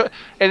that just shows.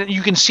 And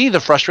you can see the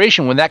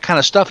frustration when that kind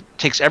of stuff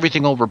takes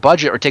everything over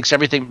budget, or drags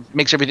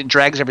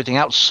everything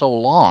out so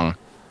long.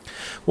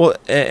 Well,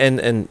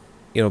 and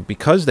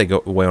because they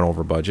went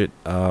over budget.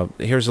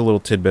 Here's a little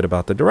tidbit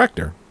about the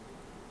director.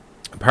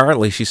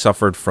 Apparently, she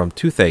suffered from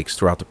toothaches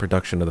throughout the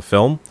production of the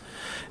film,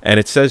 and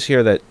it says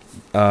here that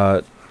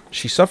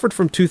she suffered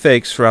from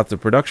toothaches throughout the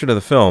production of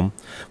the film,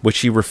 which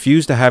she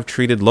refused to have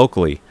treated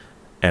locally,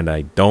 and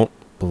I don't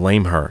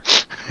blame her.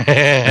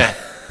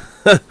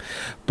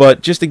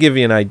 But just to give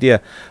you an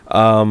idea,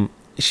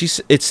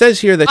 it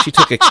says here that she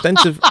took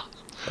extensive...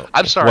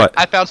 I'm sorry. What?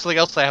 I found something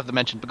else I have to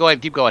mention, but go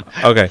ahead, keep going.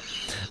 Okay.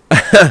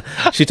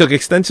 She took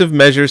extensive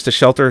measures to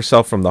shelter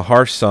herself from the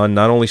harsh sun,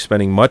 not only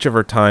spending much of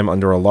her time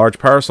under a large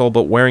parasol,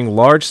 but wearing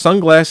large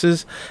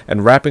sunglasses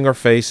and wrapping her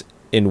face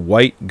in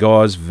white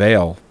gauze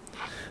veil.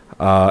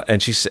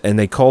 And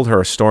they called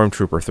her a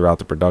stormtrooper throughout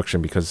the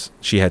production because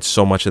she had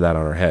so much of that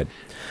on her head.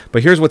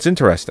 But here's what's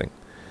interesting.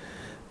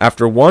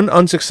 After one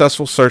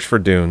unsuccessful search for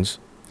dunes,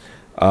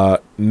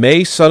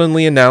 May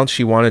suddenly announced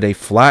she wanted a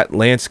flat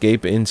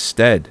landscape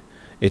instead.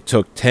 It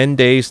took 10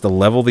 days to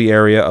level the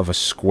area of a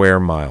square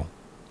mile.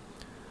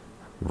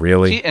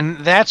 Really? See, and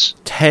that's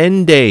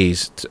 10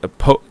 days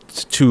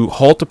to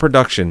halt the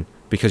production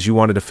because you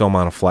wanted to film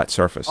on a flat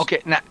surface.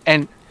 Okay, now,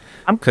 and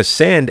because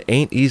sand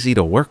ain't easy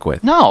to work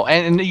with. No,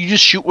 and you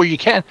just shoot where you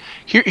can.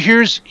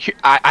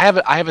 I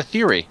have a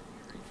theory.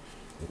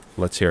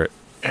 Let's hear it.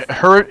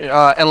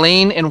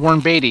 Elaine and Warren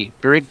Beatty,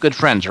 very good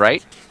friends,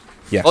 right?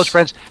 Yes. Close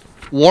friends.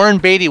 Warren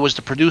Beatty was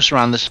the producer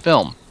on this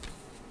film.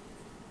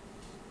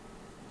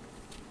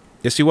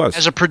 Yes, he was.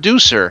 As a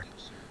producer,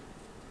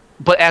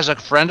 but as a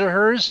friend of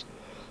hers,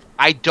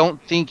 I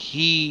don't think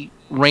he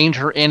reined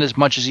her in as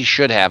much as he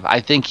should have. I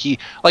think he,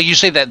 like you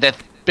say, that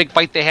big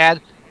fight they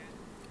had.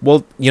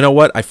 Well, you know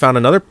what? I found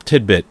another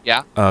tidbit.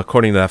 Yeah.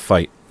 According to that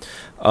fight,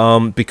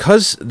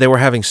 because they were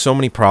having so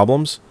many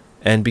problems,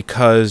 and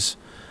because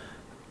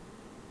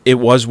it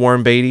was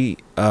Warren Beatty,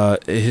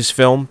 his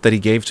film that he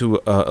gave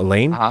to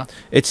Elaine. Uh-huh.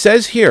 It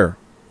says here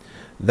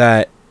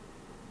that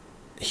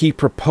he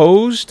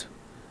proposed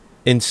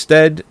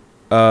instead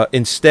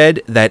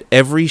that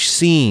every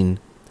scene.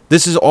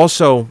 This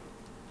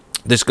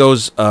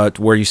goes to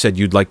where you said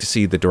you'd like to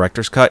see the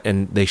director's cut,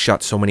 and they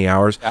shot so many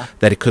hours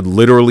that it could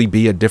literally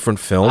be a different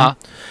film.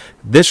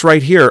 This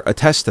right here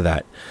attests to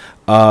that.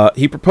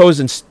 He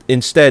proposed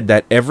instead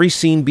that every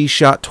scene be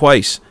shot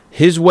twice,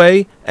 his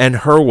way and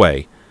her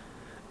way,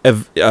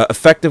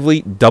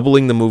 effectively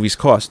doubling the movie's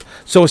cost.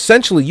 So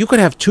essentially, you could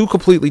have two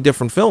completely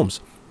different films.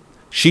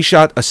 She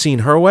shot a scene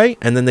her way,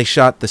 and then they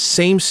shot the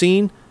same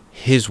scene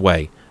his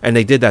way. And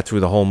they did that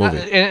through the whole movie.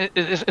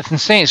 It's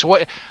insane. So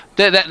what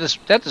that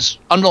just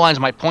underlines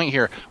my point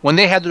here. When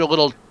they had their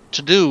little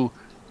to-do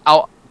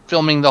out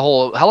filming the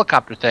whole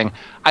helicopter thing,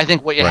 I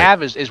think what you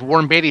have is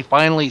Warren Beatty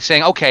finally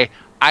saying, okay,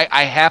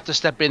 I have to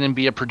step in and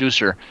be a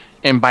producer.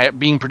 And by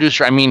being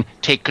producer, I mean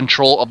take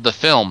control of the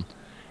film.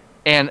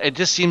 And it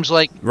just seems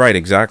like... Right,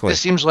 exactly. It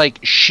seems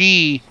like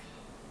he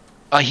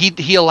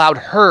allowed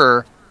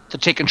her to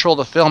take control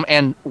of the film.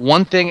 And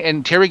one thing,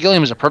 and Terry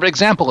Gilliam is a perfect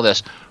example of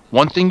this,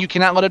 one thing you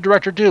cannot let a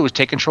director do is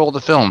take control of the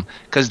film,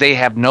 because they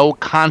have no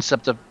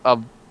concept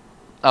of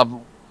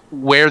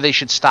where they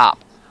should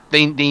stop.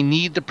 They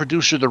need the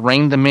producer to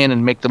rein them in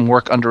and make them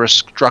work under a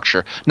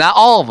structure. Not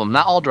all of them,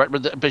 not all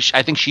directors, but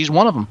I think she's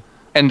one of them.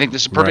 And I think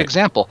this is a perfect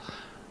example.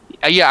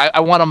 I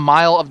want a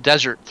mile of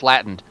desert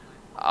flattened.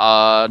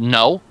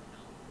 No.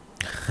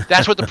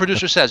 That's what the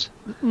producer says.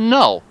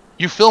 No.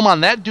 You film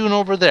on that dune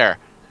over there.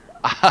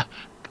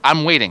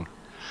 I'm waiting.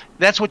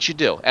 That's what you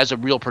do as a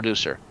real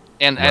producer.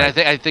 And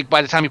I think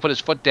by the time he put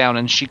his foot down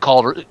and she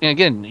called her, and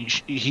again,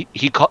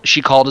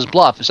 she called his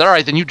bluff. He said, all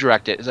right, then you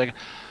direct it. It's like,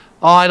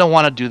 oh, I don't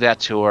want to do that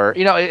to her.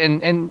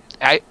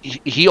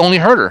 He only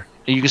hurt her.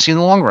 You can see in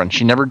the long run.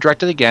 She never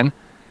directed again.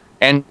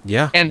 And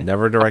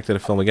never directed a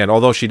film again.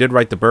 Although she did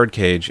write The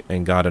Birdcage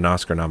and got an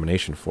Oscar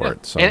nomination for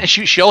it. So. And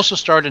she also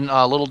starred in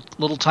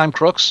Little Time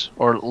Crooks,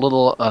 or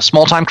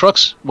Small Time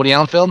Crooks, Woody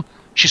Allen film.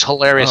 She's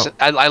hilarious. Oh.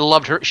 I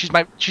loved her. She's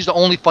the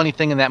only funny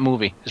thing in that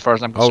movie, as far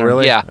as I'm concerned. Oh,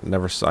 really? Yeah.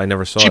 I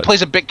never saw She it.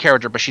 plays a big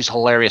character, but she's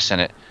hilarious in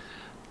it.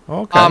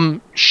 Okay.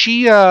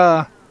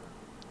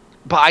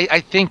 But I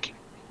think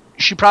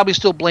she probably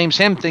still blames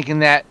him, thinking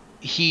that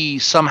he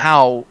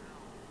somehow,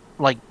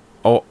 like.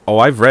 Oh,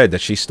 I've read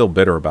that she's still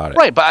bitter about it.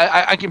 Right, but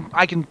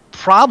I can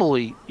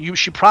probably.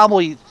 She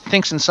probably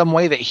thinks in some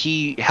way that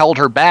he held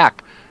her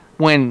back,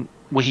 when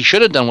what he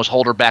should have done was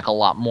hold her back a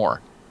lot more.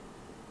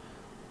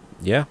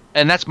 Yeah,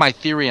 and that's my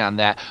theory on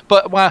that.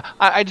 But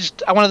I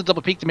wanted to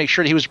double peek to make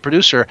sure that he was a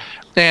producer,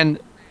 and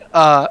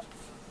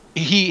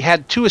he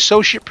had two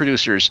associate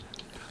producers,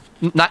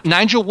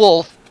 Nigel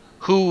Wolfe,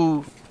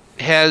 who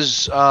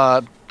has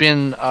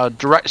been a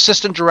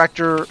assistant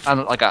director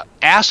on like a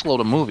assload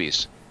of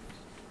movies.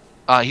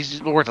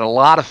 He's worked on a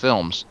lot of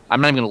films.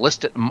 I'm not even going to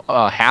list it.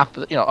 Half,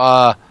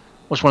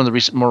 what's one of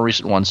the more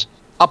recent ones?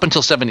 Up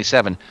until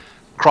 '77.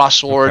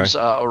 Crosswords,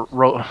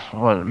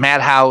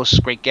 Madhouse,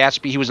 Great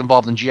Gatsby. He was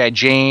involved in G.I.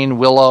 Jane,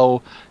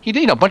 Willow. He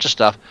did a bunch of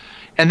stuff.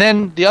 And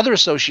then the other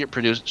associate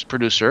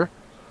producer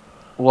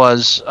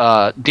was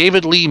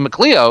David Lee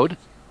McLeod,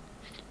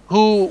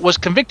 who was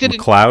convicted.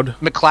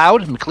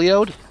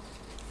 McLeod.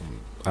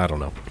 I don't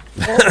know.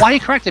 Well, why are you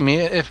correcting me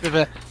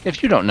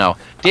if you don't know?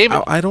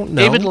 I don't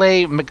know. David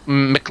Lee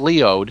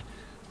McLeod,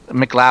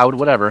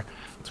 whatever.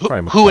 Who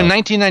in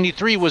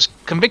 1993 was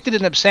convicted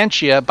in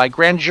absentia by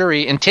grand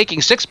jury in taking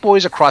 6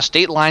 boys across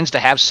state lines to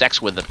have sex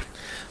with them.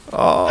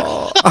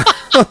 Oh.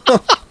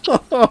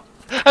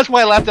 That's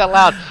why I laughed out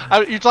loud.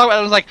 You're talking about,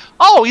 I was like,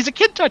 oh, he's a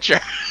kid toucher.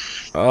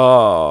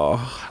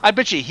 Oh. I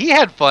bet you he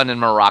had fun in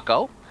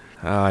Morocco.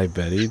 I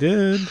bet he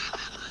did.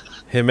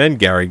 Him and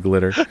Gary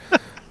Glitter.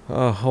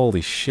 Oh,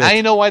 holy shit.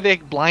 I know why they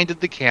blinded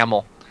the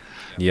camel.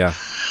 Yeah.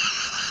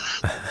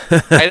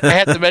 I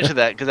had to mention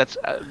that because that's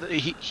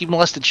he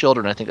molested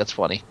children. I think that's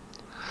funny.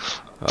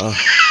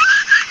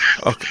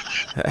 Okay.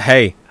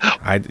 Hey,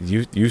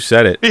 you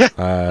said it. Yeah,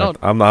 no.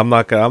 I'm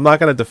not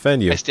gonna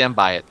defend you. I stand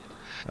by it.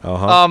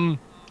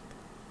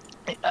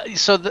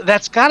 So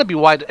that's got to be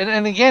why.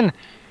 And again,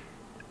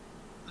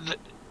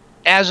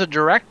 as a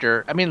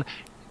director, I mean,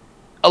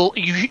 a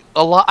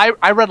lot.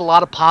 I read a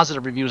lot of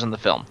positive reviews on the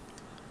film.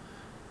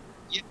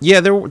 Yeah,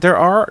 there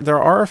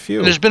are a few.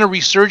 And there's been a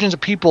resurgence of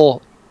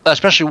people,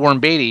 especially Warren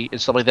Beatty and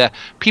stuff like that,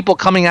 people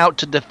coming out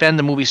to defend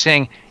the movie,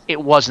 saying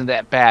it wasn't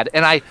that bad.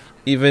 And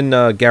even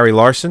Gary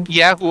Larson,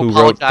 who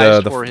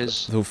apologized for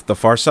his The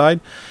Far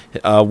Side,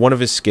 one of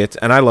his skits,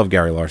 and I love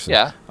Gary Larson.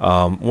 Yeah.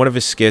 One of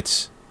his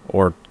skits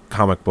or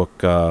comic book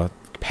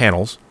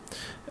panels.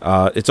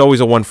 It's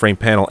always a 1-frame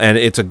panel, and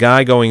it's a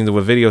guy going into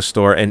a video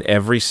store, and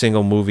every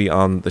single movie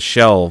on the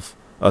shelves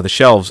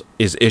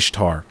is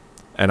Ishtar.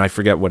 And I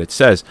forget what it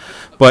says,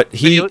 but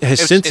he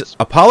has since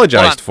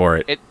apologized for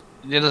it. It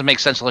doesn't make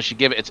sense unless you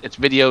give it. It's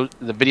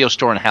the video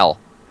store in hell.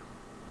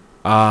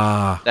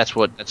 That's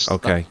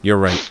okay. You're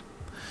right.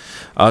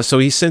 So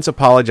he's since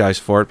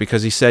apologized for it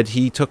because he said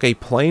he took a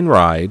plane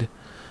ride,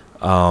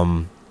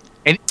 and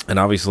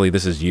obviously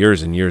this is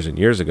years and years and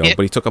years ago.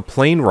 But he took a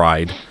plane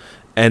ride,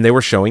 and they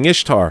were showing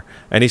Ishtar,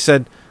 and he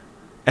said,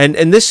 and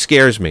this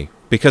scares me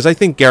because I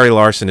think Gary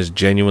Larson is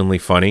genuinely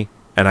funny,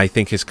 and I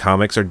think his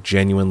comics are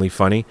genuinely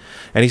funny.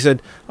 And he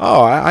said,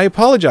 "Oh, I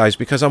apologize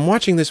because I'm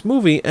watching this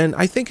movie, and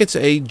I think it's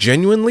a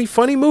genuinely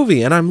funny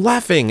movie, and I'm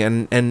laughing,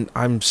 and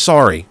I'm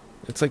sorry."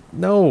 It's like,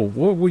 no,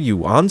 what, were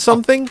you on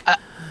something?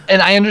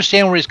 And I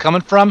understand where he's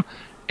coming from,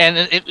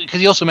 and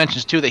because he also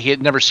mentions too that he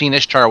had never seen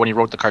Ishtar when he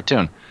wrote the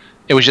cartoon.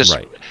 It was just,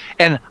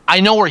 and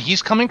I know where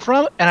he's coming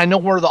from, and I know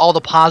where all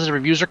the positive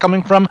reviews are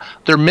coming from.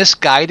 They're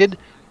misguided,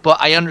 but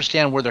I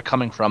understand where they're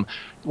coming from.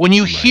 When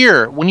you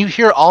hear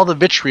all the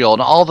vitriol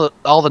and all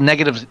the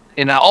negatives,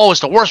 and it's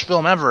the worst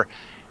film ever,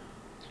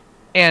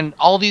 and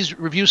all these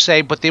reviews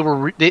say, but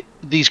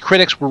these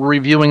critics were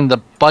reviewing the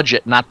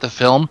budget, not the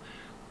film.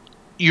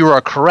 You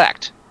are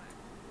correct.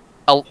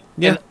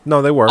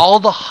 No, they were. All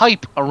the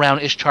hype around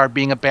Ishtar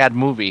being a bad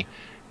movie,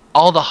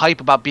 all the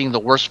hype about being the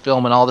worst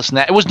film and all this and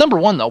that. It was number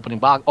one the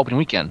opening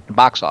weekend, the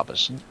box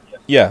office.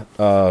 Yeah.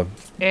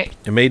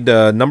 It made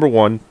number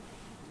one.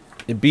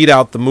 It beat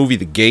out the movie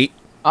The Gate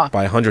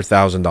by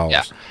 $100,000.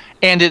 Yeah.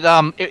 And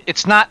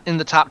it's not in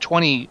the top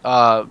 20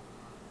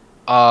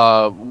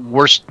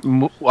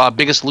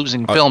 biggest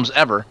losing films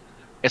ever.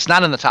 It's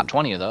not in the top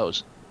 20 of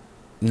those.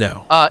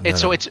 No.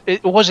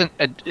 It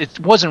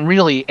wasn't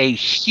really a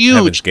huge.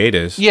 Heaven's Gate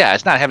is. Yeah,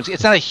 it's not Heaven's Gate.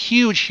 It's not a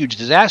huge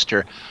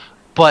disaster,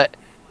 but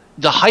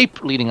the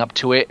hype leading up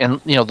to it, and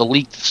the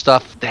leaked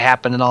stuff that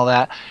happened and all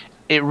that,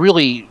 it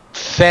really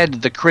fed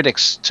the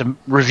critics to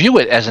review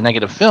it as a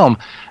negative film.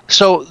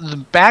 So the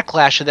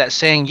backlash of that,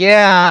 saying,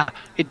 "Yeah,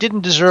 it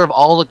didn't deserve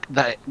all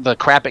the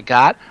crap it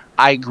got,"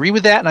 I agree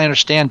with that and I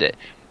understand it,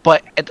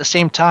 but at the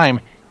same time,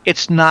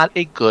 it's not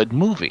a good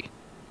movie.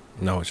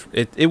 No,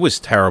 it was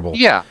terrible.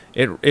 Yeah.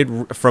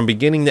 It from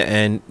beginning to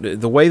end,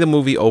 the way the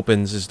movie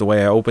opens is the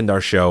way I opened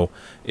our show,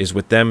 is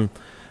with them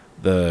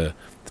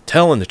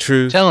telling the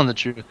truth. Telling the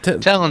truth.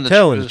 Telling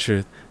the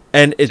truth.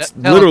 And it's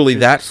literally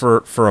that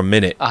for a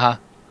minute. Uh-huh.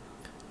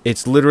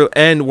 It's literally,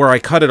 and where I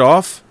cut it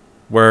off,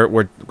 where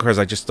because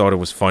I just thought it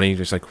was funny,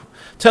 just like,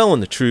 telling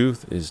the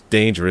truth is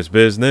dangerous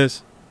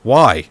business.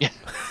 Why? Yeah.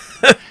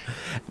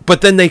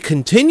 But then they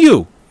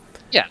continue.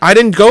 Yeah. I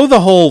didn't go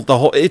the whole,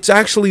 it's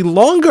actually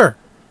longer.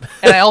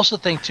 And I also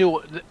think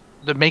too,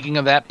 the making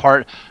of that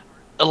part,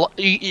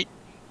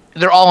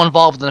 they're all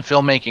involved in the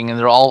filmmaking, and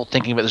they're all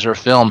thinking of it as their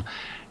film.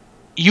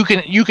 You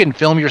can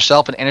film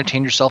yourself and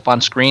entertain yourself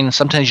on screen, and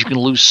sometimes you can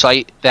lose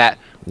sight that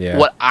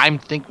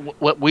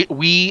what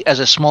we as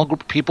a small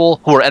group of people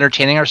who are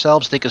entertaining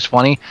ourselves think is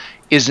funny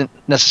isn't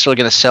necessarily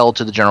going to sell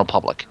to the general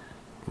public.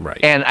 Right.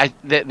 And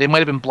they might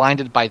have been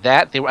blinded by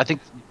that. I think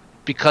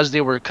because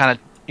they were kind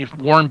of,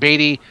 Warren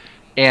Beatty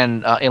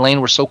and Elaine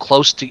were so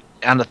close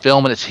on the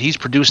film, and he's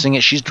producing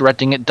it, she's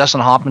directing it, Dustin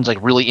Hoffman's like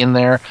really in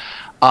there.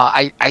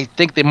 I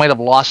think they might have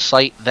lost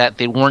sight that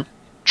they weren't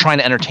trying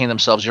to entertain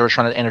themselves; they were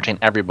trying to entertain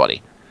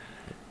everybody.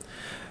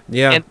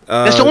 Yeah, and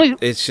that's the only.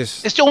 It's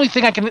the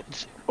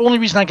only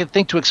reason I can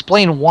think to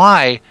explain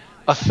why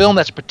a film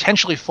that's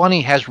potentially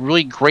funny, has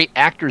really great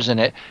actors in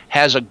it,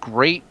 has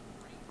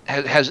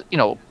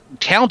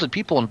talented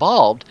people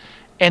involved,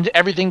 and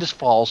everything just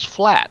falls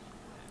flat.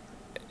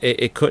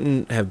 It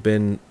couldn't have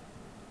been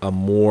a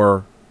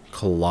more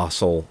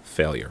colossal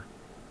failure.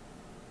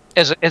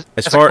 As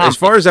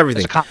far as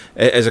everything,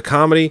 as a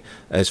comedy,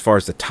 as far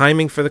as the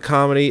timing for the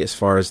comedy, as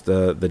far as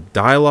the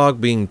dialogue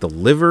being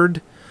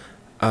delivered,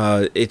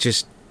 it's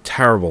just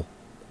terrible,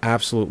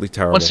 absolutely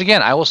terrible. Once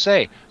again, I will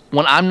say,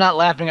 when I'm not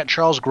laughing at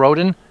Charles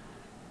Grodin,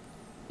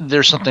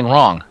 there's something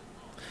wrong.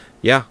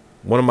 Yeah,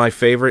 one of my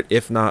favorite,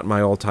 if not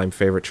my all-time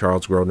favorite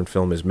Charles Grodin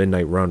film is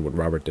Midnight Run with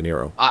Robert De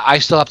Niro. I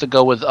still have to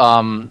go with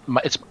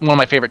it's one of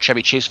my favorite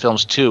Chevy Chase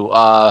films too.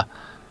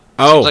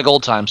 It's like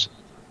Old Times.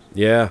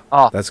 Yeah,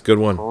 that's a good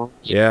one.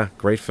 Yeah,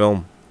 great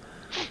film.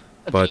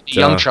 But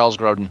young Charles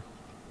Grodin.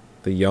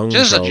 The young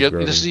Charles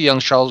Grodin. This is a young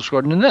Charles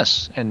Grodin in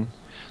this. And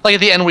like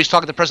at the end where he's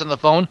talking to the president on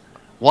the phone,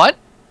 what?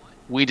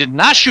 We did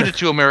not shoot at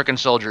 2 American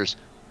soldiers.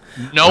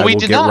 No, we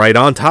did not. I will get right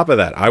on top of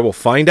that. I will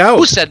find out.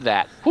 Who said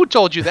that? Who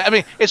told you that? I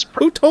mean,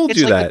 who told you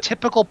that? It's like the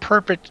typical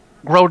perfect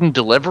Grodin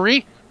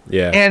delivery.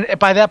 Yeah. And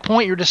by that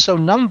point, you're just so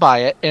numb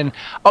by it. And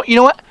you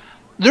know what?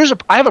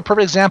 I have a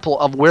perfect example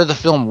of where the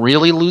film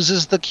really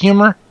loses the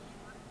humor.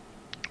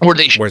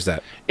 Where's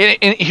that?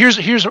 And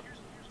here's all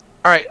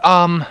right.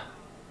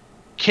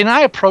 Can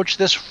I approach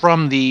this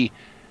from the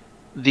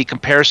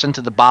comparison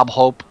to the Bob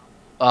Hope,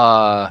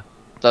 the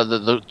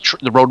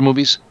road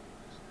movies?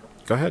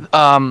 Go ahead.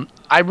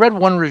 I read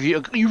one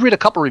review. You read a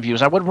couple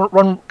reviews. I read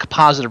one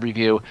positive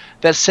review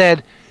that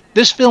said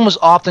this film is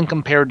often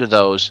compared to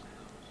those,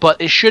 but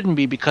it shouldn't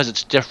be because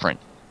it's different.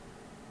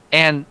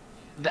 And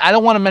I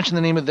don't want to mention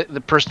the name of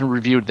the person who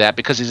reviewed that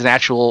because he's an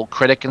actual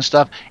critic and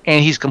stuff,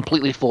 and he's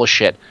completely full of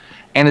shit.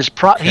 And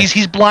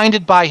he's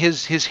blinded by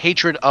his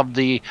hatred of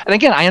the. And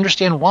again, I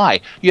understand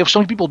why. You have so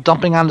many people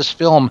dumping on this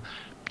film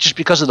just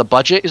because of the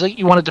budget. It's like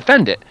you want to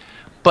defend it,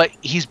 but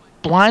he's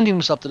blinding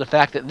himself to the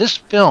fact that this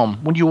film,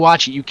 when you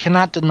watch it, you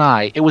cannot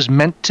deny it was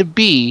meant to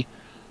be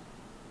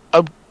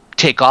a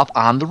takeoff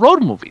on the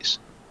road movies.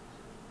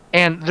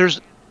 And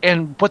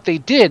what they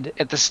did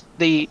at this,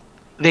 they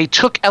they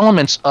took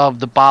elements of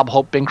the Bob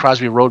Hope, Bing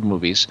Crosby road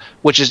movies,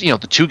 which is,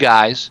 the two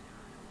guys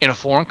in a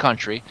foreign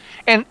country.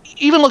 And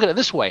even look at it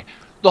this way.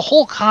 The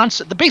whole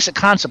concept, the basic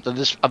concept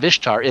of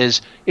Ishtar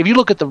is, if you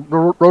look at the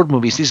road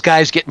movies, these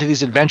guys get into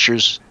these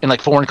adventures in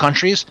like foreign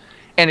countries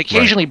and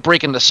occasionally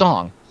break into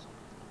song.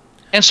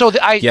 And so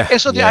the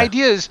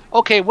idea is,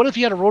 okay, what if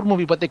you had a road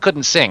movie but they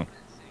couldn't sing?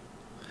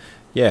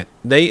 Yeah,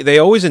 they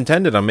always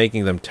intended on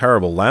making them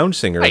terrible lounge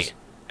singers, right.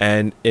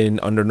 And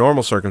under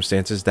normal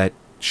circumstances that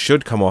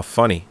should come off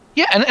funny.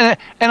 Yeah,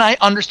 and I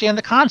understand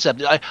the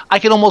concept. I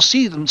can almost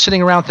see them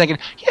sitting around thinking,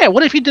 yeah,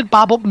 what if you did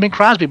Bob Hope and Bing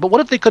Crosby, but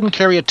what if they couldn't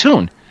carry a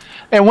tune?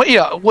 And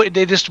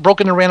they just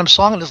broke into a random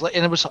song, and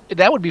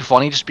that would be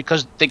funny just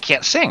because they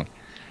can't sing.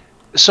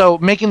 So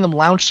making them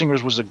lounge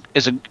singers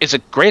is a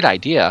great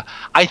idea.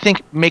 I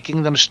think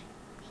making them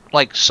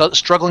like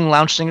struggling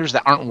lounge singers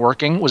that aren't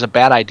working was a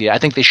bad idea. I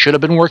think they should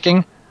have been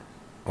working.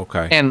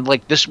 Okay. And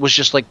like this was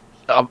just like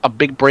a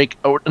big break,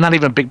 or not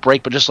even a big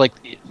break, but just like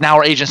now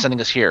our agent's sending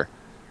us here.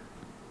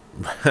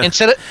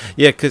 Instead of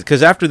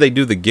because after they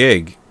do the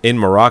gig in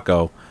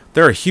Morocco,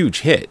 they're a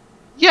huge hit.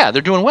 Yeah,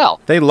 they're doing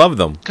well. They love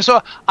them.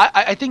 So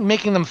I think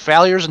making them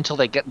failures until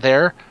they get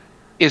there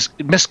is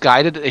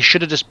misguided. They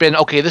should have just been,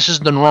 okay, this is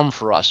the norm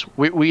for us.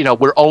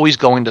 We're always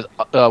going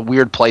to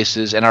weird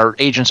places, and our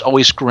agent's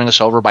always screwing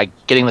us over by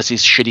getting us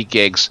these shitty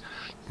gigs.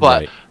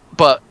 But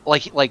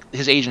like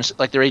his agents,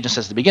 like their agent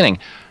says at the beginning,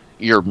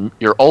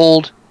 you're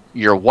old,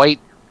 you're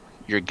white,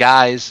 you're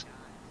guys,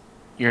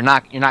 you're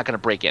not going to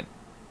break in.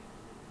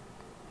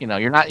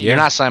 You're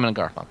not Simon and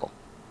Garfunkel.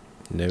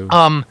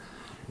 No.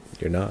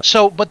 You're not.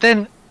 So, but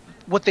then,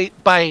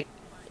 by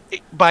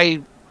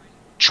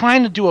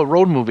trying to do a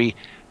road movie,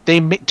 they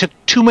took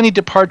too many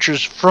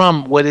departures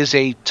from what is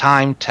a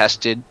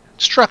time-tested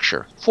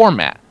structure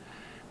format.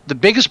 The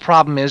biggest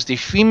problem is the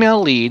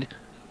female lead,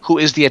 who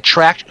is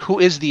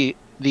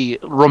the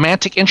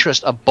romantic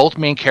interest of both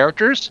main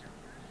characters,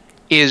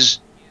 is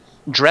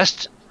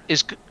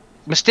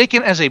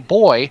mistaken as a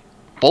boy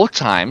both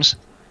times.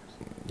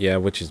 Yeah,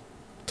 which is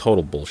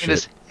total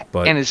bullshit.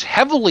 And is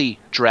heavily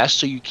dressed,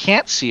 so you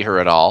can't see her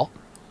at all.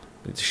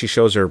 She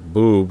shows her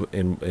boob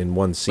in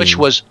one scene, which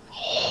was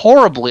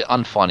horribly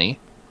unfunny.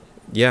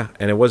 Yeah,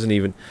 and it wasn't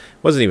even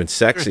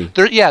sexy.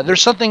 There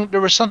was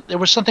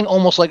something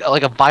almost like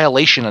a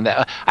violation in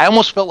that. I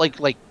almost felt like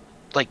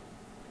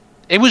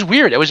it was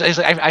weird.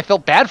 I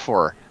felt bad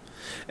for her.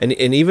 And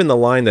even the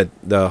line that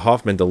the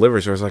Hoffman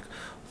delivers, I was like,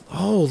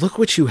 "Oh, look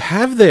what you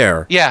have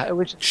there." Yeah,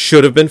 it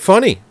should have been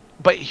funny.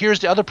 But here's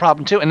the other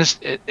problem too,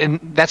 and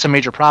that's a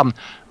major problem.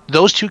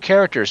 Those two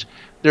characters,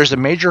 there's a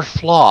major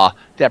flaw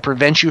that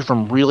prevents you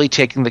from really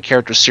taking the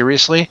characters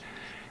seriously.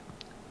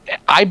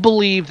 I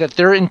believe that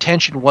their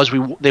intention was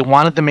they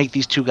wanted to make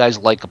these two guys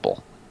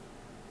likable.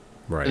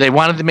 Right. They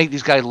wanted to make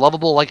these guys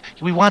lovable. Like,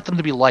 we want them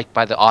to be liked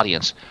by the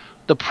audience.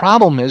 The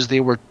problem is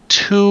they were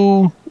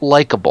too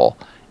likable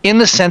in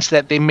the sense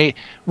that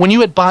when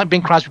you had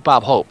Bing Crosby,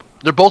 Bob Hope,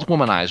 they're both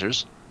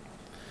womanizers.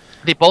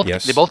 They both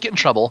get in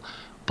trouble,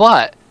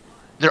 but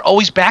they're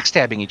always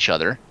backstabbing each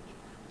other.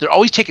 They're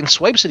always taking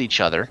swipes at each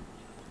other,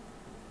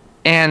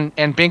 and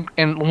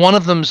one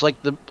of them's like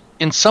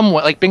in some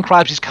way, like Bing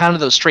Crosby's kind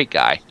of the straight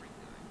guy.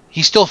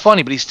 He's still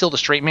funny, but he's still the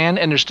straight man,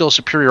 and there's still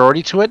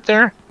superiority to it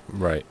there.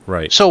 Right.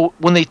 So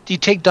when you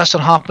take Dustin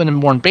Hoffman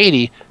and Warren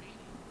Beatty,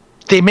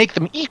 they make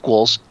them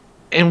equals,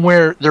 and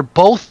where they're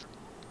both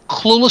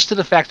clueless to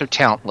the fact they're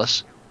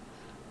talentless.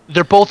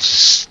 They're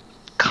both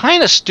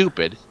kind of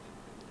stupid.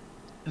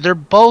 They're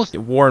both...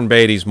 Warren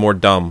Beatty's more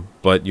dumb,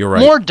 but you're right.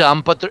 More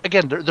dumb, but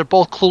they're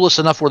both clueless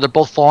enough where they're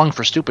both falling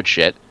for stupid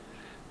shit.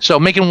 So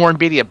making Warren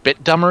Beatty a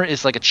bit dumber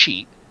is like a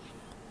cheat.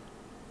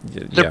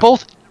 They're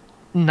both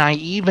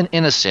naive and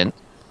innocent.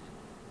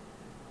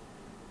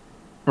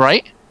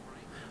 Right?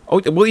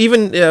 Oh, well,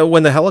 even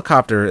when the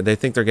helicopter, they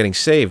think they're getting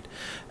saved,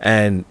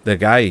 and the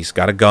guy, he's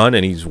got a gun,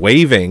 and he's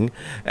waving,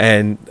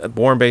 and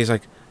Warren Beatty's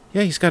like,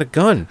 yeah, he's got a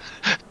gun.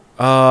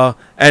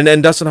 And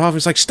then Dustin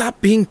Hoffman's like,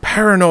 stop being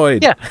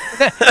paranoid. Yeah,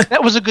 that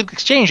was a good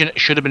exchange, and it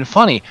should have been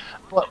funny.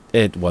 But,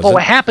 it wasn't. But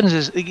what happens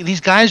is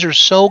these guys are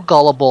so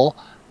gullible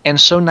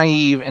and so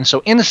naive and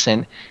so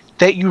innocent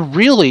that you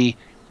really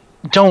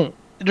don't...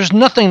 There's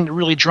nothing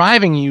really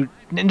driving you.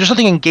 There's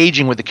nothing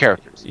engaging with the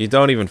characters. You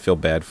don't even feel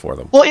bad for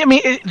them. Well, I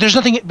mean, there's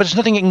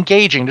nothing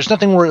engaging. There's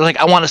nothing where, like,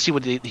 I want to see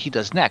what he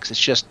does next. It's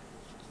just,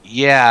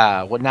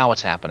 now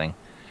what's happening?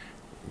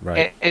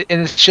 Right. And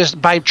it's just,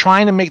 by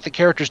trying to make the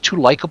characters too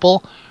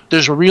likable,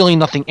 there's really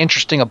nothing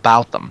interesting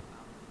about them.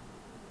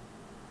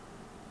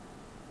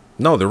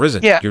 No, there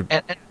isn't. Yeah, you're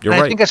right.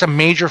 I think that's a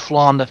major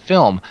flaw in the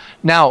film.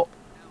 Now,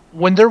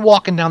 when they're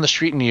walking down the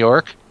street in New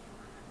York,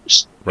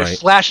 it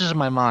flashes in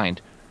my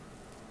mind.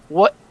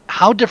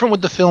 How different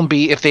would the film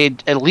be if they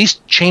had at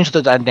least changed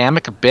the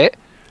dynamic a bit,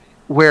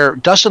 where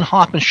Dustin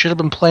Hoffman should have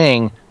been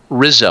playing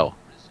Rizzo?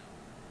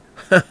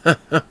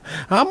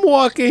 I'm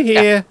walking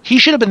here. Yeah, he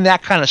should have been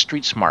that kind of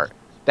street smart.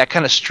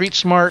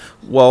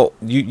 Well,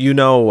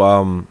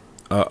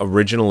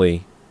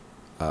 originally,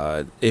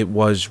 it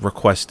was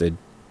requested,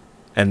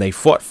 and they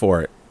fought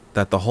for it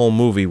that the whole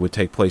movie would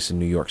take place in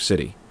New York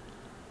City.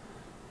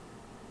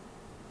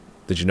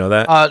 Did you know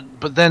that?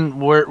 But then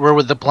where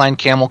would the blind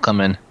camel come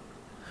in?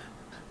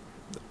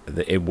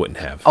 It wouldn't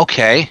have.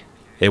 Okay.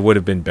 It would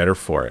have been better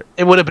for it.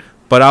 It would have been.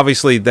 But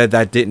obviously they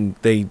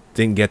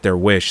didn't get their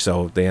wish,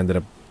 so they ended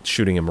up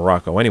shooting in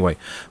Morocco anyway.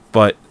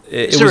 But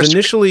it was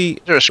initially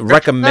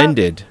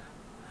recommended.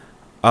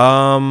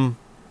 There,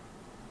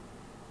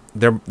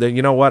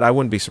 you know what? I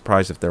wouldn't be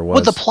surprised if there was.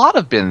 What would the plot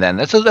have been then?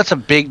 That's a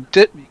big.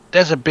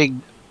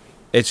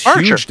 It's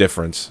departure. Huge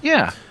difference.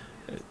 Yeah.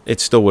 It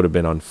still would have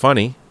been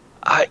unfunny.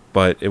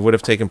 But it would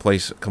have taken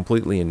place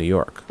completely in New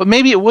York. But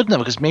maybe it wouldn't have,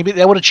 because maybe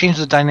that would have changed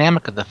the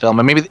dynamic of the film,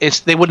 and maybe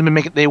they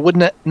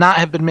wouldn't not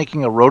have been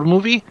making a road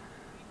movie.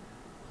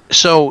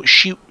 So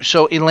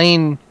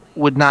Elaine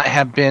would not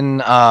have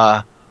been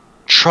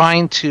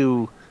trying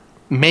to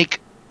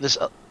make this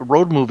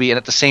road movie, and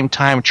at the same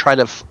time try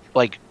to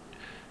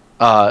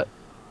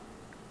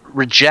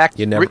reject.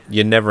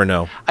 You never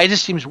know. It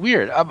just seems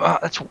weird.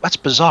 That's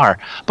bizarre.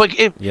 But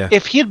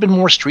if he had been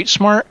more street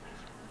smart,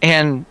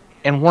 and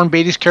Warren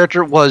Beatty's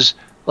character was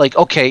like,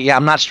 okay, yeah,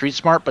 I'm not street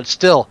smart, but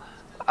still,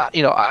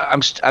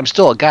 I'm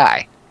still a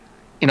guy.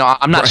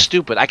 I'm not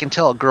stupid. I can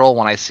tell a girl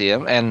when I see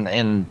him,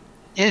 and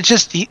it's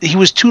just he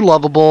was too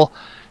lovable.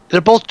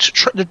 They're both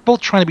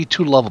trying to be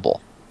too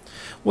lovable.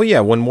 Well,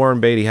 yeah, when Warren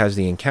Beatty has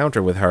the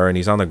encounter with her and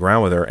he's on the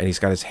ground with her and he's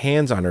got his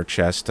hands on her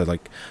chest to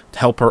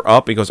help her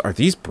up, he goes, "Are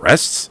these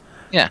breasts?"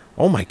 Yeah.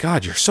 Oh my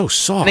God, you're so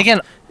soft. And again,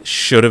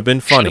 should have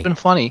been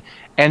funny.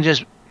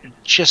 And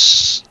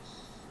just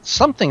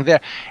something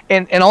there,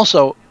 and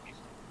also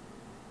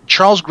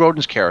Charles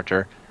Grodin's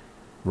character.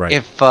 Right.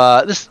 If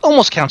this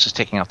almost counts as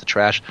taking out the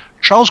trash,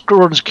 Charles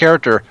Grodin's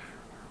character.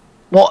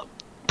 Well,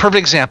 perfect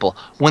example.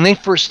 When they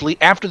first leave,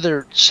 after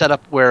they're set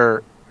up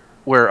where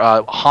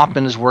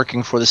Hoffman is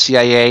working for the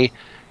CIA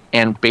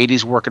and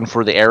Beatty's working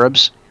for the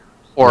Arabs,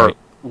 or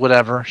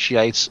whatever,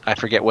 Shiites, I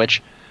forget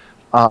which.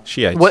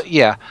 Shiites.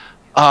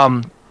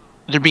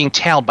 They're being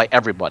tailed by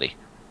everybody.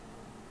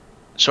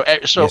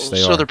 Yes,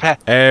 they're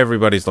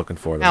everybody's looking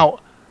for them. Now,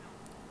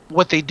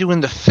 what they do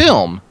in the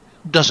film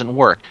doesn't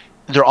work.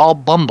 They're all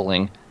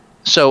bumbling.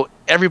 So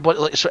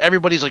everybody's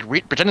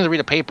pretending to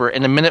read a paper,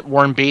 and the minute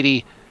Warren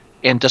Beatty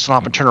and Dustin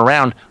Hoffman turn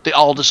around, they're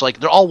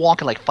all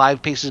walking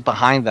 5 paces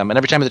behind them, and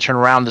every time they turn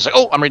around, they're like,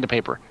 "Oh, I'm reading a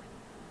paper."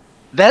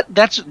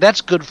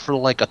 That's good for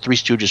a Three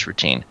Stooges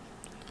routine.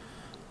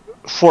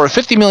 For a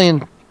 $50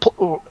 million,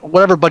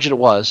 whatever budget it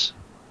was,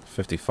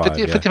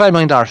 $55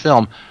 million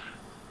film,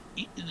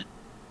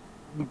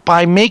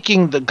 by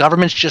making the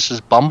governments just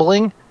as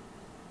bumbling,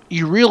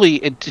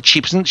 it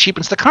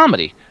cheapens the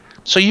comedy.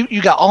 So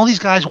you got all these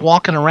guys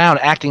walking around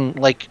acting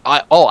like,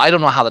 I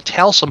don't know how to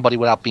tell somebody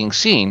without being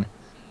seen.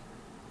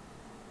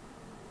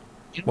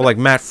 Well, like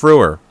Matt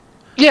Frewer.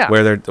 Yeah.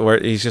 Where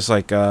he's just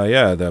like,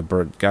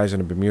 the guys in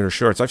the Bermuda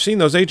shorts. I've seen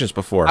those agents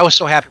before. I was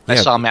so happy I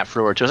saw Matt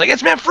Frewer too. I was like,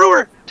 it's Matt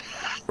Frewer!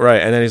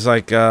 Right, and then he's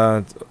like,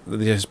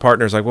 his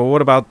partner's like, well,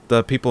 what about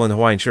the people in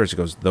Hawaiian shirts? He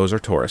goes, those are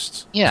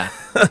tourists. Yeah.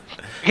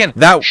 Again,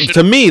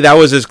 to me, that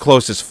was as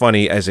close as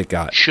funny as it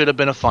got. Should have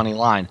been a funny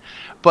line.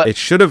 But it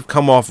should have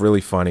come off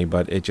really funny,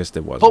 but it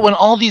wasn't. But when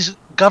all these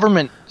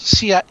government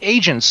CIA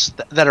agents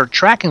that are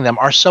tracking them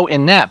are so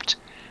inept,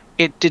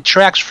 it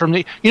detracts from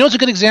the... You know what's a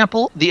good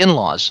example? The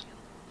In-Laws.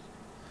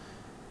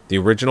 The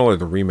original or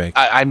the remake?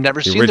 I've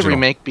never seen the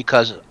remake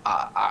because...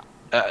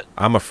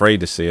 I'm afraid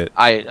to see it.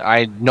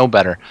 I know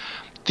better.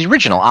 The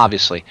original,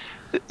 obviously.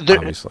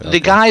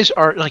 The guys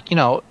are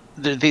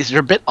they're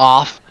a bit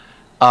off.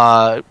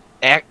 Alan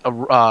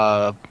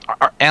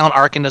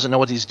Arkin doesn't know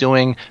what he's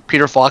doing.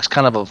 Peter Falk's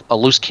kind of a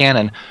loose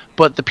cannon.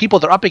 But the people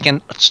they're up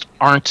against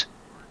aren't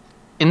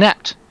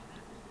inept.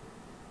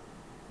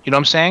 You know what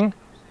I'm saying?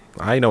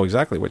 I know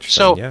exactly what you're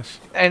saying, yes.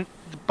 And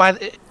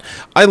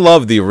I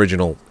love the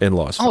original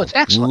In-Laws film. Oh, it's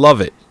excellent. Love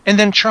it. And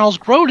then Charles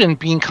Grodin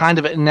being kind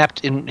of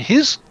inept in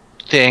his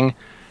thing,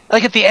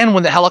 like at the end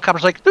when the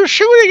helicopter's like, they're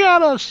shooting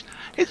at us.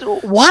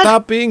 What?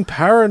 Stop being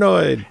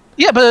paranoid.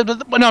 Yeah,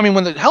 but no, I mean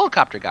when the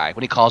helicopter guy,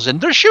 when he calls in,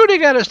 they're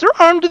shooting at us. They're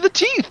armed to the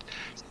teeth.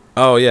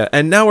 Oh, yeah.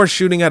 And now we're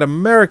shooting at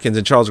Americans.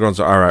 And Charles Grodin's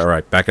like, all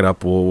right, back it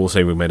up. We'll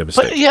say we made a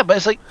mistake. But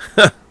it's like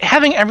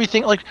having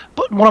everything,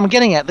 but what I'm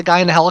getting at, the guy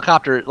in the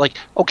helicopter,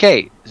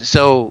 okay,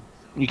 so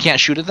you can't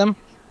shoot at them?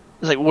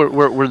 It's like,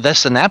 we're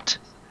this inept?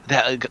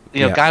 That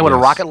guy with a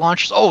rocket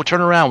launcher, turn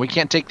around. We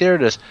can't take there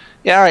it is.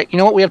 Yeah, all right. You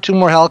know what? We have 2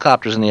 more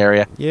helicopters in the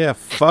area. Yeah,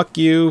 fuck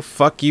you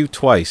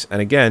twice. And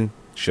again,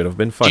 should have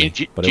been funny.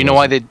 Do you know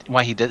why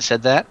he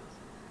said that?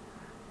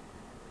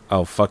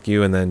 Oh, fuck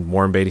you, and then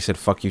Warren Beatty said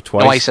fuck you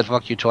twice? Why he said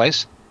fuck you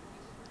twice?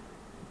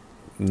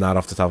 Not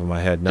off the top of my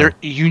head, no.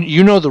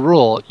 You know the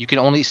rule. You can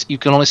only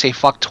say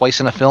fuck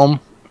twice in a film.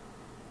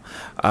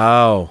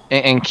 Oh.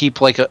 And keep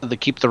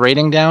keep the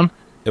rating down.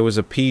 It was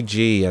a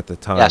PG at the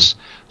time. Yes.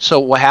 So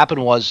what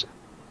happened was...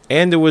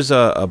 And it was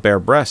a bare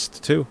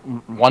breast, too.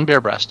 One bare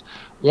breast.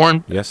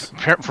 Warren... Yes.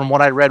 From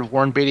what I read,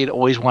 Warren Beatty had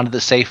always wanted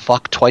to say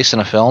fuck twice in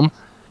a film.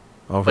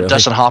 Oh, but really?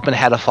 Dustin Hoffman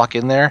had a fuck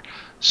in there.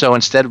 So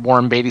instead,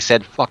 Warren Beatty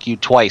said fuck you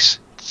twice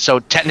So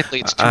technically,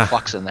 it's 2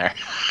 fucks in there.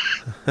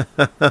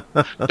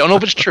 Don't know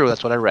if it's true.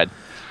 That's what I read.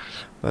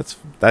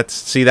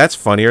 That's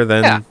funnier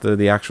than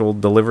the actual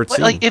delivered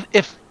scene. Like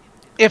if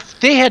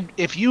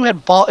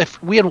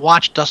we had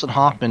watched Dustin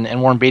Hoffman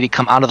and Warren Beatty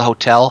come out of the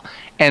hotel,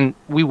 and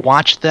we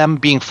watched them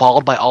being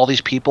followed by all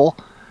these people,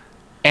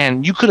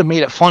 and you could have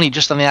made it funny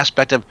just on the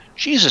aspect of,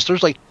 Jesus,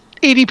 there's like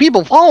 80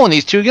 people following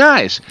these 2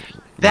 guys.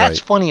 That's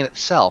funny in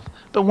itself.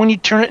 But when you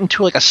turn it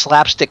into like a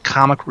slapstick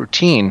comic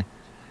routine,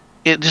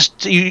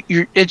 it's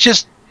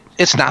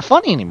not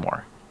funny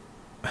anymore.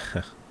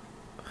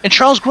 And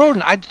Charles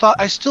Grodin,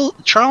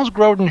 Charles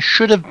Grodin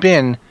should have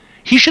been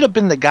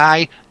the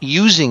guy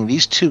using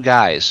these 2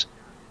 guys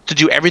to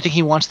do everything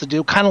he wants to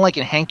do, kind of like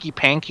in Hanky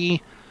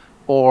Panky,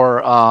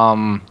 or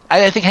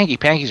I think Hanky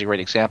Panky is a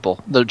great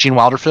example, the Gene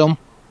Wilder film.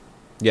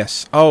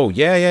 Yes. Oh,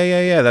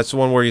 yeah. That's the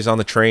one where he's on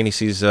the train. He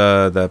sees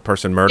the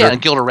person murdered. Yeah,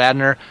 and Gilda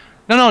Radner.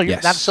 No,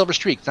 you're not Silver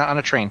Streak. It's not on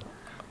a train.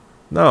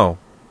 No.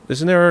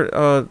 Isn't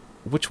there...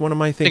 which one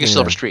am I thinking? I think it's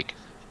Silver Streak.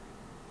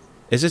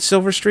 Is it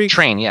Silver Streak?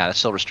 Train, yeah, that's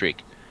Silver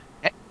Streak.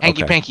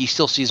 Hanky Panky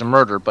still sees a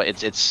murder, but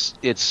it's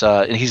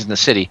and he's in the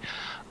city.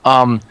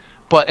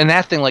 But in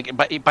that thing,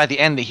 like by the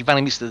end, he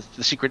finally meets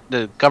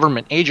the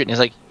government agent, and he's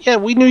like, "Yeah,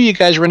 we knew you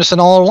guys were innocent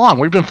all along.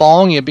 We've been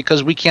following you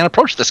because we can't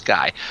approach this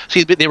guy."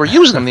 See, they were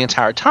using him the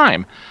entire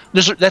time.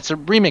 That's a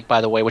remake, by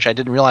the way, which I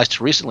didn't realize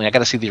till recently. I got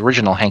to see the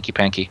original Hanky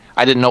Panky.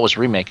 I didn't know it was a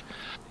remake.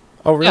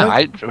 Oh,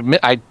 really? Yeah,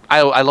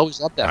 I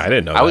always loved that. I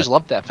didn't know. I always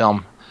loved that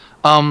film.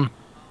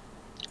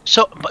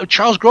 So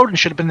Charles Grodin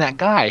should have been that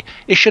guy.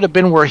 It should have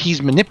been where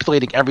he's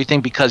manipulating everything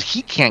because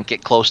he can't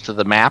get close to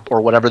the map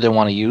or whatever they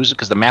want to use,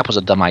 because the map was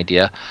a dumb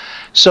idea.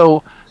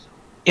 So,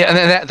 yeah, and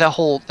then that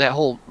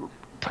whole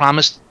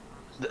promise,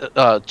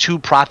 2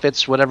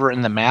 prophets, whatever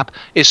in the map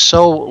is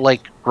so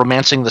like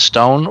Romancing the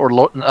Stone or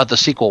the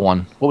sequel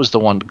one. What was the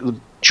one?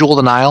 Jewel of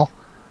the Nile.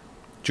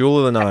 Jewel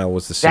of the Nile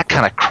was the sequel. That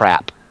kind of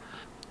crap.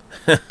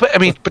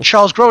 But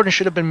Charles Grodin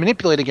should have been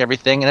manipulating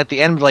everything, and at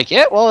the end, like,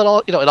 yeah,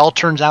 well, it all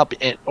turns out,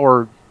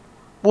 or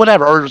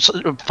whatever, or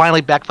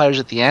finally backfires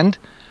at the end.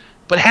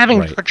 But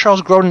having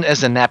Charles Grodin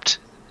as inept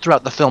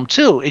throughout the film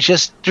too, it's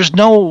just there's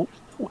no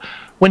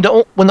when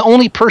the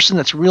only person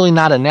that's really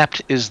not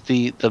inept is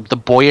the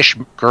boyish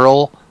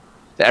girl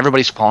that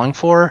everybody's falling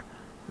for.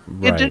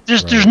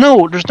 There's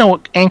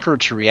no anchor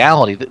to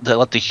reality that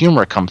let the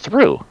humor come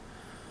through.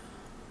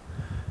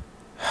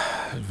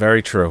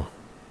 Very true.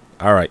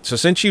 All right, so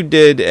since you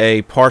did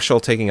a partial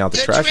taking out the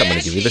trash, I'm going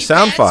to give you the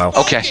sound file.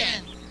 Okay.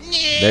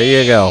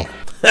 There you go.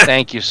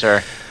 Thank you,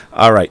 sir.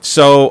 All right,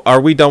 so are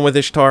we done with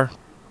Ishtar?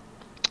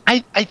 I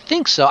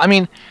think so. I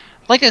mean,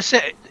 like I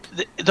said,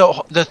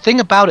 the thing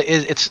about it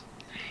is,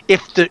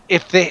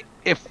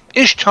 if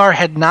Ishtar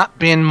had not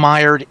been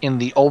mired in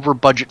the over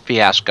budget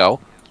fiasco,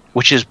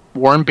 which is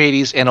Warren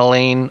Beatty's and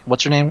Elaine,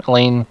 what's her name?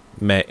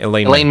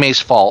 Elaine May's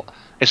fault.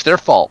 It's their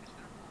fault.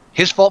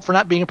 His fault for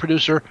not being a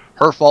producer,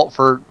 her fault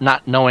for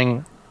not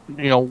knowing,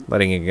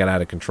 letting it get out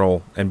of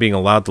control and being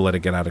allowed to let it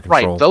get out of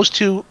control. Right, those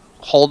 2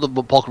 hold the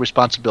bulk of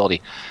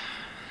responsibility.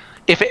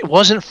 If it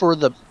wasn't for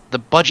the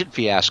budget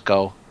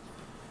fiasco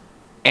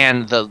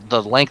and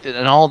the length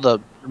and all the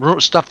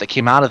stuff that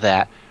came out of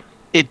that,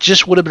 it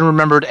just would have been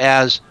remembered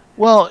as,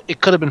 well, it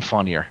could have been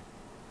funnier.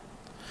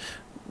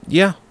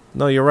 Yeah,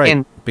 no, you're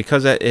right.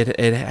 Because it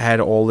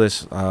had all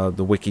this,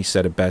 the wiki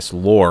said it best,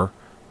 lore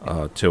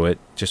to it,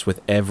 just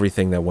with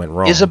everything that went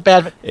wrong.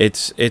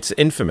 It's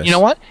infamous. You know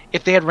what?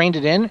 If they had reined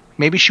it in,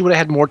 maybe she would have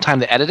had more time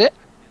to edit it.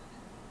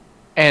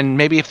 And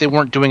maybe if they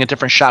weren't doing a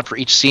different shot for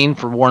each scene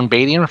for Warren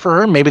Beatty and for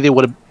her, maybe they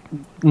would have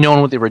known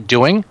what they were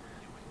doing.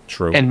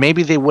 True. And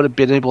maybe they would have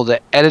been able to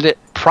edit it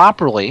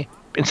properly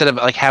instead of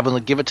like having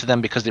to give it to them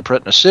because they put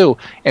it in a sue,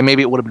 and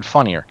maybe it would have been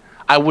funnier.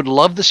 I would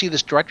love to see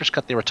this director's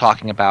cut they were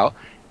talking about,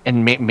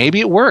 and maybe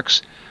it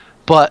works.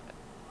 But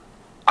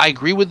I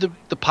agree with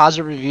the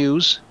positive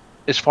reviews.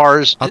 As far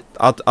as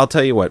I'll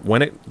tell you what,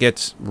 when it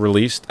gets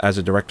released as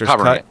a director's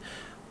cut,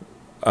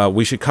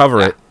 we should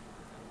cover it.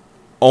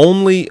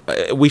 Only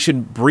we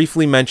should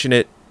briefly mention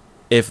it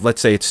if, let's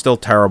say, it's still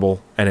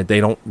terrible and they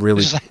don't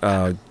really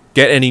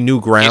get any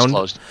new ground. Case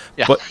closed.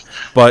 Yeah.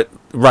 But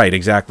right,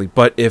 exactly.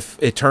 But if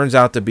it turns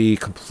out to be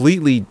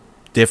completely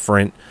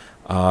different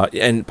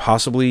and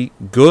possibly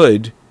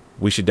good,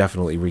 we should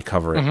definitely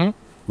recover it. Mm-hmm.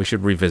 We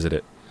should revisit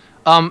it.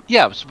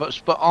 Yeah, but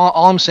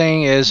all I'm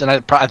saying is, and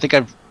I think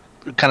I've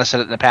kind of said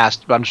it in the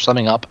past, but I'm just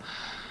summing up.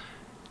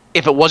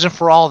 If it wasn't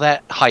for all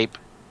that hype,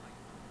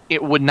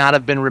 it would not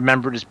have been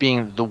remembered as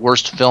being the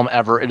worst film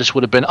ever. It just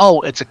would have been,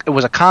 it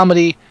was a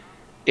comedy.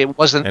 It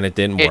wasn't, and it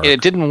didn't work.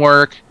 It didn't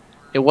work.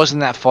 It wasn't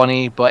that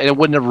funny, but it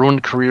wouldn't have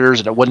ruined careers,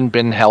 and it wouldn't have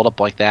been held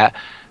up like that.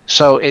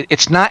 So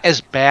it's not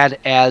as bad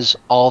as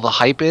all the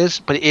hype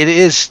is, but it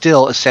is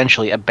still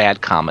essentially a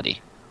bad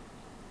comedy.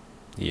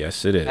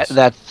 Yes, it is.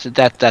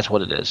 That's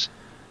what it is.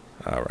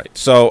 All right.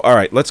 So,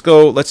 let's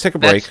go. Let's take a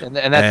break.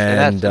 And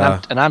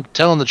I'm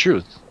telling the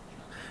truth.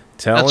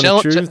 Telling the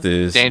truth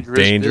is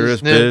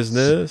dangerous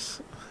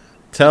business.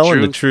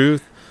 Telling the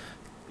truth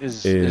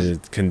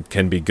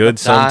can be good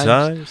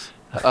sometimes.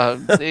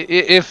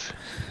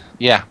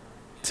 Yeah.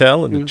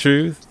 Telling the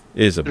truth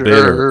is a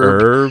bitter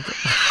herb.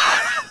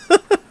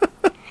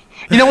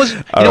 You know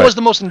what's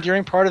the most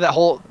endearing part of that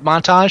whole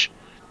montage?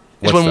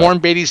 Is when Warren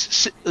Beatty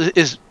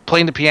is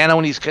playing the piano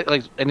and he's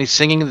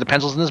singing the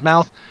pencils in his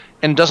mouth,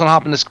 and Dustin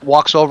Hoffman just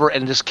walks over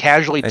and just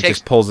casually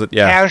just pulls it.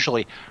 Yeah,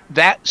 casually.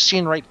 That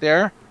scene right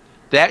there,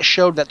 that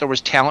showed that there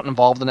was talent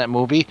involved in that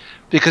movie,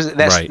 because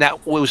that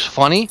was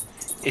funny.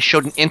 It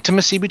showed an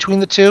intimacy between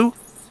the two.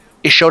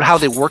 It showed how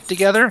they worked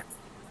together.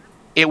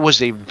 It was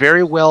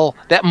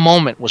that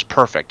moment was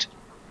perfect.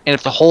 And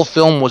if the whole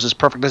film was as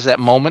perfect as that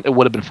moment, it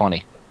would have been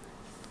funny.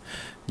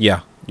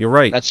 Yeah, you're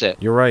right. That's it.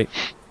 You're right.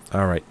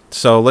 All right.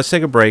 So let's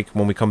take a break.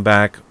 When we come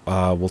back,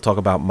 we'll talk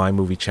about my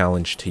movie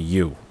challenge to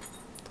you.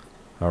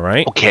 All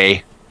right?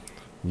 Okay.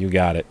 You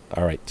got it.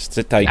 All right.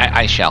 Sit tight.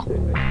 I shall.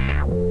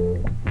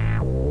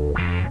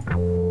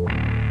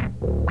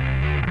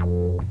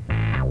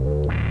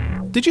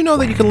 Did you know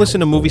that you can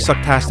listen to Movie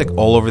Sucktastic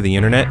all over the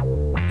internet?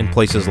 In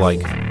places like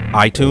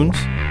iTunes,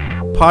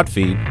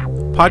 Podfeed,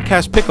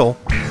 Podcast Pickle,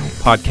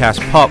 Podcast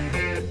Pup,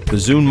 the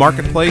Zune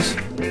Marketplace,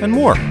 and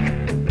more.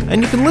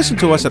 And you can listen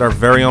to us at our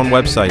very own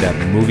website at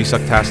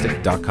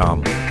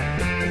moviesucktastic.com.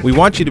 We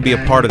want you to be a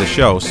part of the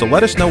show, so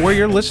let us know where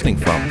you're listening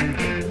from.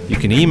 You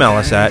can email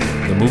us at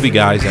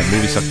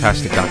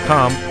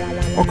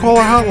themovieguys@moviesucktastic.com or call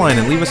our hotline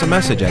and leave us a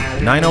message at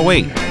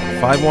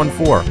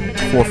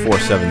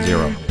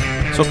 908-514-4470.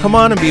 So come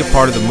on and be a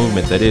part of the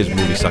movement that is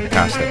Movie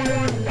Sucktastic.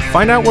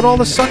 Find out what all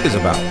the suck is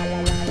about.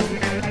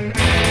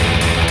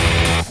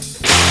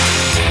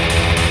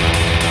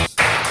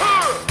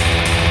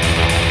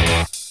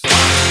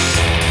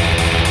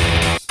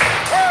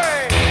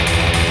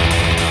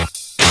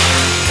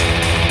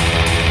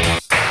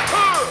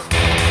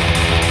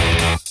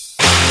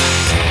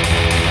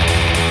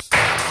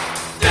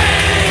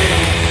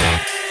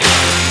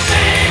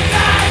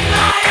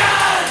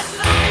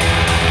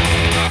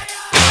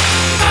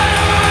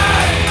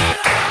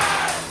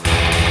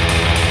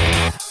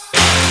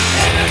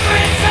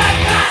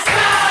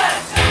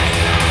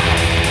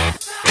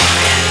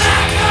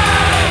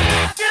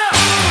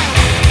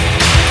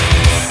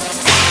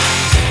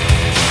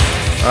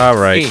 All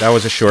right, that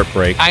was a short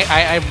break. I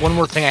have one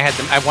more thing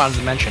I wanted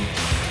to mention.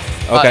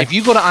 Okay. If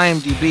you go to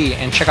IMDb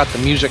and check out the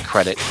music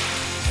credit.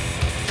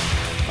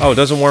 Oh,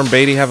 doesn't Warren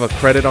Beatty have a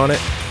credit on it?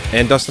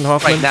 And Dustin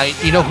Hoffman? Right, now,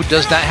 you know who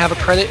does not have a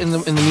credit in the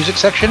music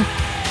section?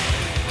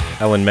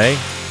 Elaine May?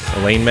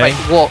 Right,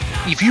 well,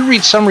 if you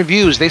read some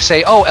reviews, they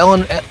say, "Oh,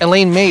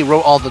 Elaine May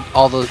wrote all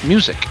the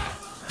music."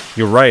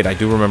 You're right. I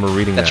do remember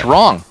reading that. That's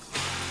wrong.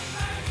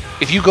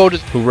 If you go to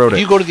who wrote it?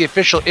 If you go to the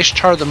official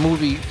Ishtar the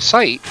movie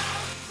site,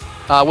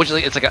 which is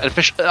it's like an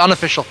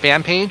unofficial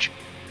fan page.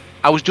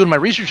 I was doing my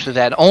research to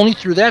that, and only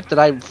through that did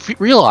I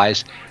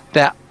realize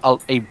that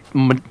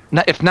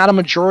if not a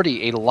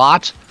majority, a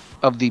lot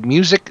of the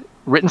music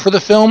written for the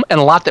film and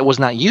a lot that was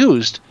not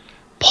used,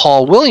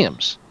 Paul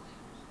Williams.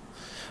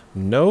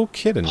 No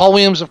kidding. Paul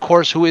Williams, of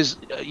course, who is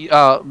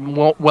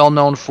well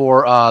known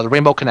for the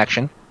Rainbow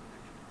Connection.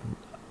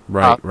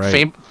 Right.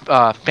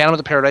 Phantom of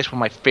the Paradise, one of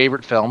my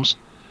favorite films.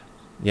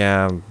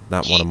 Yeah,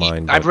 not one of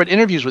mine. I've read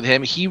interviews with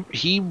him.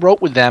 He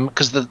wrote with them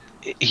because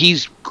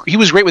he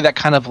was great with that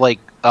kind of like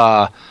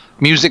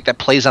music that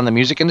plays on the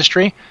music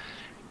industry,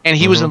 and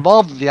he was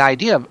involved with the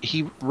idea.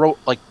 He wrote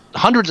like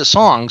hundreds of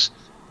songs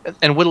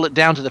and whittled it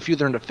down to the few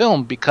that are in the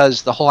film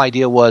because the whole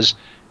idea was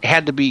it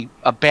had to be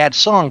a bad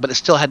song, but it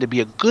still had to be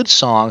a good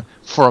song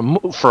for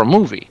a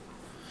movie.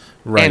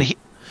 Right.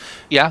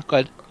 And go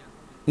ahead.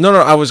 No,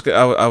 I was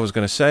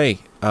going to say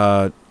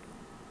that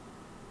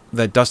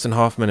Dustin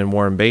Hoffman and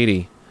Warren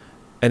Beatty,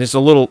 and it's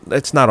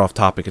not off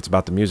topic, it's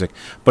about the music,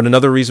 but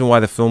another reason why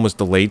the film was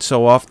delayed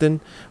so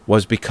often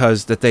was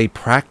because that they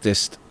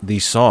practiced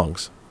these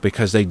songs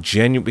because they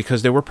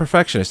were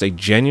perfectionists. They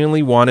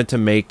genuinely wanted to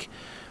make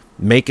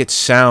it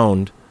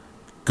sound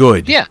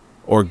good. Yeah.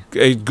 Or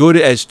good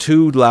as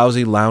two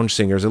lousy lounge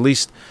singers. At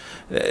least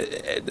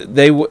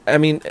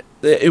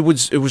it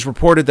was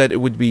reported that it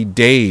would be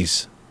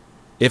days,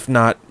 if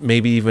not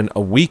maybe even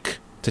a week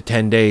to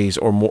 10 days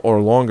or more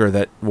or longer,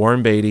 that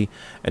Warren Beatty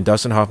and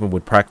Dustin Hoffman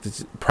would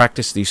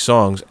practice these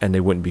songs, and they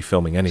wouldn't be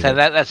filming anything. So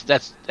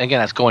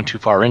that's going too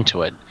far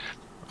into it.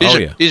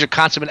 These are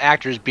consummate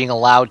actors being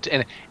allowed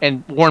to,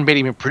 and Warren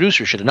Beatty, being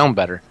producer, should have known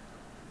better.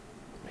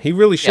 He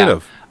really should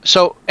have.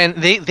 So, and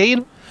they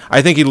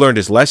I think he learned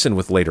his lesson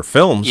with later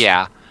films.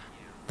 Yeah.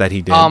 That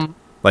he did.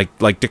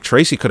 Like Dick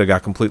Tracy could have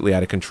got completely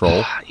out of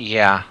control.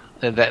 Yeah.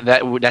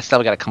 That's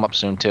still got to come up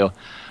soon too.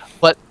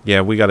 But yeah,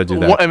 we got to do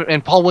that.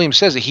 And Paul Williams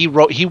says that he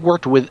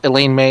worked with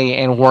Elaine May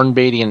and Warren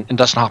Beatty and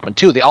Dustin Hoffman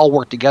too. They all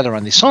worked together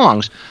on these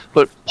songs.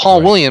 But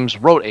Paul Williams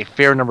wrote a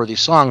fair number of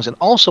these songs. And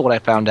also, what I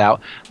found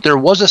out, there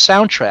was a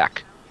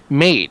soundtrack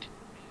made.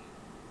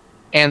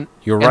 And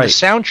you're right. And the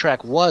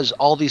soundtrack was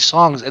all these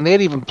songs, and they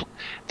had even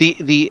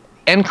the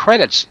end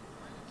credits.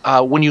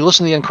 When you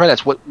listen to the end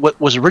credits, what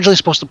was originally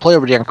supposed to play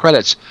over the end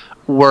credits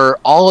were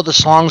all of the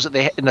songs that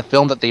they had in the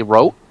film that they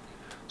wrote,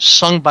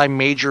 sung by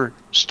major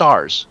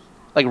stars.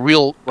 Like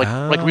real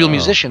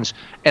musicians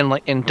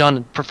and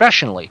done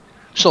professionally.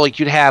 So like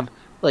you'd have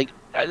like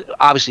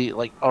obviously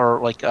like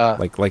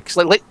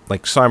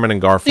Simon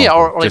and Garfunkel. Yeah,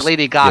 or like Just-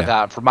 Lady Gaga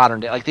yeah. for modern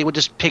day. Like they would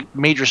just pick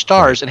major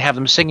stars and have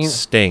them singing.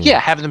 Sting. Yeah,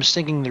 have them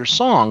singing their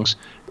songs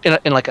in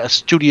like a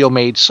studio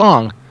made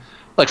song,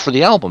 like for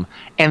the album.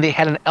 And they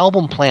had an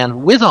album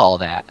plan with all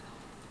that,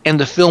 and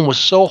the film was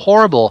so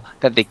horrible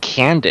that they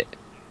canned it.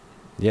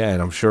 Yeah,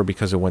 and I'm sure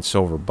because it went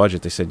so over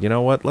budget, they said, you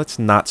know what? Let's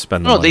not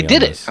spend the No, money they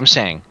did on it. this.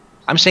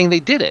 I'm saying they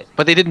did it,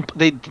 but they didn't.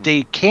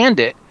 They canned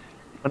it.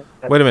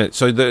 Wait a minute.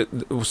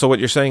 So what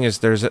you're saying is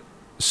there's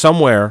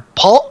somewhere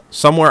out there.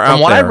 From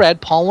what I read,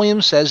 Paul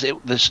Williams says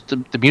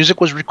the music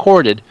was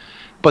recorded,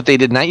 but they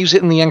did not use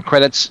it in the end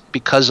credits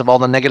because of all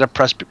the negative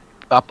press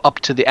up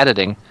to the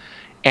editing,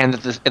 and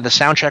that the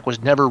soundtrack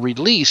was never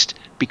released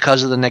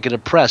because of the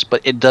negative press. But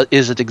it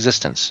is in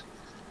existence.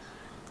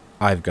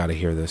 I've got to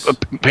hear this.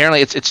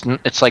 Apparently,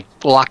 it's like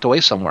locked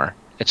away somewhere.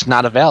 It's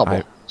not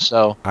available.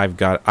 I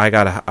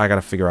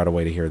gotta figure out a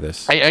way to hear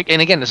this.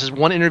 And again, this is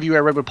one interview I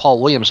read with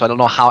Paul Williams, so I don't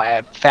know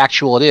how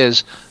factual it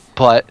is,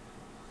 but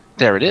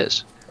there it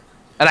is.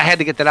 And I had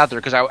to get that out there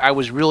because I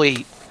was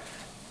really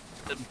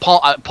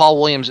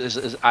Paul Williams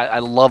is I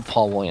love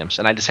Paul Williams,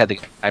 and I just had to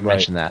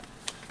mention that.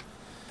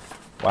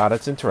 Wow,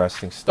 that's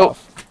interesting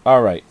stuff.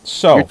 All right,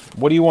 so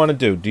what do you want to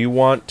do? Do you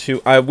want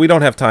to? We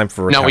don't have time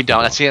for. No, we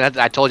don't.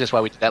 I told you that's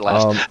why we did that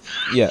last.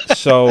 Yeah,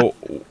 so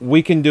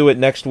we can do it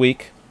next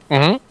week.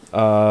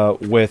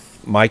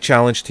 With my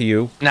challenge to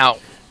you. Now,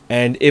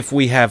 and if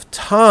we have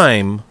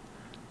time,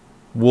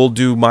 we'll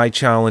do my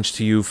challenge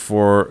to you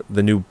for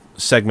the new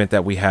segment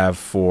that we have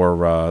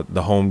for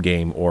the home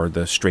game or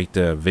the straight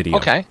to video.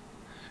 Okay.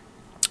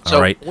 All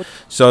right.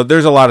 So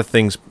there's a lot of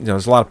things.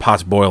 There's a lot of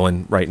pots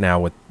boiling right now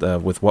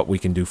with what we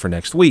can do for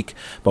next week.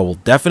 But we'll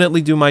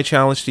definitely do my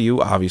challenge to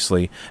you,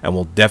 obviously, and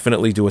we'll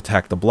definitely do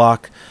Attack the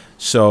Block.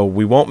 So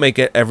we won't make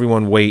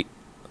everyone wait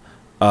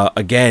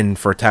again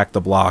for Attack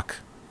the Block.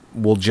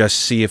 We'll just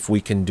see if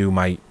we can do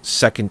my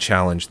second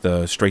challenge,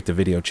 the straight to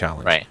video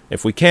challenge. Right.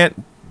 If we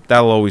can't,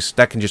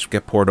 that can just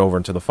get poured over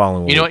into the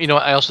following week. You know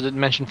what I also didn't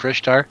mention for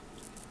Ishtar?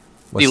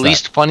 What's the that?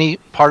 least funny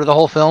part of the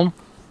whole film?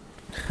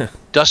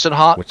 Dustin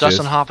is?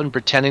 Hoffman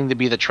pretending to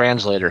be the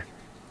translator.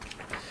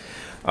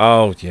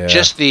 Oh yeah.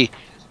 Just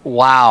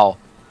wow.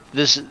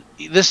 This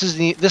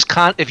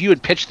if you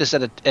had pitched this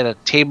at a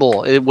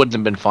table, it wouldn't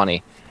have been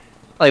funny.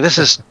 Like this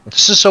is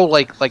so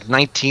like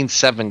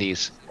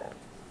 1970s.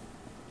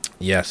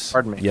 Yes.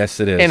 Pardon me. Yes,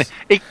 it is. And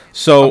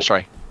I'm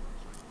sorry.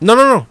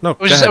 No. I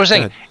was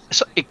saying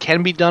so it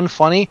can be done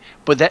funny,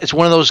 but that it's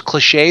one of those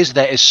cliches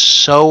that is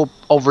so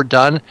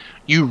overdone.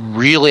 You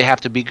really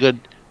have to be good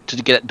to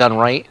get it done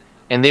right,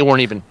 and they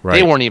weren't even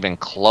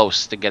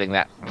close to getting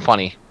that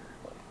funny.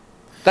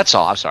 That's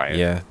all. I'm sorry.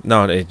 Yeah.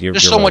 No,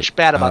 there's so much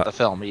bad about the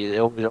film.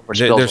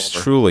 There's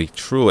truly.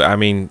 I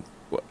mean,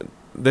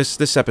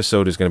 this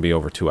episode is going to be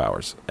over 2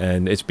 hours,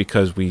 and it's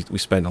because we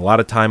spent a lot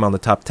of time on the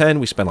top 10.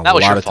 We spent a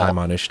lot of time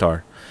on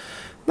Ishtar.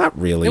 Not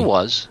really. It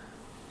was.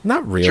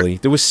 Not really.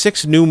 There was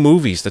 6 new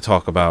movies to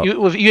talk about.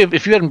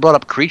 If you hadn't brought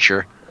up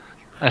Creature,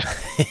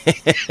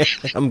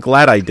 I'm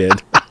glad I did.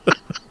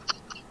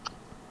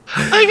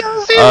 I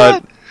gotta see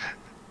that.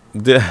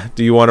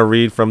 Do you want to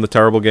read from The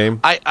Terrible Game?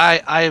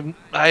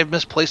 I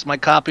misplaced my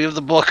copy of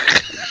the book.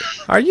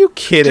 Are you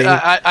kidding?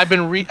 I've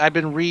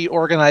been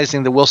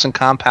reorganizing the Wilson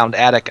Compound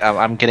attic.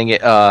 I'm getting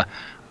it.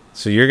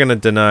 So you're gonna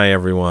deny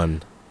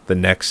everyone the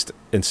next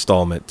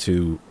installment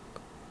to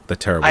The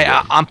Terrible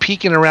Game? I'm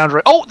peeking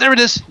around. Oh, there it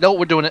is. No,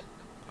 we're doing it.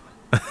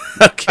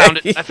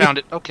 Okay. I found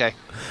it. Okay.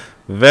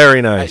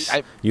 Very nice.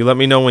 You let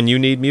me know when you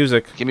need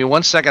music. Give me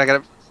 1 second. I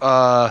got.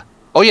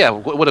 Oh yeah.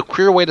 What a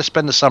queer way to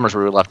spend the summers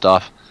where we left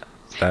off.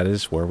 That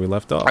is where we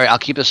left off. All right, I'll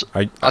keep this.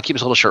 I'll keep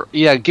this a little short.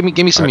 Yeah, give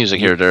me some music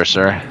here, there,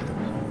 sir.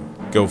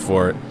 Go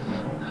for it.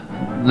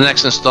 The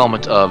next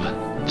installment of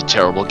The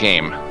Terrible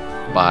Game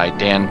by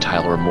Dan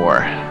Tyler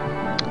Moore.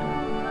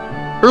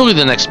 Early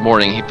the next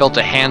morning, he felt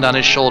a hand on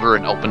his shoulder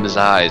and opened his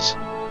eyes.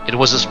 It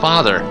was his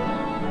father.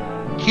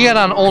 He had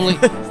on.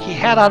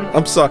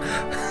 I'm sorry.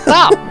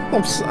 Stop.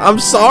 I'm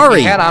sorry.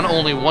 He had on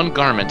only one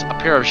garment, a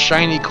pair of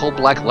shiny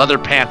coal-black leather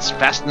pants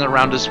fastened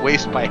around his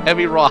waist by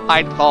heavy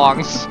rawhide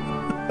thongs.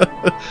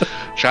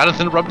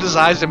 Jonathan rubbed his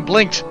eyes and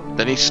blinked.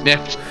 Then he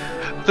sniffed.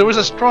 There was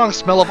a strong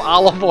smell of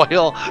olive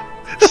oil.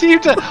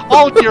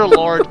 Oh dear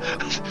Lord,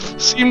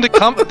 seemed to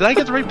come. Did I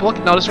get the right book?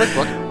 No, this is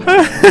the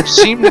right book.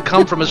 Seemed to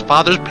come from his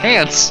father's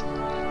pants.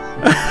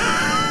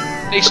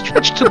 They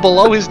stretched to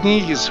below his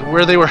knees,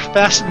 where they were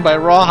fastened by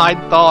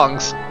rawhide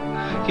thongs.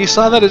 He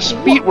saw that his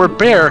feet were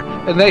bare,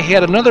 and that he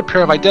had another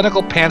pair of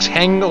identical pants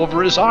hanging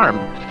over his arm.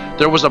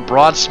 There was a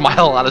broad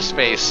smile on his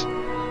face.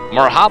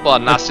 "Marhaba,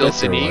 Nasil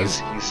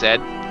Siniz," he said.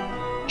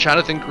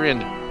 Jonathan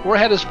grinned. Where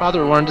had his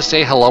father learned to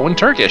say hello in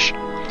Turkish?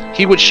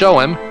 He would show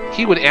him.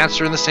 He would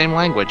answer in the same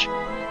language.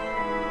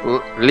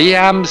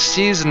 "Liam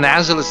siz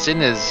Nasil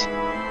Siniz."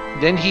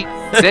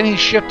 Then he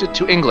shifted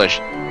to English.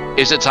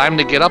 "Is it time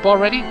to get up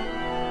already?"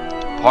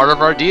 "Part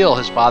of our deal,"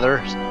 his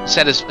father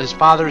said,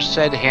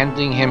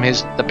 handing him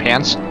the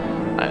pants.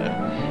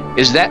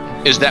 Is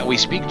that we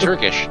speak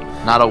Turkish.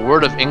 Not a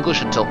word of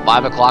English until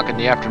 5 o'clock in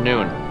the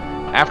afternoon.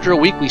 After a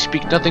week, we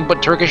speak nothing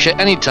but Turkish at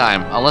any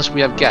time, unless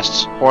we have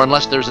guests, or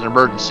unless there's an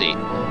emergency.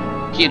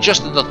 He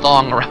adjusted the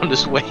thong around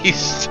his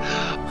waist.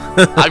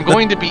 I'm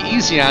going to be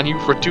easy on you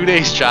for 2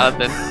 days,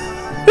 Jonathan.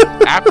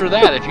 After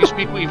that, if you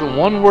speak even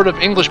one word of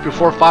English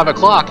before 5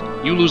 o'clock,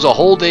 you lose a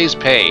whole day's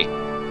pay.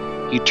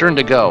 He turned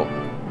to go.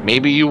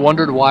 Maybe you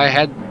wondered why I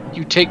had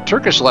you take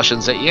Turkish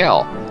lessons at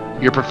Yale.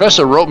 Your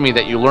professor wrote me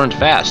that you learned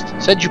fast,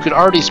 said you could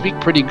already speak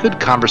pretty good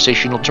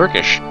conversational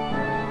Turkish.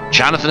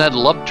 Jonathan had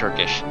loved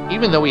Turkish,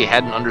 even though he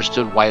hadn't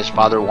understood why his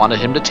father wanted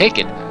him to take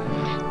it.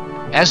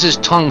 As his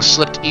tongue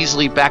slipped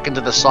easily back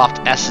into the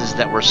soft S's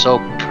that were so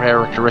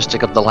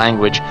characteristic of the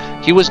language,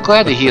 he was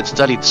glad that he had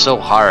studied so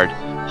hard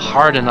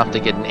enough to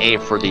get an A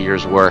for the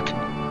year's work.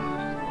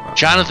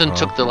 Jonathan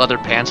took the leather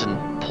pants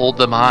and pulled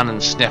them on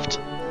and sniffed.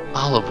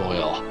 Olive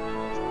oil.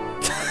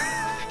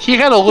 He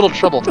had a little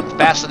trouble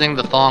fastening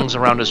the thongs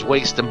around his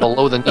waist and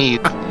below the knees,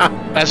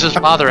 as his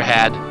father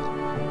had.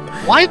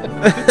 Why?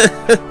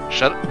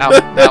 Shut up.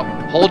 Now,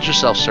 hold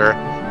yourself, sir.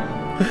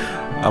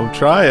 I'm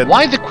trying.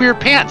 Why the queer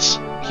pants?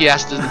 He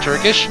asked in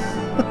Turkish.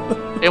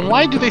 And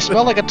why do they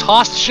smell like a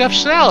tossed chef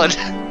salad?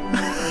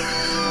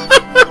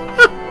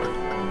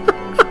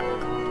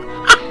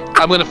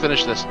 I'm going to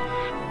finish this.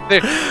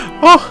 They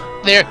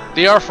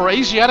are for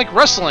Asiatic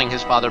wrestling,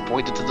 his father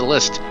pointed to the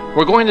list.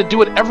 We're going to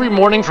do it every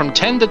morning from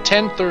 10 to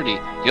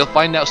 10:30. You'll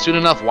find out soon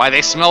enough why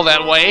they smell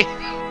that way.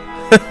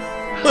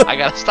 I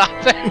got to stop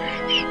there.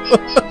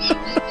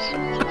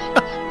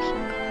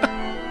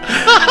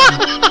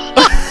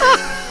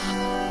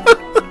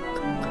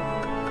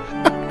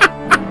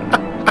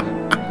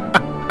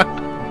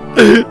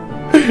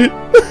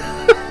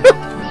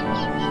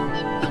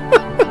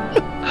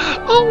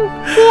 Oh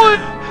boy!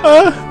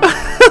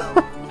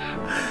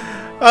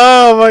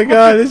 Oh my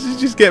God! This is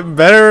just getting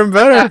better and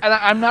better. And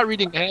I'm not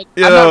reading ahead.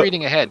 Yeah. I'm not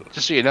reading ahead,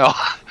 just so you know.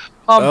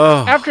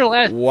 After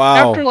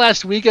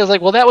last week, I was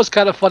like, well, that was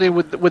kind of funny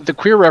with the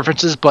queer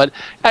references, but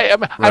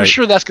I'm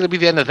sure that's going to be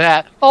the end of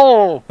that.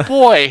 Oh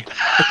boy!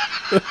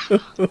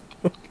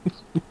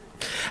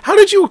 How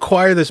did you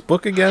acquire this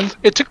book again?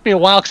 It took me a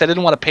while because I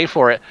didn't want to pay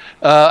for it.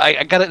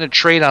 I got it in a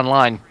trade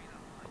online.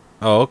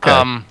 Oh,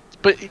 okay.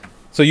 But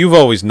so you've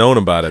always known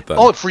about it, then?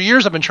 Oh, for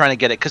years I've been trying to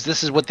get it because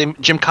this is what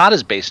Jim Cotta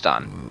is based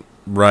on.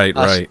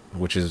 Right.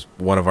 Which is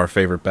one of our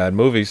favorite bad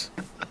movies.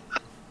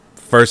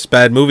 First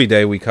Bad Movie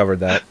Day, we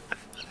covered that.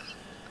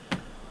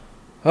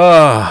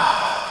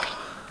 Okay.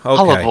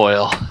 Olive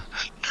oil.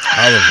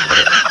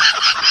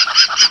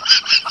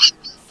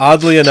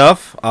 Oddly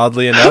enough,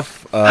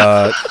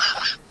 I'm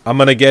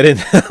gonna get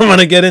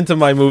into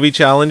my movie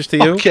challenge to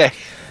you. Okay.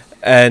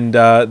 And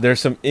there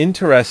is some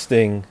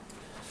interesting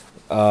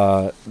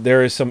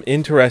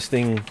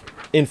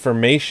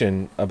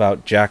information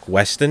about Jack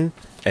Weston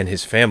and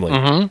his family.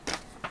 Mm-hmm.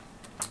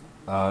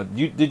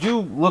 Did you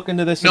look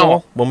into this at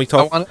all when we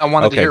talked? I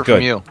wanted to hear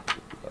from you.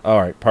 All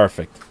right,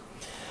 perfect.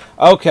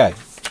 Okay.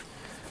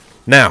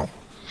 Now,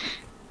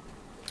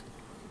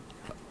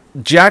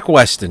 Jack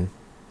Weston,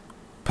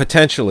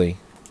 potentially,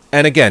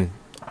 and again,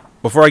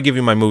 before I give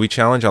you my movie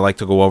challenge, I like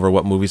to go over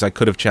what movies I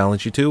could have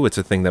challenged you to. It's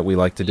a thing that we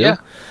like to do.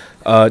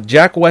 Yeah.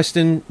 Jack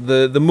Weston,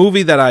 the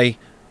movie that I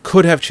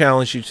could have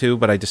challenged you to,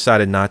 but I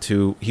decided not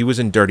to, he was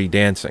in Dirty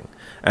Dancing.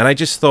 And I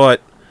just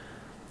thought,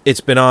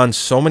 it's been on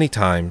so many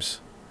times.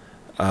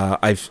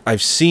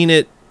 I've seen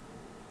it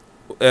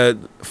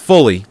in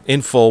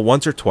full,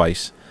 once or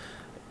twice.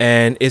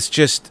 And it's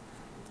just,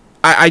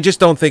 I just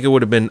don't think it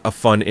would have been a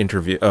fun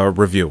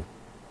review.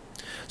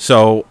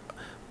 So,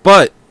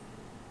 but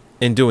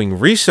in doing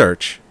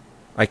research,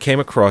 I came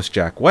across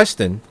Jack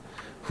Weston,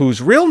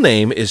 whose real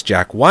name is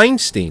Jack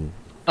Weinstein.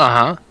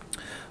 Uh-huh.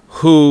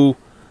 Who,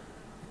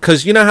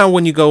 because you know how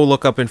when you go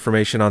look up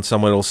information on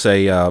someone, it'll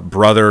say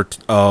brother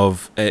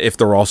of, if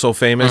they're also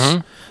famous,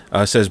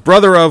 says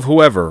brother of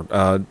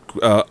whoever,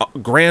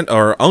 grand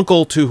or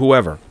uncle to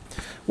whoever.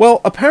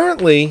 Well,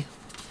 apparently,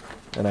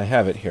 and I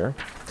have it here,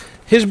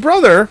 his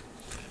brother,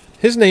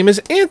 his name is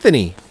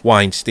Anthony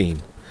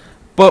Weinstein,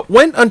 but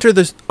went under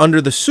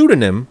the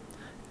pseudonym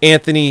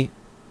Anthony.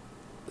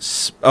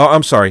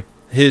 I'm sorry.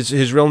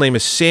 His real name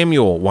is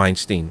Samuel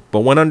Weinstein, but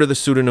went under the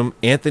pseudonym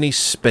Anthony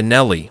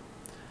Spinelli,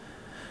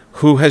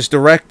 who has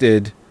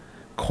directed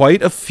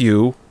quite a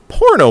few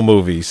porno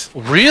movies.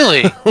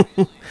 Really?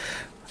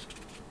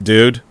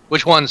 Dude.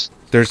 Which ones?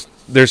 There's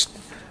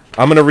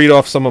I'm going to read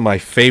off some of my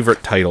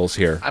favorite titles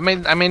here. I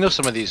may know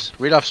some of these.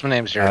 Read off some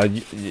names here.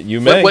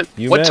 You may.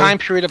 What time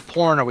period of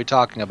porn are we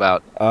talking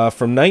about?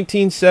 From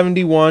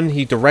 1971,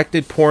 he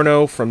directed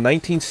porno from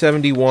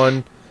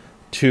 1971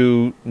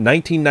 to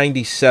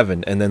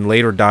 1997, and then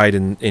later died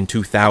in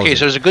 2000. Okay,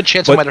 so there's a good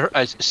chance I might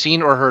have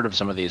seen or heard of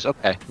some of these.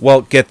 Okay.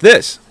 Well, get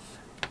this.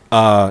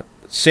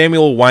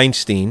 Samuel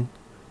Weinstein,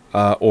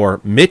 or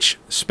Mitch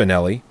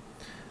Spinelli,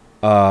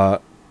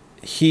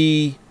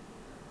 he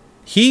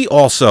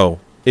also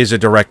is a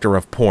director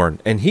of porn,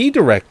 and he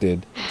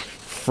directed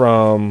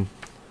from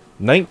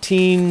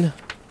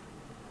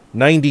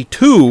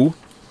 1992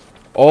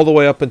 all the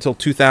way up until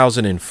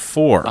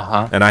 2004.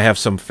 And I have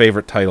some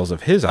favorite titles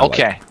of his.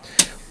 Okay.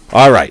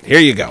 All right, here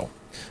you go.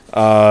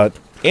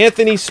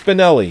 Anthony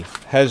Spinelli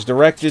has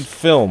directed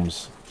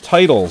films,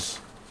 titles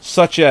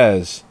such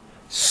as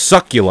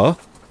Succula.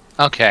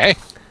 Okay.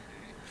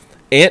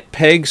 Aunt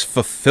Peg's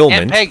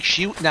Fulfillment. Aunt Peg,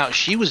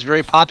 she was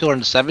very popular in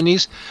the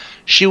 70s.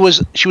 She was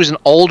an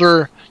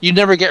older. You'd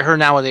never get her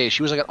nowadays.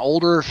 She was like an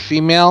older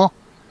female.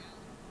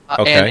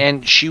 Okay.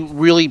 And she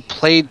really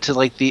played to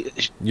like the.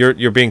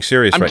 You're being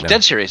serious right now. I'm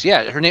dead serious.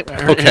 Yeah, her name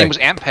was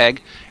Aunt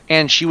Peg,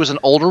 and she was an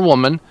older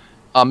woman,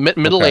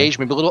 middle aged,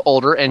 maybe a little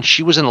older, and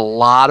she was in a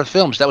lot of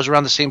films. That was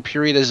around the same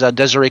period as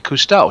Desiree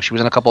Cousteau. She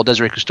was in a couple of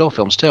Desiree Cousteau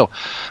films too.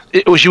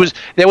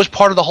 That was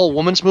part of the whole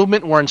women's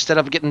movement, where instead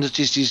of getting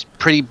these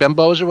pretty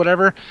bimbos or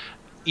whatever,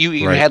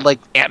 you had like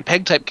Aunt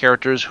Peg type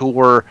characters who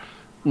were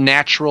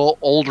natural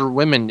older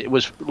women. It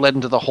was led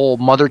into the whole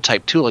mother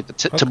type too, like the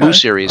Taboo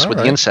series with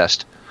the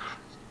incest.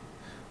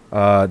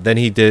 Then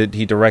he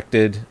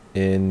directed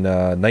in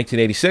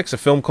 1986 a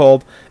film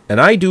called And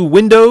I Do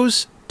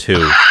Windows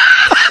 2.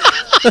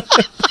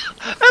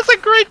 That's a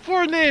great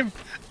porn name.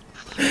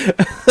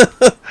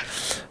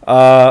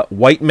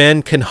 White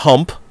Men Can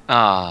Hump.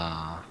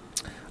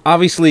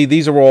 Obviously,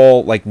 these are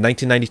all like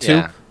 1992.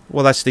 Yeah.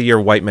 Well, that's the year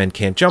White Men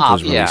Can't Jump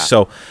was released. Yeah.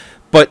 So,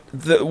 but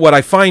what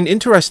I find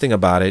interesting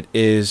about it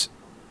is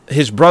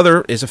his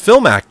brother is a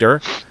film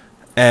actor,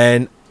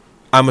 and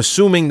I'm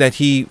assuming that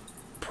he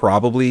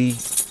probably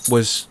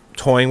was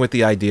toying with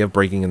the idea of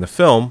breaking into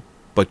film,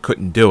 but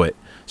couldn't do it.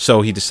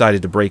 So he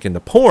decided to break into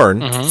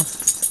porn,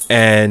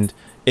 and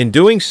in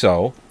doing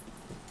so,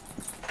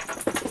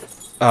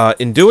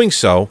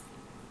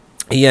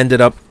 he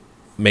ended up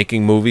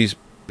making movies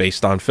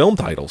based on film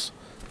titles,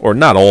 or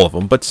not all of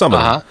them, but some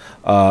of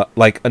them.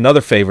 Like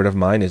another favorite of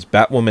mine is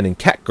Batwoman and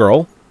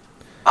Catgirl.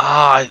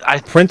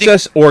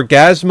 Princess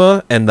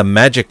Orgasma and the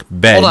Magic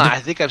Bed. Hold on, I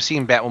think I've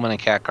seen Batwoman and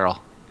Catgirl.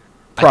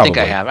 Probably. I think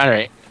I have. All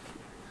right.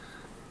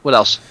 What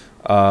else?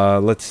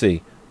 Let's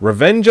see.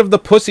 Revenge of the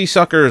Pussy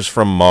Suckers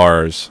from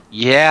Mars.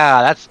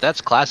 Yeah, that's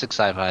classic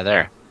sci-fi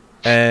there.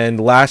 And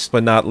last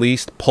but not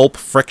least, Pulp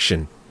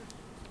Friction.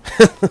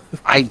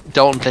 I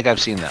don't think I've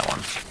seen that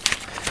one.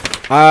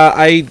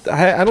 I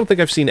don't think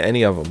I've seen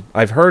any of them.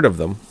 I've heard of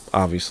them,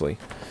 obviously.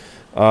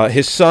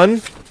 His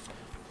son.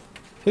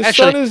 His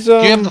son is. Do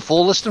you have the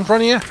full list in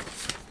front of you?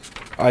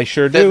 I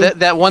sure do.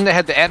 That one that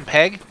had the Aunt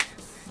Peg.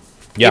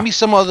 Yeah. Give me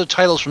some other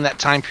titles from that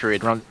time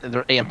period, around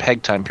the Aunt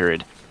Peg time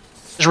period.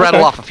 Just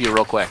rattle off a few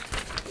real quick.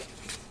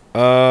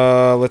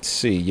 Let's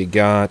see. You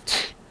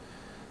got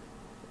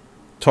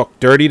Talk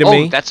Dirty to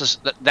Me. That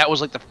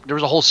was like there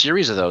was a whole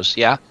series of those.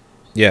 Yeah.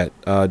 Yeah.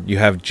 You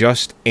have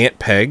Just Aunt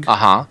Peg.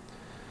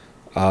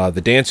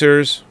 The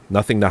Dancers.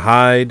 Nothing to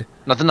Hide.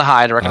 Nothing to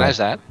Hide. I recognize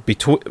that.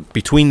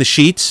 Between the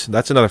Sheets.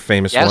 That's another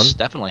famous one. Yes,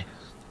 definitely.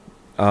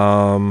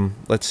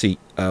 Let's see.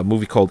 A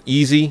movie called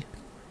Easy.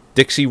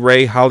 Dixie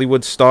Ray,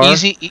 Hollywood Star.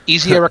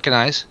 Easy. I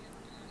recognize.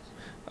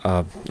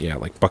 Yeah,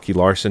 like Bucky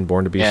Larson,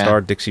 Born to Be a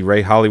Star. Dixie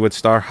Ray, Hollywood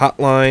Star.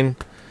 Hotline.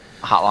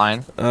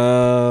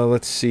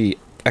 Let's see.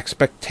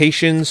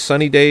 Expectations,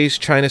 Sunny Days,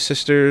 China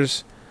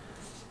Sisters.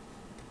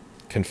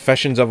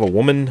 Confessions of a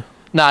Woman.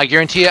 Now, I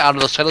guarantee you, out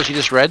of those titles you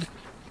just read,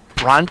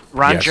 Ron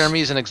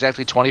Jeremy's in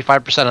exactly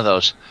 25% of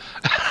those.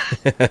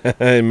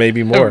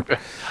 Maybe more. You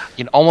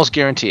can almost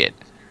guarantee it.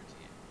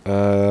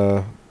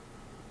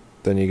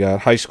 Then you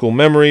got High School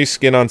Memories,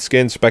 Skin on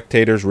Skin,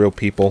 Spectators, Real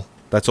People.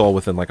 That's all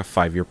within like a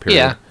 5-year period.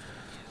 Yeah.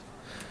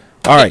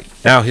 All right.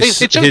 Now his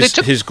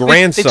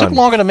grandson. They took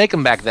longer to make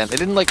them back then. They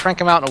didn't like crank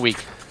them out in a week.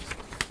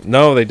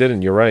 No, they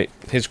didn't. You're right.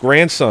 His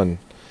grandson.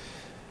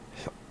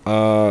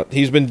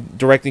 He's been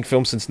directing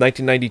films since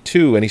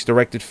 1992, and he's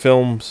directed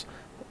films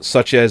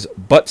such as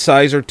Butt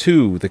Sizer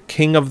 2, The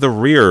King of the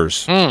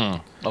Rears.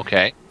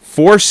 Okay.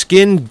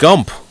 Foreskin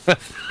Gump.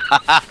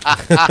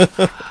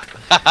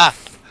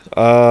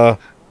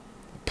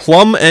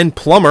 Plum and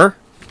Plumber.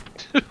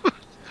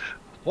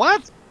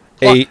 What?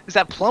 Is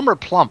that Plum or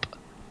Plump?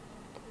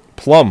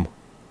 Plum.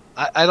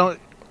 I don't.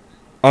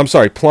 I'm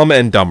sorry, Plum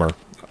and Dumber.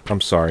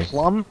 I'm sorry.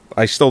 Plum?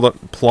 I still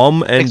don't.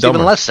 Plum and Makes Dumber.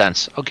 Even less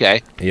sense.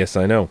 Okay. Yes,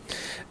 I know.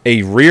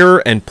 A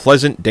Rear and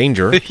Pleasant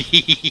Danger.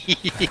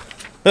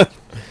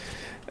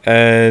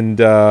 And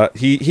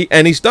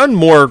he's done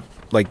more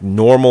like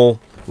normal,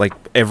 like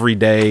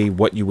everyday,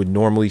 what you would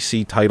normally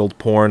see titled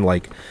porn,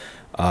 like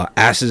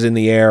Asses in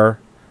the Air,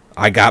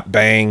 I Got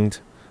Banged,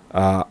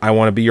 I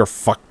Want to Be Your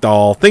Fuck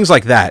Doll, things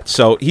like that.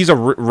 So he's a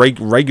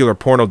regular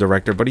porno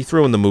director, but he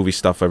threw in the movie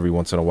stuff every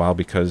once in a while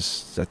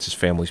because that's his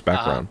family's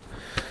background.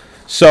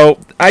 So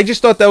I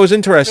just thought that was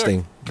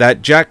interesting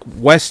that Jack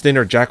Weinstein,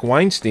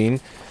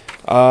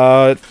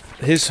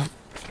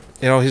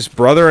 his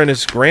brother and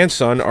his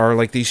grandson are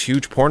like these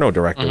huge porno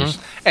directors.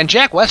 And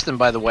Jack Weston,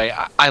 by the way,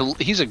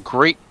 he's a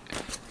great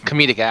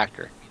comedic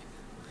actor.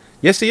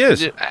 Yes, he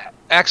is.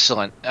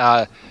 Excellent.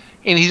 And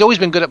he's always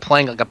been good at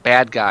playing like a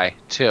bad guy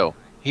too.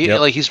 He's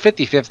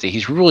 50-50.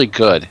 He's really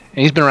good.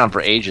 And he's been around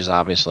for ages,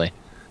 obviously.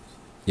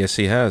 Yes,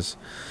 he has.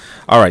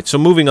 All right, so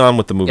moving on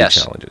with the movie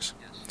challenges.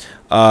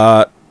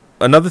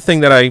 Another thing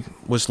that I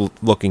was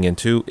looking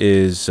into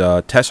is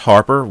Tess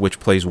Harper, which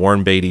plays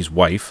Warren Beatty's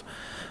wife.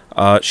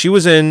 She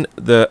was in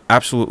the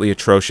absolutely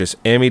atrocious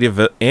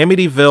Amityville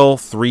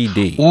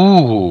 3D.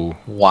 Ooh,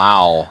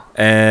 wow.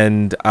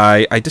 And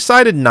I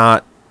decided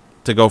not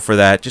to go for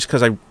that just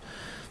because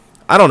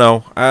I don't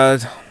know.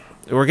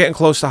 We're getting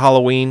close to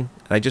Halloween.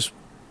 I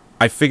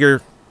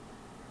figure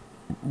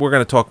we're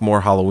going to talk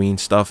more Halloween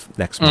stuff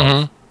next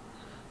month.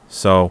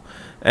 So,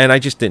 and I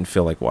just didn't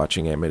feel like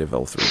watching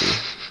Amityville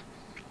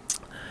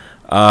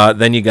 3D.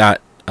 Then you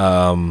got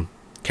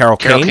Carol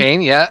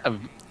Kane. Yeah.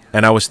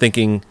 And I was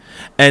thinking,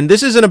 and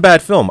this isn't a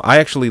bad film. I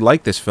actually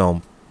like this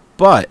film,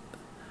 but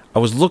I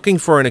was looking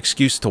for an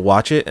excuse to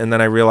watch it, and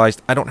then I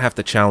realized I don't have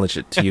to challenge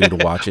it to you to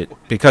watch it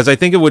because I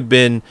think it would have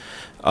been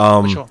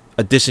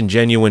a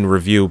disingenuous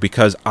review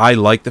because I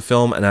like the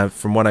film, and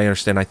from what I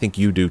understand, I think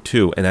you do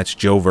too, and that's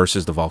Joe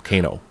versus the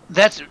Volcano.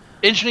 That's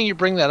interesting you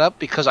bring that up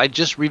because I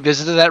just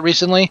revisited that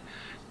recently,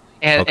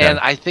 and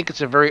I think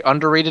it's a very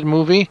underrated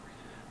movie.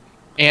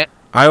 And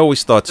I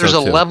always thought there's so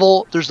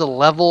too. There's a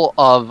level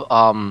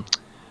of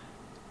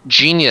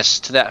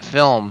genius to that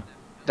film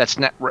that's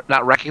not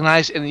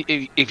recognized. And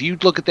if you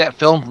look at that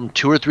film from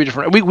 2 or 3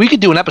 different, we could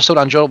do an episode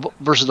on Joe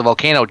versus the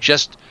Volcano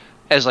just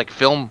as like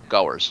film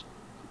goers,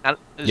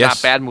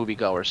 not bad movie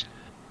goers.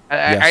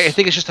 I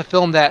think it's just a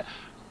film that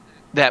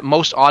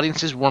most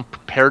audiences weren't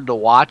prepared to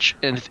watch,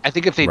 and I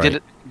think if they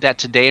did that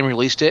today and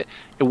released it,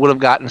 it would have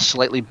gotten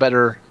slightly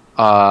better.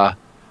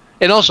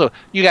 And also,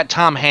 you got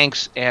Tom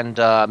Hanks and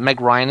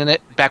Meg Ryan in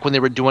it back when they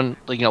were doing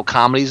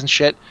comedies and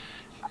shit.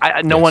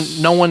 No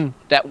one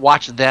that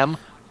watched them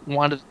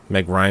wanted.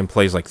 Meg Ryan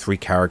plays like 3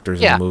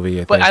 characters in the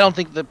movie. I don't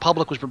think the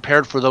public was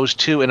prepared for those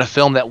two in a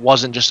film that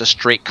wasn't just a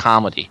straight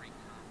comedy.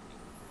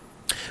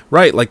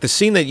 Right, like the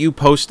scene that you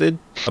posted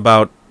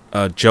about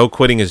Joe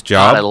quitting his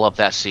job. God, I love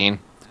that scene.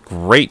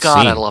 Great scene.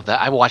 God, I love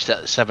that. I watched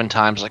that 7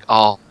 times. Like,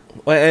 oh.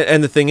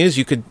 And the thing is,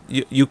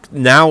 you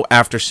now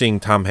after seeing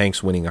Tom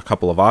Hanks winning a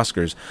couple of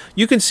Oscars,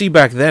 you can see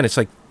back then it's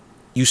like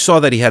you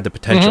saw that he had the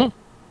potential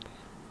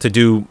to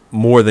do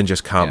more than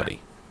just comedy,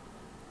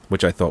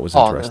 which I thought was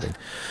interesting.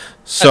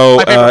 So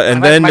my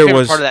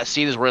favorite part of that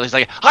scene is where he's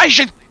like, "I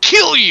should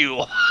kill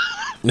you."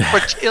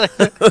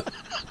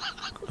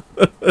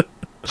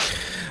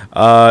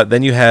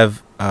 Then you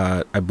have,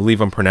 I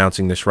believe I'm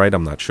pronouncing this right.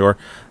 I'm not sure.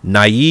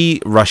 Nayi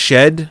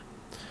Rashed,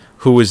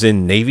 who was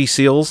in Navy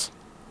SEALs.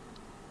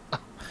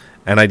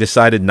 And I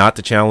decided not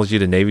to challenge you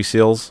to Navy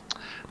SEALs.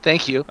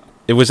 Thank you.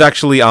 It was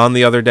actually on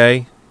the other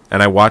day,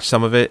 and I watched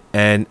some of it.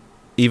 And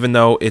even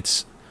though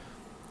it's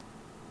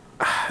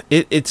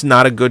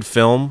not a good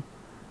film,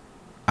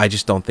 I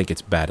just don't think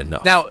it's bad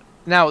enough.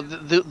 Now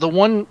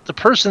the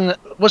person,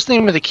 what's the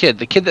name of the kid?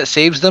 The kid that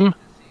saves them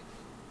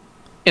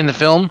in the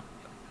film,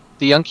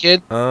 the young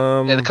kid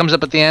that comes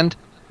up at the end.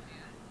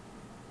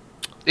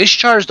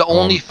 Ishtar is the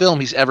only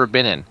film he's ever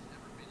been in.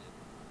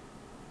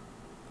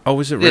 Oh,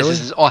 is it really?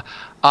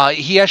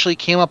 He actually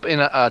came up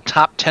in a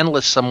top 10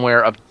 list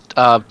somewhere of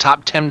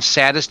top 10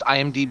 saddest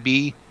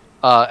IMDb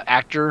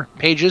actor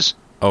pages.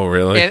 Oh,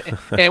 really?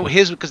 And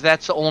his, because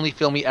that's the only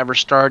film he ever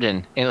starred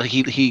in, and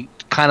he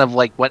kind of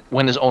like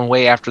went his own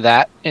way after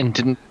that and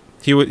didn't.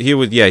 He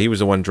was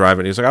the one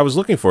driving. He was like, I was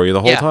looking for you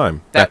the whole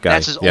time. That guy.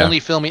 That's his only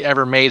film he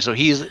ever made. So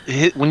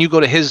when you go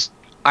to his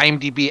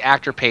IMDb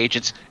actor page,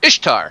 it's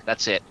Ishtar.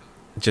 That's it.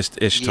 Just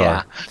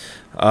Ishtar.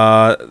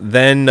 Yeah.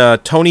 Then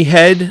Tony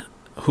Head,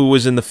 who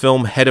was in the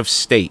film Head of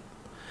State.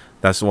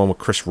 That's the one with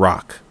Chris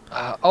Rock.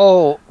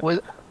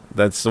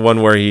 That's the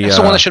one where he... That's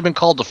the one that should have been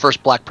called The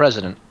First Black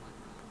President.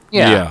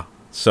 Yeah.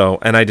 So,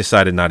 and I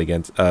decided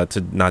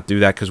to not do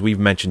that because we've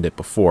mentioned it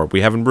before. We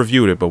haven't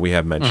reviewed it, but we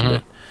have mentioned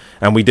it.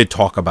 And we did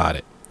talk about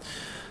it.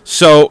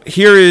 So,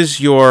 here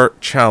is your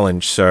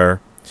challenge,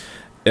 sir.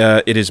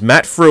 It is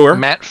Matt Frewer.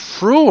 Matt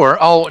Frewer?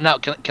 Oh, now,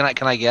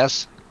 can I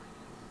guess?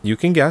 You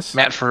can guess.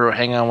 Matt Frewer,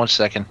 hang on one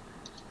second.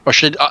 Or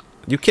should...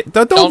 you can't,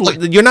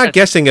 you're not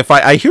guessing if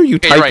I hear you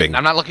typing. Right.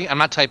 I'm not looking. I'm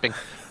not typing.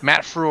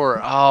 Matt Frewer.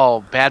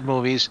 Oh, bad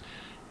movies.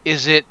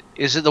 Is it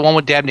the one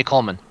with Dabney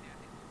Coleman?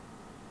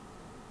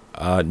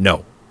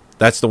 No.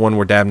 That's the one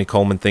where Dabney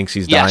Coleman thinks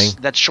he's dying? Yes,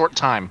 that's Short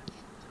Time.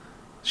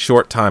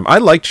 Short Time. I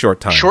liked Short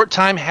Time. Short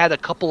Time had a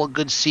couple of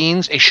good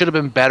scenes. It should have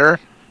been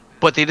better,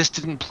 but they just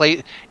didn't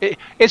play.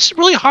 It's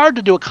really hard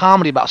to do a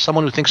comedy about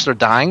someone who thinks they're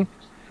dying,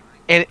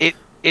 and it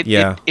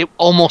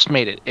almost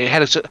made it. It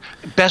had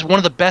one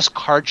of the best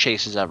car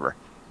chases ever.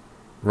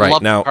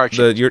 Right. Now,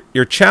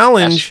 your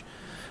challenge,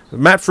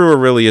 Matt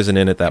Frewer really isn't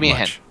in it that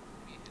much.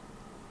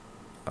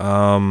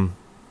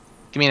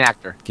 Give me an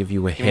actor. Give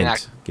you a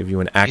hint. Give you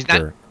an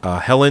actor.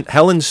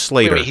 Helen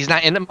Slater. Wait, he's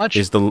not in it much?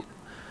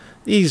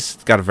 He's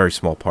got a very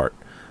small part.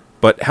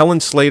 But Helen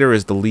Slater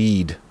is the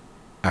lead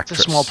actress.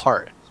 It's a small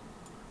part.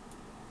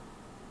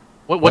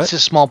 What's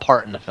his small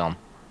part in the film?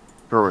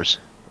 Brewers.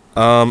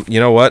 You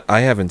know what?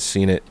 I haven't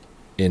seen it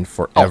in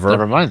forever. Oh,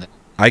 never mind then.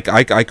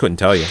 I couldn't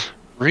tell you.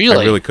 Really?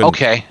 I really couldn't.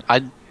 Okay. I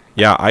couldn't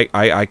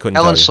tell you.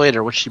 Helen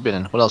Slater, what's she been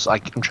in? What else?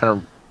 I'm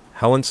trying to...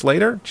 Helen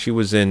Slater? She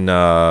was in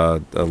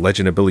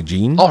Legend of Billie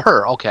Jean. Oh,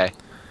 her. Okay.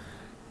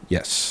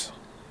 Yes.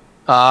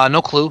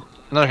 No clue.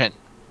 Another hint.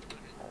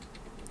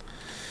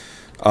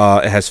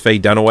 It has Faye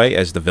Dunaway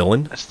as the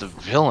villain. That's the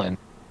villain.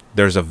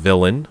 There's a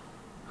villain.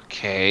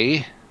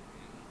 Okay.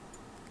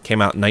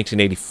 Came out in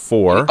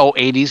 1984. Oh,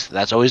 80s.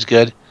 That's always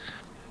good.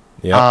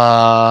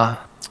 Yeah.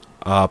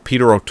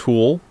 Peter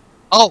O'Toole.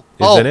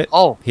 Is in it.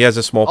 He has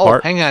a small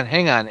part. Hang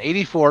on.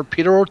 84.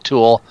 Peter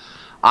O'Toole.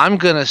 I'm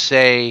gonna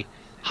say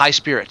High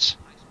Spirits.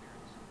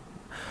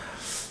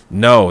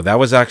 No, that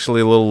was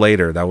actually a little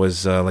later. That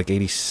was like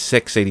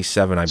 86,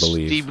 87, I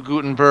believe. Steve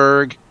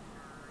Guttenberg.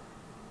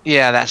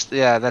 Yeah, that's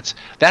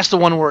the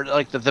one where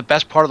like the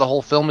best part of the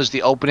whole film is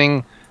the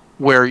opening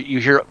where you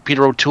hear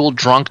Peter O'Toole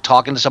drunk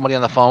talking to somebody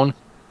on the phone.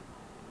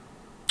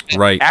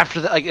 Right. After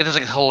that, like it is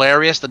like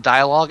hilarious the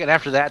dialogue, and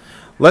after that,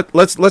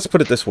 let's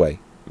put it this way: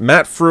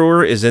 Matt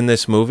Frewer is in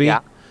this movie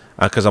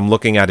because I'm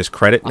looking at his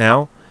credit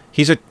now.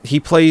 He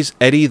plays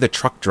Eddie the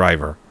truck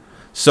driver,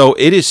 so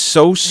it is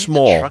so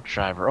small. Truck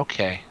driver,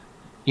 okay.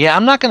 Yeah,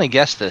 I'm not going to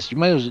guess this. You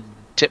might as well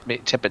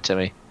tip it to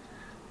me.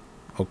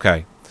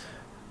 Okay.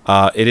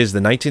 It is the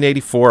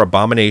 1984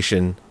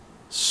 abomination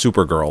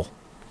Supergirl.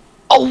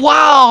 Oh,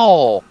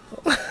 wow!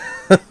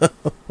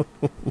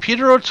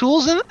 Peter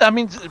O'Toole's in it? I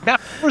mean,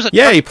 Matt Frewer's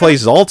he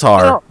plays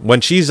Zoltar.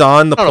 When she's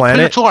on the planet...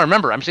 Peter O'Toole, I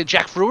remember. I'm saying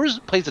Jack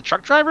Frewer plays the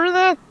truck driver in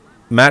that?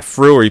 Matt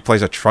Frewer, he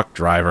plays a truck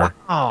driver.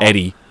 Wow.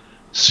 Eddie.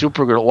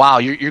 Supergirl. Wow,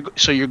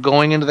 you're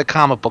going into the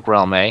comic book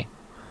realm, eh?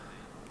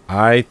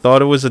 I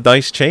thought it was a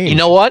nice change. You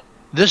know what?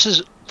 This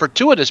is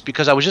fortuitous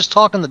because I was just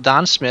talking to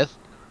Don Smith.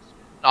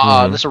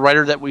 This is a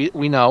writer that we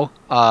know,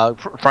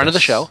 friend of the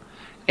show,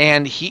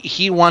 and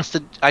he wants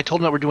to. I told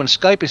him that we're doing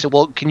Skype. He said,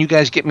 "Well, can you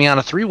guys get me on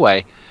a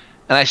 3-way?"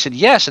 And I said,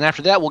 "Yes." And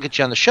after that, we'll get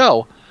you on the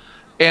show,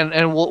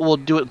 and we'll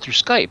do it through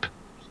Skype.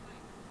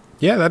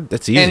 Yeah,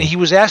 that's easy. And he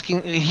was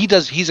asking.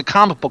 He's a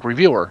comic book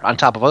reviewer on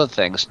top of other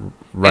things.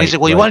 Right. And he said,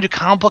 "Well, you want to do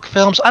comic book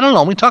films?" I don't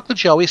know. We talk to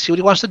Joey, see what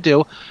he wants to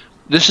do.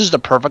 This is the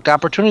perfect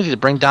opportunity to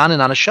bring Don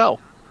in on a show.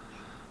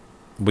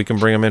 We can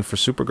bring him in for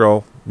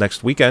Supergirl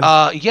next weekend.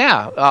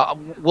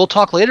 We'll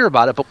talk later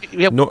about it, but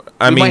we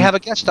might have a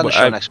guest on the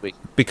show next week.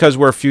 Because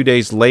we're a few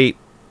days late,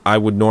 I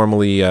would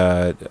normally.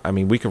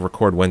 We could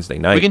record Wednesday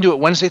night. We can do it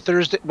Wednesday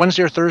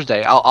or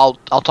Thursday. I'll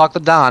talk to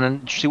Don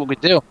and see what we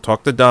do.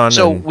 Talk to Don.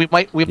 So we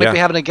might be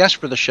having a guest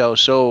for the show.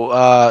 So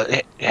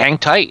hang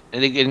tight,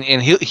 and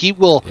he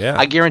will. Yeah.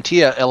 I guarantee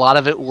you, a lot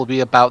of it will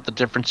be about the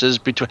differences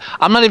between.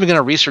 I'm not even going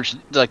to research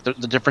like the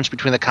difference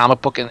between the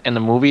comic book and the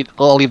movie.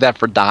 I'll leave that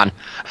for Don.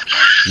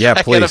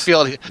 Yeah, please.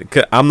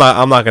 I'm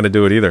not going to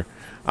do it either.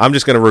 I'm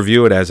just going to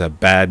review it as a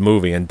bad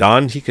movie, and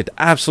Don, he could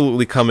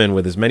absolutely come in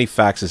with as many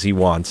facts as he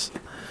wants.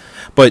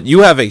 But you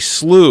have a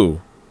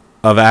slew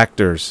of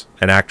actors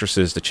and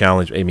actresses to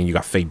challenge. I mean, you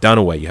got Faye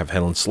Dunaway, you have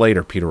Helen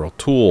Slater, Peter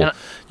O'Toole,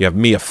 you have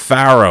Mia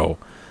Farrow.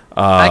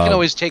 I can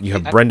always take. You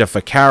have Brenda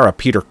Ficarra,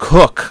 Peter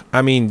Cook.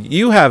 I mean,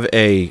 you have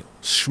a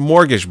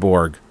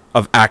smorgasbord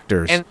of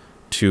actors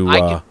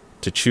to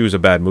choose a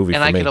bad movie for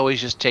me. And I could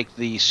always just take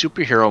the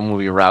superhero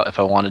movie route if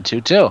I wanted to,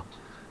 too.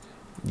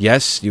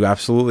 Yes, you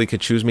absolutely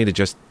could choose me to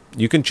just.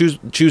 You can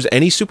choose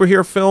any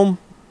superhero film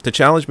to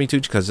challenge me to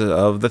because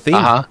of the theme.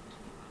 Uh-huh.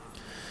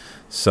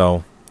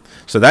 So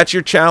that's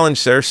your challenge,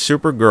 sir.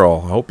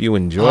 Supergirl. I hope you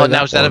enjoy that.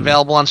 Now, is that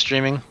available on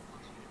streaming?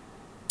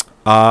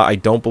 I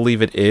don't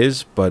believe it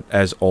is, but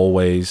as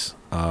always,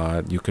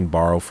 you can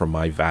borrow from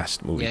my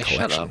vast movie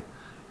collection.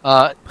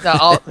 Shut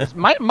up.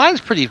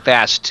 Mine's pretty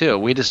vast, too.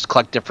 We just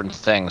collect different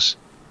things.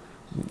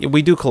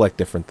 We do collect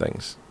different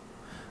things.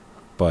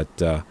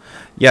 But,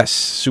 yes,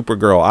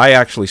 Supergirl. I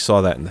actually saw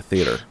that in the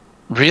theater.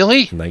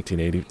 Really?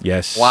 1980.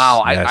 Yes.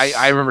 Wow. Yes.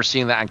 I remember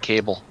seeing that on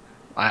cable.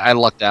 I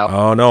lucked out.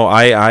 Oh, no.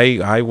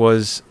 I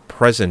was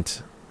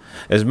present.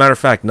 As a matter of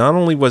fact, not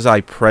only was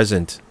I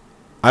present,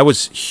 I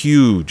was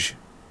huge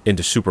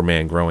into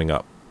Superman growing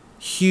up.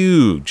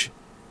 Huge.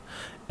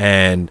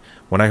 And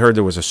when I heard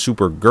there was a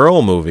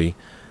Supergirl movie,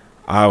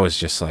 I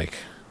was like,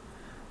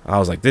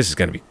 this is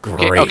going to be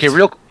great. Okay,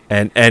 real.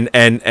 And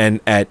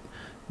at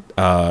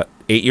 8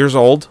 years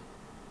old,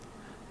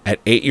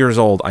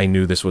 I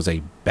knew this was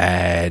a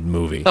bad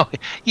movie. Oh,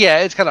 yeah,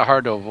 it's kind of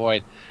hard to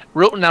avoid.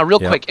 Real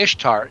quick,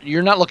 Ishtar,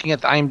 you're not looking at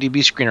the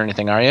IMDb screen or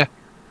anything, are you?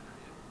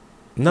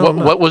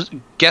 No.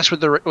 Guess what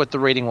the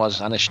rating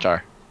was on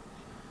Ishtar?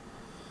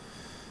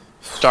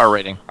 Star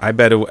rating. I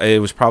bet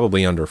it was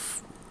probably under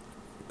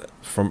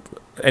from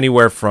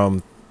anywhere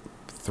from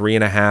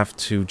 3.5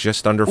 to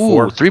just under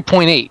 4.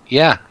 3.8.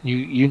 Yeah,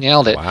 you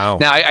nailed it. Wow.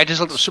 Now I just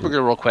looked at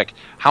Supergirl real quick.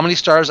 How many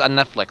stars on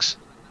Netflix?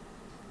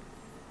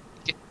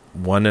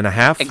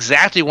 1.5.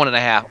 Exactly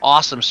 1.5.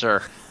 Awesome,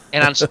 sir.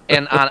 And on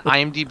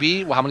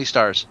IMDb, well, how many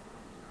stars?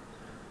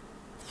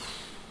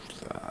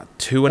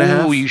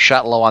 2.5. Ooh, you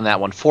shot low on that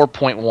one.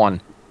 4.1.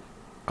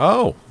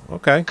 Oh,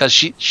 okay. Because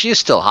she is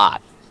still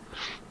hot.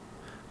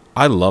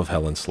 I love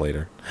Helen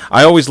Slater.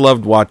 I always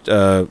loved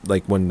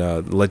like when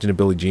Legend of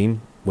Billie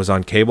Jean was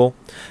on cable,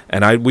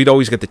 and we'd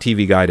always get the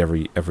TV guide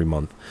every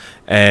month,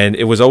 and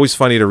it was always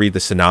funny to read the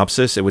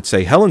synopsis. It would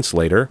say Helen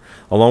Slater,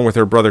 along with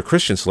her brother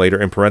Christian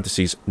Slater, in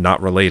parentheses, not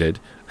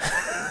related.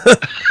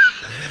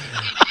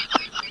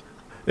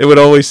 It would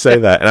always say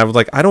that, and I was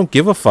like, I don't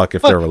give a fuck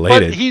if they're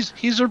related. But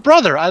he's her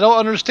brother. I don't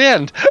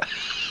understand.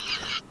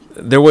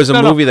 There was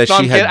a movie that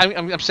she had.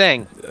 I'm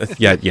saying.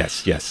 Yeah.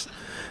 Yes.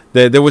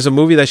 There was a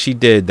movie that she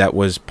did that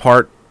was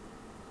part.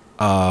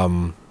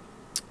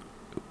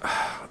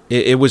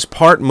 It was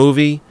part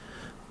movie,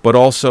 but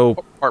also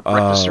part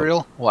breakfast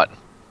cereal. What?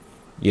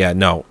 Yeah.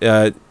 No.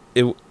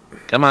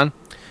 Come on.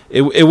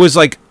 It was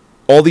like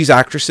all these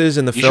actresses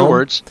in the Use film. your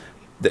words.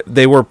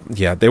 They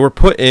were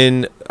put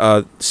in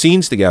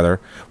scenes together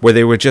where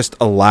they were just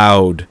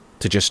allowed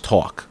to just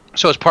talk.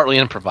 So it's partly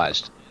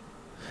improvised.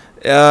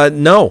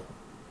 No.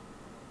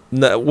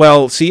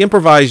 Well, see,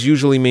 improvise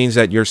usually means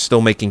that you're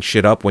still making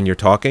shit up when you're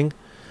talking.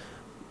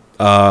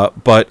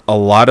 But a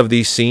lot of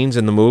these scenes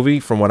in the movie,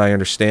 from what I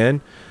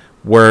understand,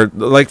 were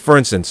like, for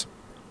instance,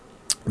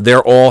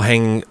 they're all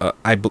hanging.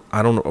 I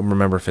don't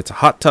remember if it's a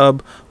hot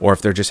tub or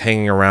if they're just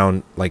hanging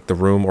around like the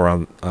room or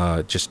on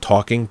just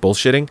talking,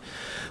 bullshitting.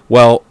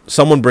 Well,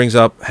 someone brings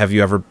up,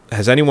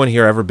 has anyone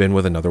here ever been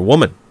with another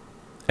woman?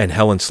 And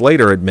Helen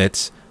Slater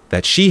admits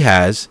that she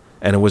has,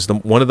 and it was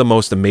one of the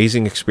most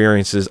amazing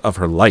experiences of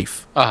her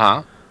life.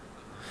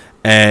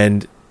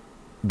 And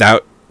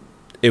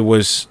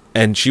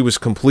and she was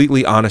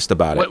completely honest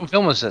about it. What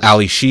film was this?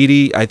 Ali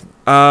Sheedy. You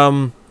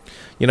know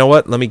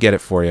what? Let me get it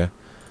for you.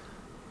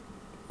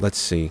 Let's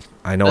see.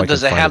 I know.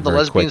 Does I it can have find the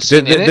it lesbian quick.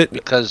 scene in it?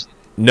 Because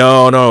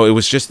no,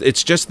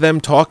 it's just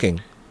them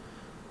talking.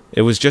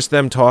 It was just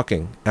them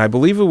talking. I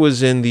believe it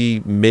was in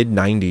the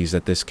mid-90s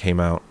that this came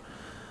out.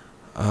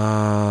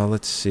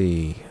 Let's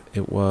see.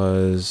 It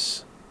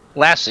was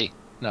Lassie.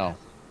 No.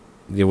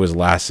 It was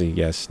Lassie.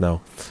 Yes.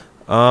 No.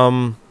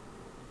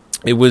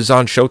 It was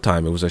on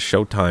Showtime. It was a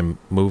Showtime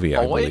movie.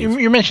 I believe.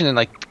 You're mentioning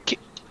like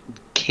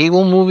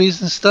cable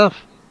movies and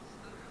stuff.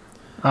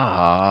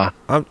 I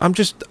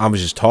was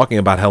just talking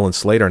about Helen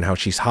Slater and how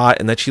she's hot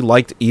and that she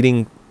liked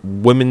eating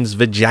women's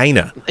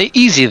vagina.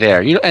 Easy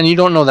there. You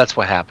don't know that's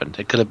what happened.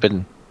 It could have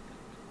been.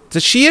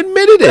 She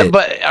admitted it.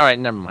 But all right,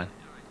 never mind.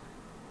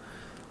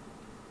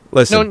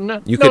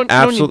 Listen, you could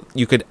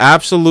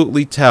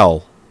absolutely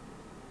tell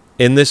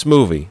in this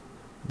movie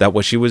that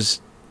what she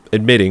was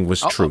admitting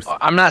was truth.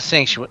 I'm not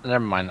saying she. Never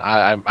mind.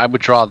 I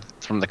withdraw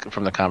from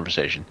the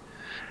conversation.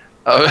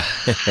 You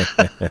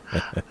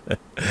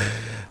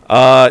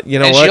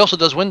know and what? She also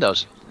does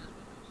Windows.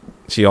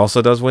 She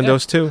also does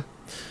Windows too.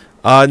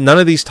 None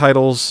of these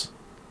titles.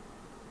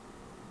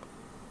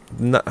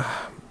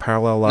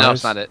 Parallel Lives. No,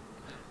 it's not it.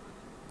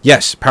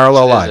 Yes,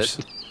 Parallel Lives.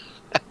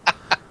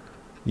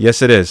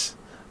 Yes, it is.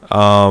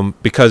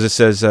 Because it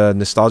says a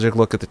nostalgic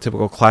look at the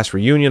typical class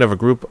reunion of a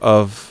group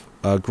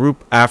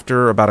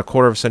after about a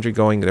quarter of a century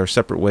going their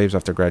separate ways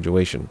after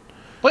graduation.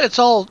 But it's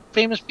all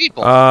famous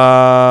people.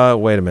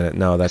 Wait a minute.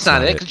 No, that's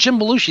not it. 'Cause Jim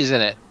Belushi's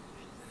in it.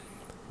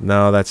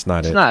 No, that's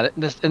not it. It's not it.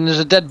 And there's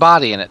a dead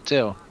body in it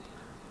too.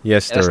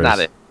 Yes, there is. That's not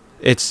it.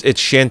 It's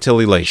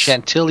Chantilly Lace.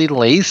 Chantilly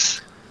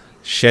Lace.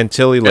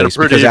 Chantilly Got Lace. a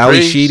pretty Because Ali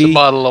face, Sheedy. a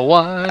bottle of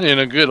wine,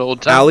 and a good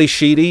old time. Ali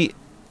Sheedy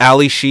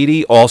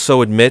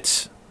also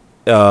admits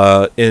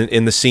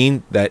in the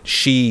scene that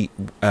she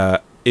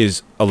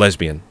is a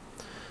lesbian,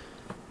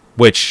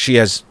 which she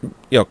has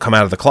come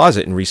out of the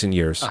closet in recent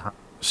years.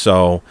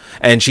 So,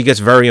 and she gets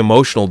very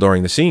emotional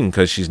during the scene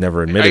because she's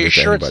never admitted it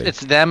to anybody. Are you sure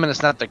it's them and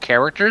it's not the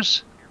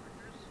characters?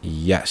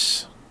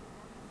 Yes.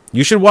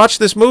 You should watch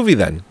this movie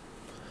then.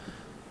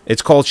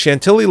 It's called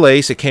Chantilly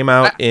Lace. It came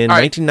out in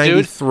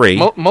 1993.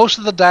 Dude, most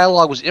of the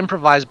dialogue was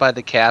improvised by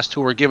the cast,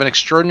 who were given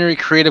extraordinary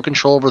creative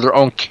control over their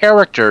own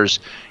characters,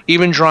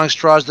 even drawing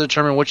straws to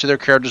determine which of their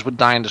characters would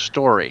die in the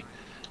story.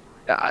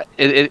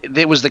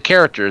 It was the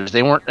characters.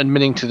 They weren't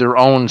admitting to their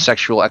own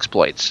sexual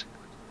exploits.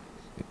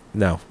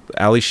 No.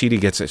 Ali Sheedy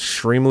gets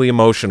extremely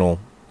emotional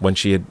when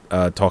she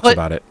talks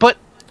about it. But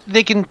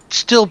they can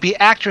still be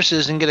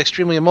actresses and get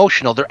extremely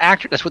emotional. They're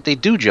actors. That's what they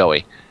do,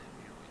 Joey.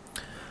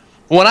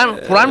 What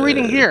I'm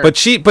reading here. But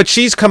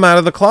she's come out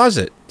of the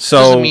closet. So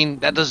doesn't mean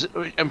that doesn't.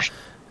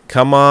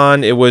 Come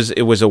on, it was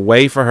a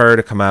way for her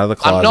to come out of the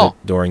closet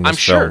during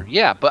this film. I'm sure,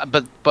 yeah, but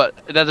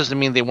that doesn't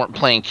mean they weren't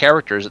playing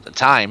characters at the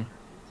time.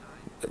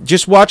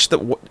 Just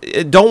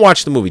don't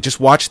watch the movie.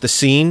 Just watch the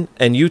scene,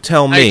 and you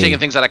tell me. You're taking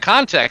things out of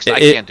context. I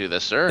can't do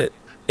this, sir.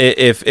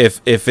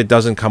 If it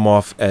doesn't come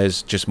off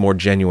as just more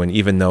genuine,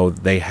 even though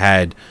they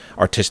had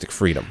artistic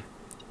freedom.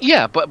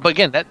 Yeah, but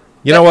again, that.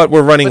 You know what?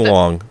 We're running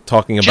along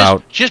talking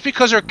about just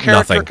because her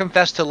character nothing.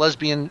 confessed to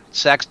lesbian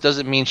sex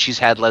doesn't mean she's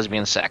had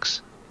lesbian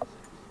sex.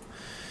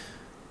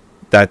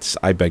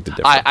 I beg to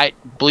differ. I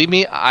believe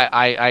me.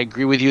 I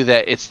agree with you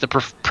that it's the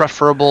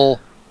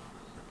preferable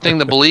thing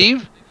to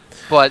believe,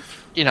 but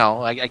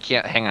I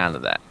can't hang on to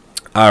that.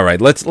 All right,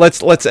 let's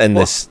end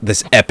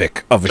this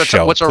epic of a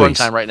show. What's our please.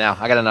 runtime right now?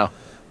 I gotta know.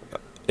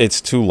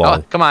 It's too long.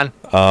 Oh, come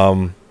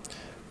on.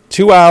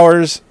 2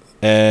 hours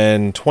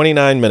and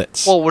 29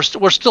 minutes. Well, we're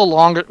still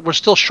longer. We're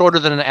still shorter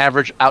than an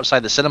average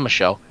outside the cinema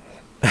show.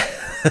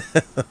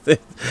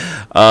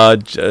 We're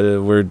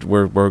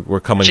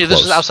coming Gee, close.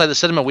 this is outside the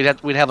cinema. We'd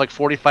have like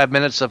 45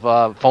 minutes of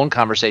phone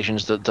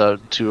conversations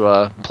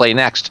to play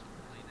next.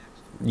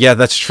 Yeah,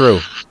 that's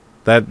true.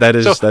 That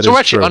is so we're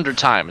actually true. under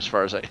time as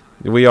far as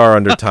We are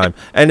under time.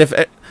 And if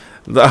all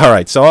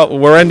right, so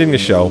we're ending the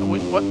show.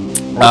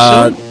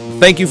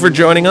 Thank you for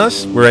joining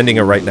us. We're ending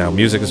it right now.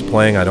 Music is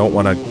playing. I don't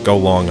want to go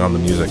long on the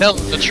music. Tell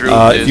the truth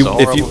is a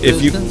horrible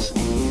business.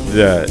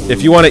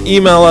 If you want to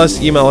email us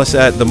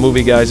at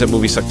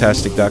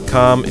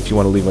themovieguys@moviesucktastic.com. If you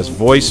want to leave us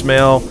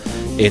voicemail,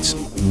 it's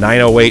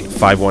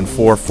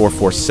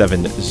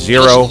 908-514-4470.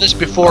 Listen to this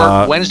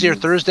before Wednesday or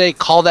Thursday.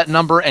 Call that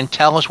number and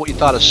tell us what you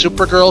thought of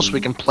Supergirl so we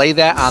can play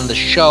that on the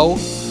show.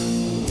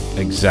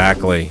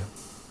 Exactly.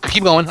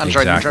 Keep going. I'm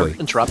sorry to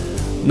interrupt.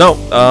 No.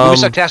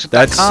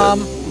 MovieSucktastic.com.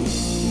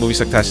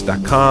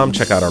 MovieSucktastic.com.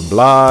 Check out our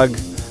blog.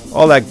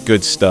 All that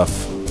good stuff.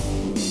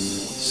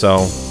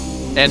 So.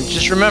 And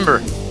just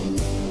remember,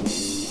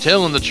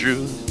 telling the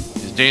truth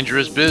is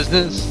dangerous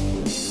business.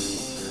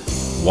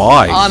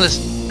 Why?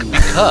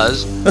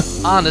 Because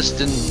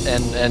honest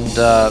and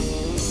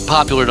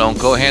popular don't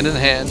go hand in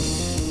hand.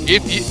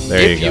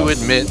 If you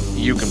admit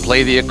you can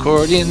play the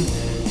accordion,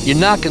 you're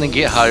not going to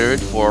get hired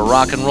for a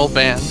rock and roll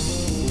band.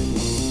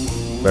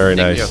 Very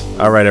nice.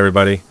 All right,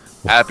 everybody.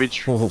 Happy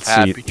trails.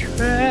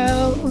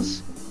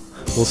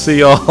 We'll see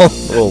y'all.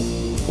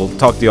 We'll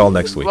talk to y'all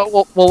next week.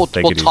 We'll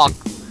talk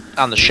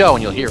on the show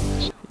and you'll hear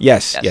us.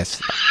 Yes. Yeah.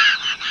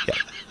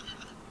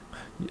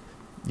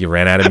 You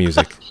ran out of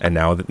music, and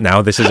now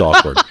this is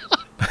awkward.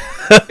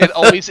 It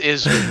always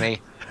is with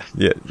me.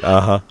 Yeah.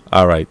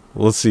 All right.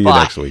 We'll see you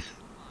next week.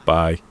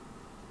 Bye.